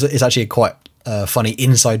but it's actually a quite funny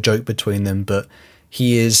inside joke between them. But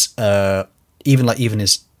he is even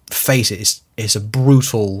his face is a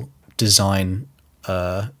brutal design.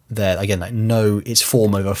 There again, like it's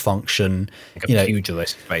form over function. Like a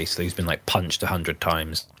pugilist face that he's been like punched 100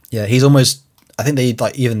 times. Yeah, he's almost. I think they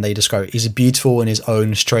describe it. He's beautiful in his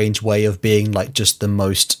own strange way of being like just the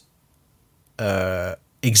most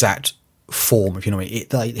exact form, if you know what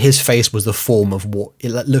I mean. His face was the form of what it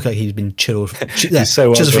looked like he'd been chiseled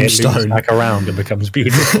from stone. Back around and becomes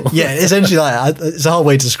beautiful. Yeah, essentially, it's a hard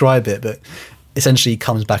way to describe it, but essentially, he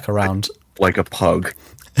comes back around like a pug.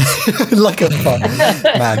 Like a pug,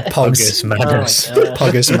 man. Puggus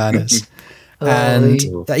Manus. And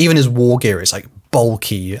even his war gear is like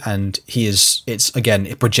bulky, and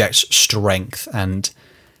it projects strength, and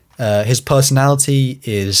his personality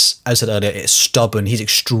is, as I said earlier, it's stubborn. He's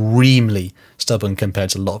extremely stubborn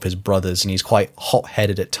compared to a lot of his brothers, and he's quite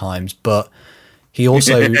hot-headed at times, but he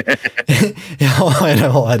also I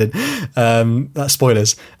know, hot-headed. That's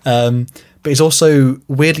spoilers. But he's also,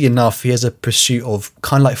 weirdly enough, he has a pursuit of,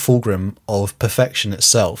 kind of like Fulgrim, of perfection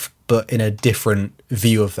itself, but in a different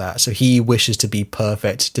view of that. So he wishes to be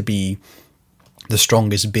perfect, to be the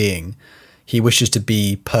strongest being. He wishes to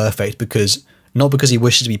be perfect not because he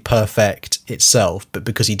wishes to be perfect itself, but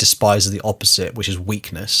because he despises the opposite, which is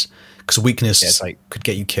weakness. Because weakness could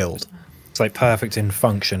get you killed. It's like perfect in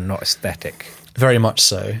function, not aesthetic. Very much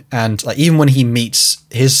so. And like even when he meets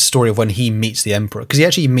his story of when he meets the Emperor,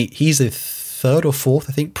 because he's the third or fourth,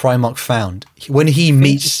 I think, Primarch found. When he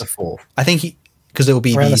meets the fourth, I think because it will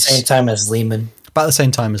be around the same time as Lehman. About the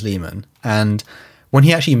same time as Lehman. And when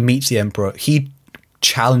he actually meets the Emperor, he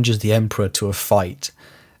challenges the Emperor to a fight.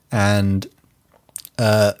 And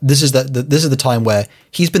this is the time where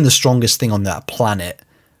he's been the strongest thing on that planet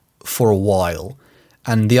for a while.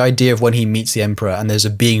 And the idea of when he meets the Emperor and there's a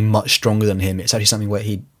being much stronger than him, it's actually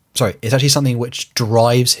something which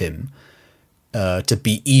drives him to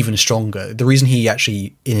be even stronger. The reason he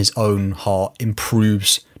actually, in his own heart,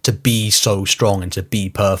 improves to be so strong and to be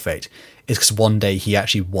perfect is because one day he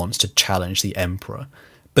actually wants to challenge the Emperor.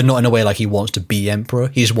 But not in a way like he wants to be Emperor.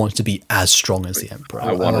 He just wants to be as strong as the Emperor.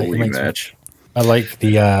 I want a rematch. I like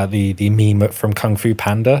the meme from Kung Fu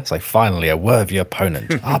Panda. It's like, finally a worthy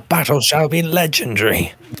opponent. Our battle shall be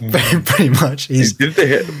legendary. Pretty much.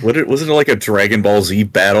 Wasn't it like a Dragon Ball Z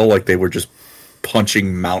battle? Like they were just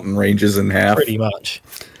punching mountain ranges in half? Pretty much.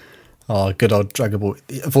 Oh, good old Dragon Ball.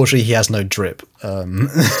 Unfortunately, he has no drip.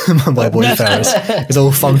 My boy Ferris. It's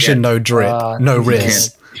all function, no drip, no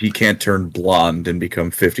wrist. He can't turn blonde and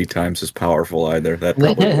become 50 times as powerful either. That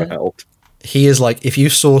probably would have helped. He is like, if you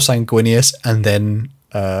saw Sanguinius and then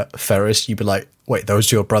Ferris, you'd be like, wait,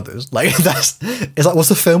 those are your brothers. Like it's like, what's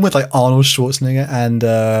the film with like Arnold Schwarzenegger and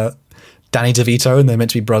Danny DeVito, and they're meant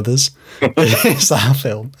to be brothers? It's that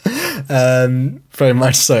film. Very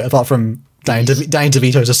much so. Apart from Danny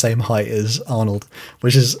DeVito is the same height as Arnold,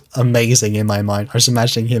 which is amazing in my mind. I was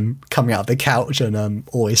imagining him coming out of the couch and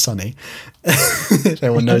Always Sunny.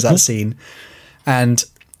 Everyone knows that scene. And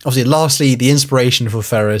obviously, lastly, the inspiration for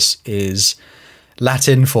Ferris is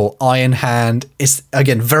Latin for iron hand. It's,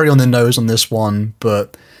 again, very on the nose on this one,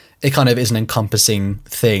 but it kind of is an encompassing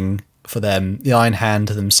thing for them. The iron hand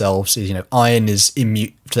to themselves is, iron is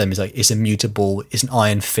to them is like, it's immutable. It's an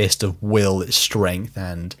iron fist of will, it's strength,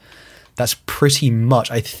 and that's pretty much,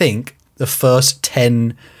 I think, the first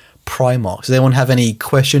 10 Primarchs. Does anyone have any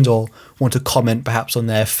questions or want to comment perhaps on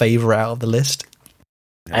their favorite out of the list?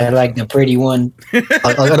 I like the pretty one. We'll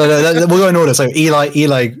go in order. So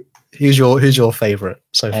Eli, who's your favorite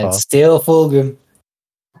so far? Still Fulgrim.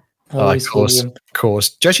 Of course.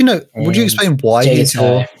 Do you actually know? Would you explain why is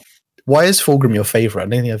Fulgrim your favorite? I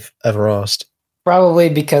don't think I've ever asked. Probably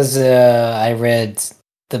because I read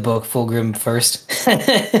the book Fulgrim first.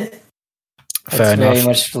 That's very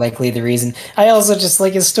much likely the reason. I also just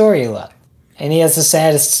like his story a lot, and he has the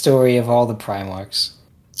saddest story of all the Primarchs.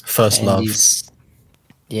 First love.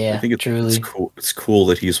 Yeah, I think truly. It's cool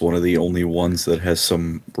that he's one of the only ones that has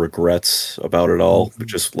some regrets about it all, but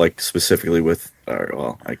just like specifically with,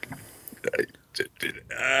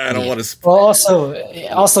 I don't want to. Well,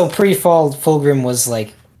 also pre-fall Fulgrim was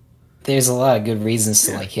like. There's a lot of good reasons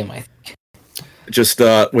to like him. I think. Just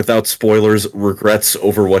without spoilers, regrets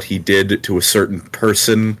over what he did to a certain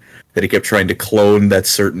person. That he kept trying to clone that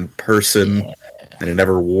certain person, and it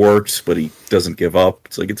never worked. But he doesn't give up.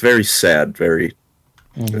 It's like it's very sad, very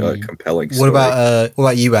compelling. What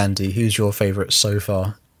about you, Andy? Who's your favourite so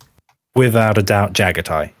far? Without a doubt,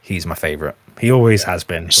 Jagatai. He's my favourite. He always has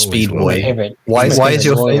been. Speedboy. Why is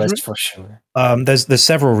your favourite? For sure. There's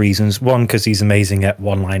several reasons. One, because he's amazing at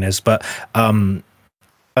one-liners, but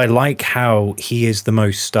I like how he is the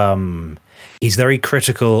most. He's very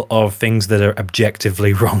critical of things that are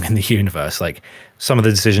objectively wrong in the universe, like some of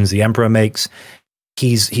the decisions the Emperor makes.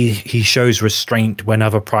 He shows restraint when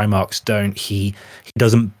other Primarchs don't. He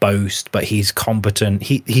doesn't boast, but he's competent.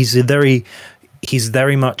 He's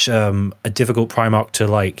very much a difficult Primarch to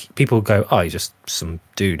like. People go, oh, he's just some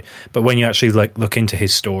dude. But when you actually like look into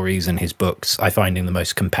his stories and his books, I find him the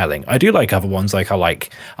most compelling. I do like other ones, like I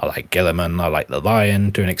like Gilliman, I like the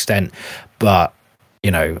Lion to an extent, but you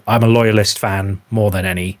know, I'm a loyalist fan more than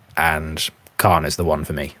any, and Khan is the one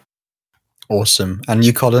for me. Awesome. And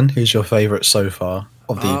you, Colin, who's your favourite so far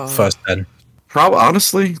of the first 10? Probably,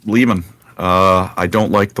 honestly, Lehman. I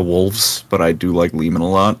don't like the wolves, but I do like Lehman a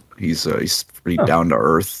lot. He's pretty down to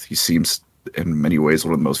earth. He seems, in many ways,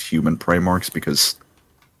 one of the most human Primarchs because,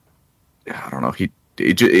 I don't know,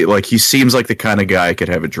 he seems like the kind of guy I could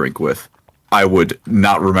have a drink with. I would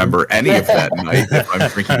not remember any of that night if I'm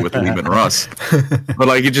drinking with Lehman Russ. But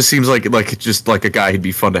like, it just seems like a guy who'd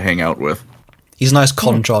be fun to hang out with. He's a nice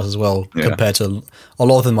contrast as well compared to a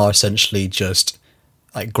lot of them are essentially just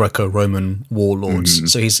like Greco-Roman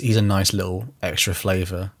warlords. So he's a nice little extra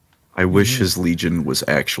flavor. I wish his legion was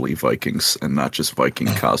actually Vikings and not just Viking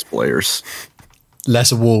cosplayers.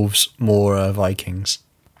 Less wolves, more Vikings.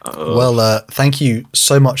 Well, thank you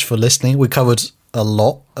so much for listening. We covered a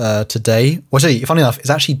lot today. Well, actually, funny enough, it's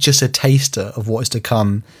actually just a taster of what is to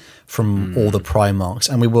come from all the Primarchs,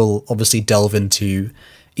 and we will obviously delve into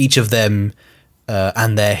each of them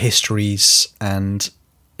and their histories. And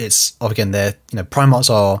it's again, Primarchs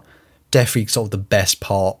are definitely sort of the best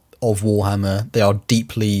part of Warhammer. They are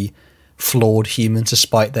deeply flawed humans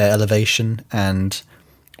despite their elevation, and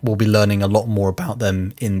we'll be learning a lot more about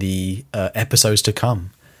them in the episodes to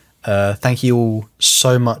come. Thank you all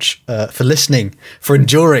so much for listening, for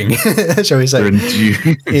enduring, shall we say,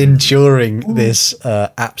 enduring this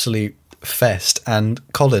absolute fest. And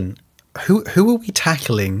Colin, who are we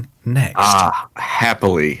tackling next?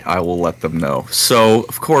 Happily, I will let them know. So,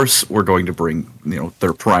 of course, we're going to bring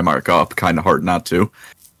their Primarch up. Kind of hard not to.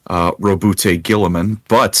 Robute Gilliman,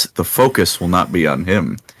 but the focus will not be on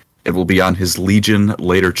him. It will be on his Legion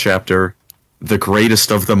later chapter, the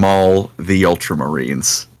greatest of them all, the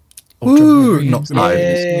Ultramarines. Ooh,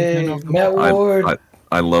 Matt Ward.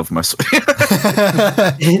 I love my.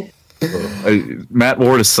 Matt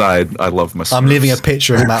Ward aside, I love my. I'm leaving a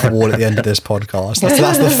picture of Matt Ward at the end of this podcast.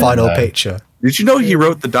 That's the final picture. Did you know he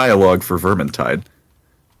wrote the dialogue for Vermintide?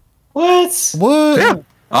 What? Yeah,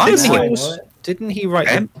 honestly. Didn't he write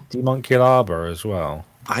the Demonculaba as well?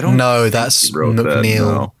 I don't know. That's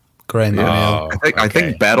McNeil. Graham McNeil. I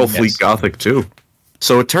think Battlefleet Gothic too.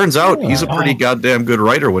 So it turns out he's a pretty goddamn good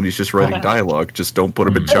writer when he's just writing dialogue. Just don't put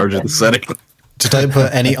him in charge of the setting. Just don't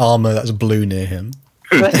put any armor that's blue near him.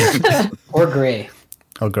 Or gray.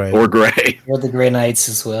 Or grey. Or grey. Or the Grey Knights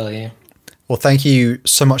as well, yeah. Well, thank you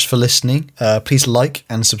so much for listening. Please like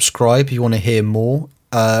and subscribe if you want to hear more.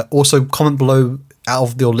 Also, comment below out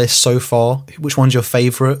of your list so far, which one's your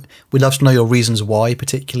favourite? We'd love to know your reasons why,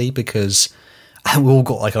 particularly, because we all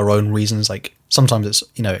got like our own reasons. Like sometimes it's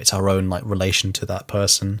it's our own like relation to that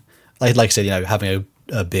person. Like I said, having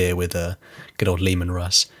a beer with a good old Lehman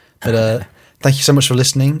Russ. But thank you so much for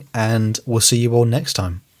listening, and we'll see you all next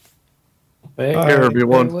time. Take care,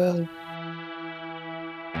 everyone. Well.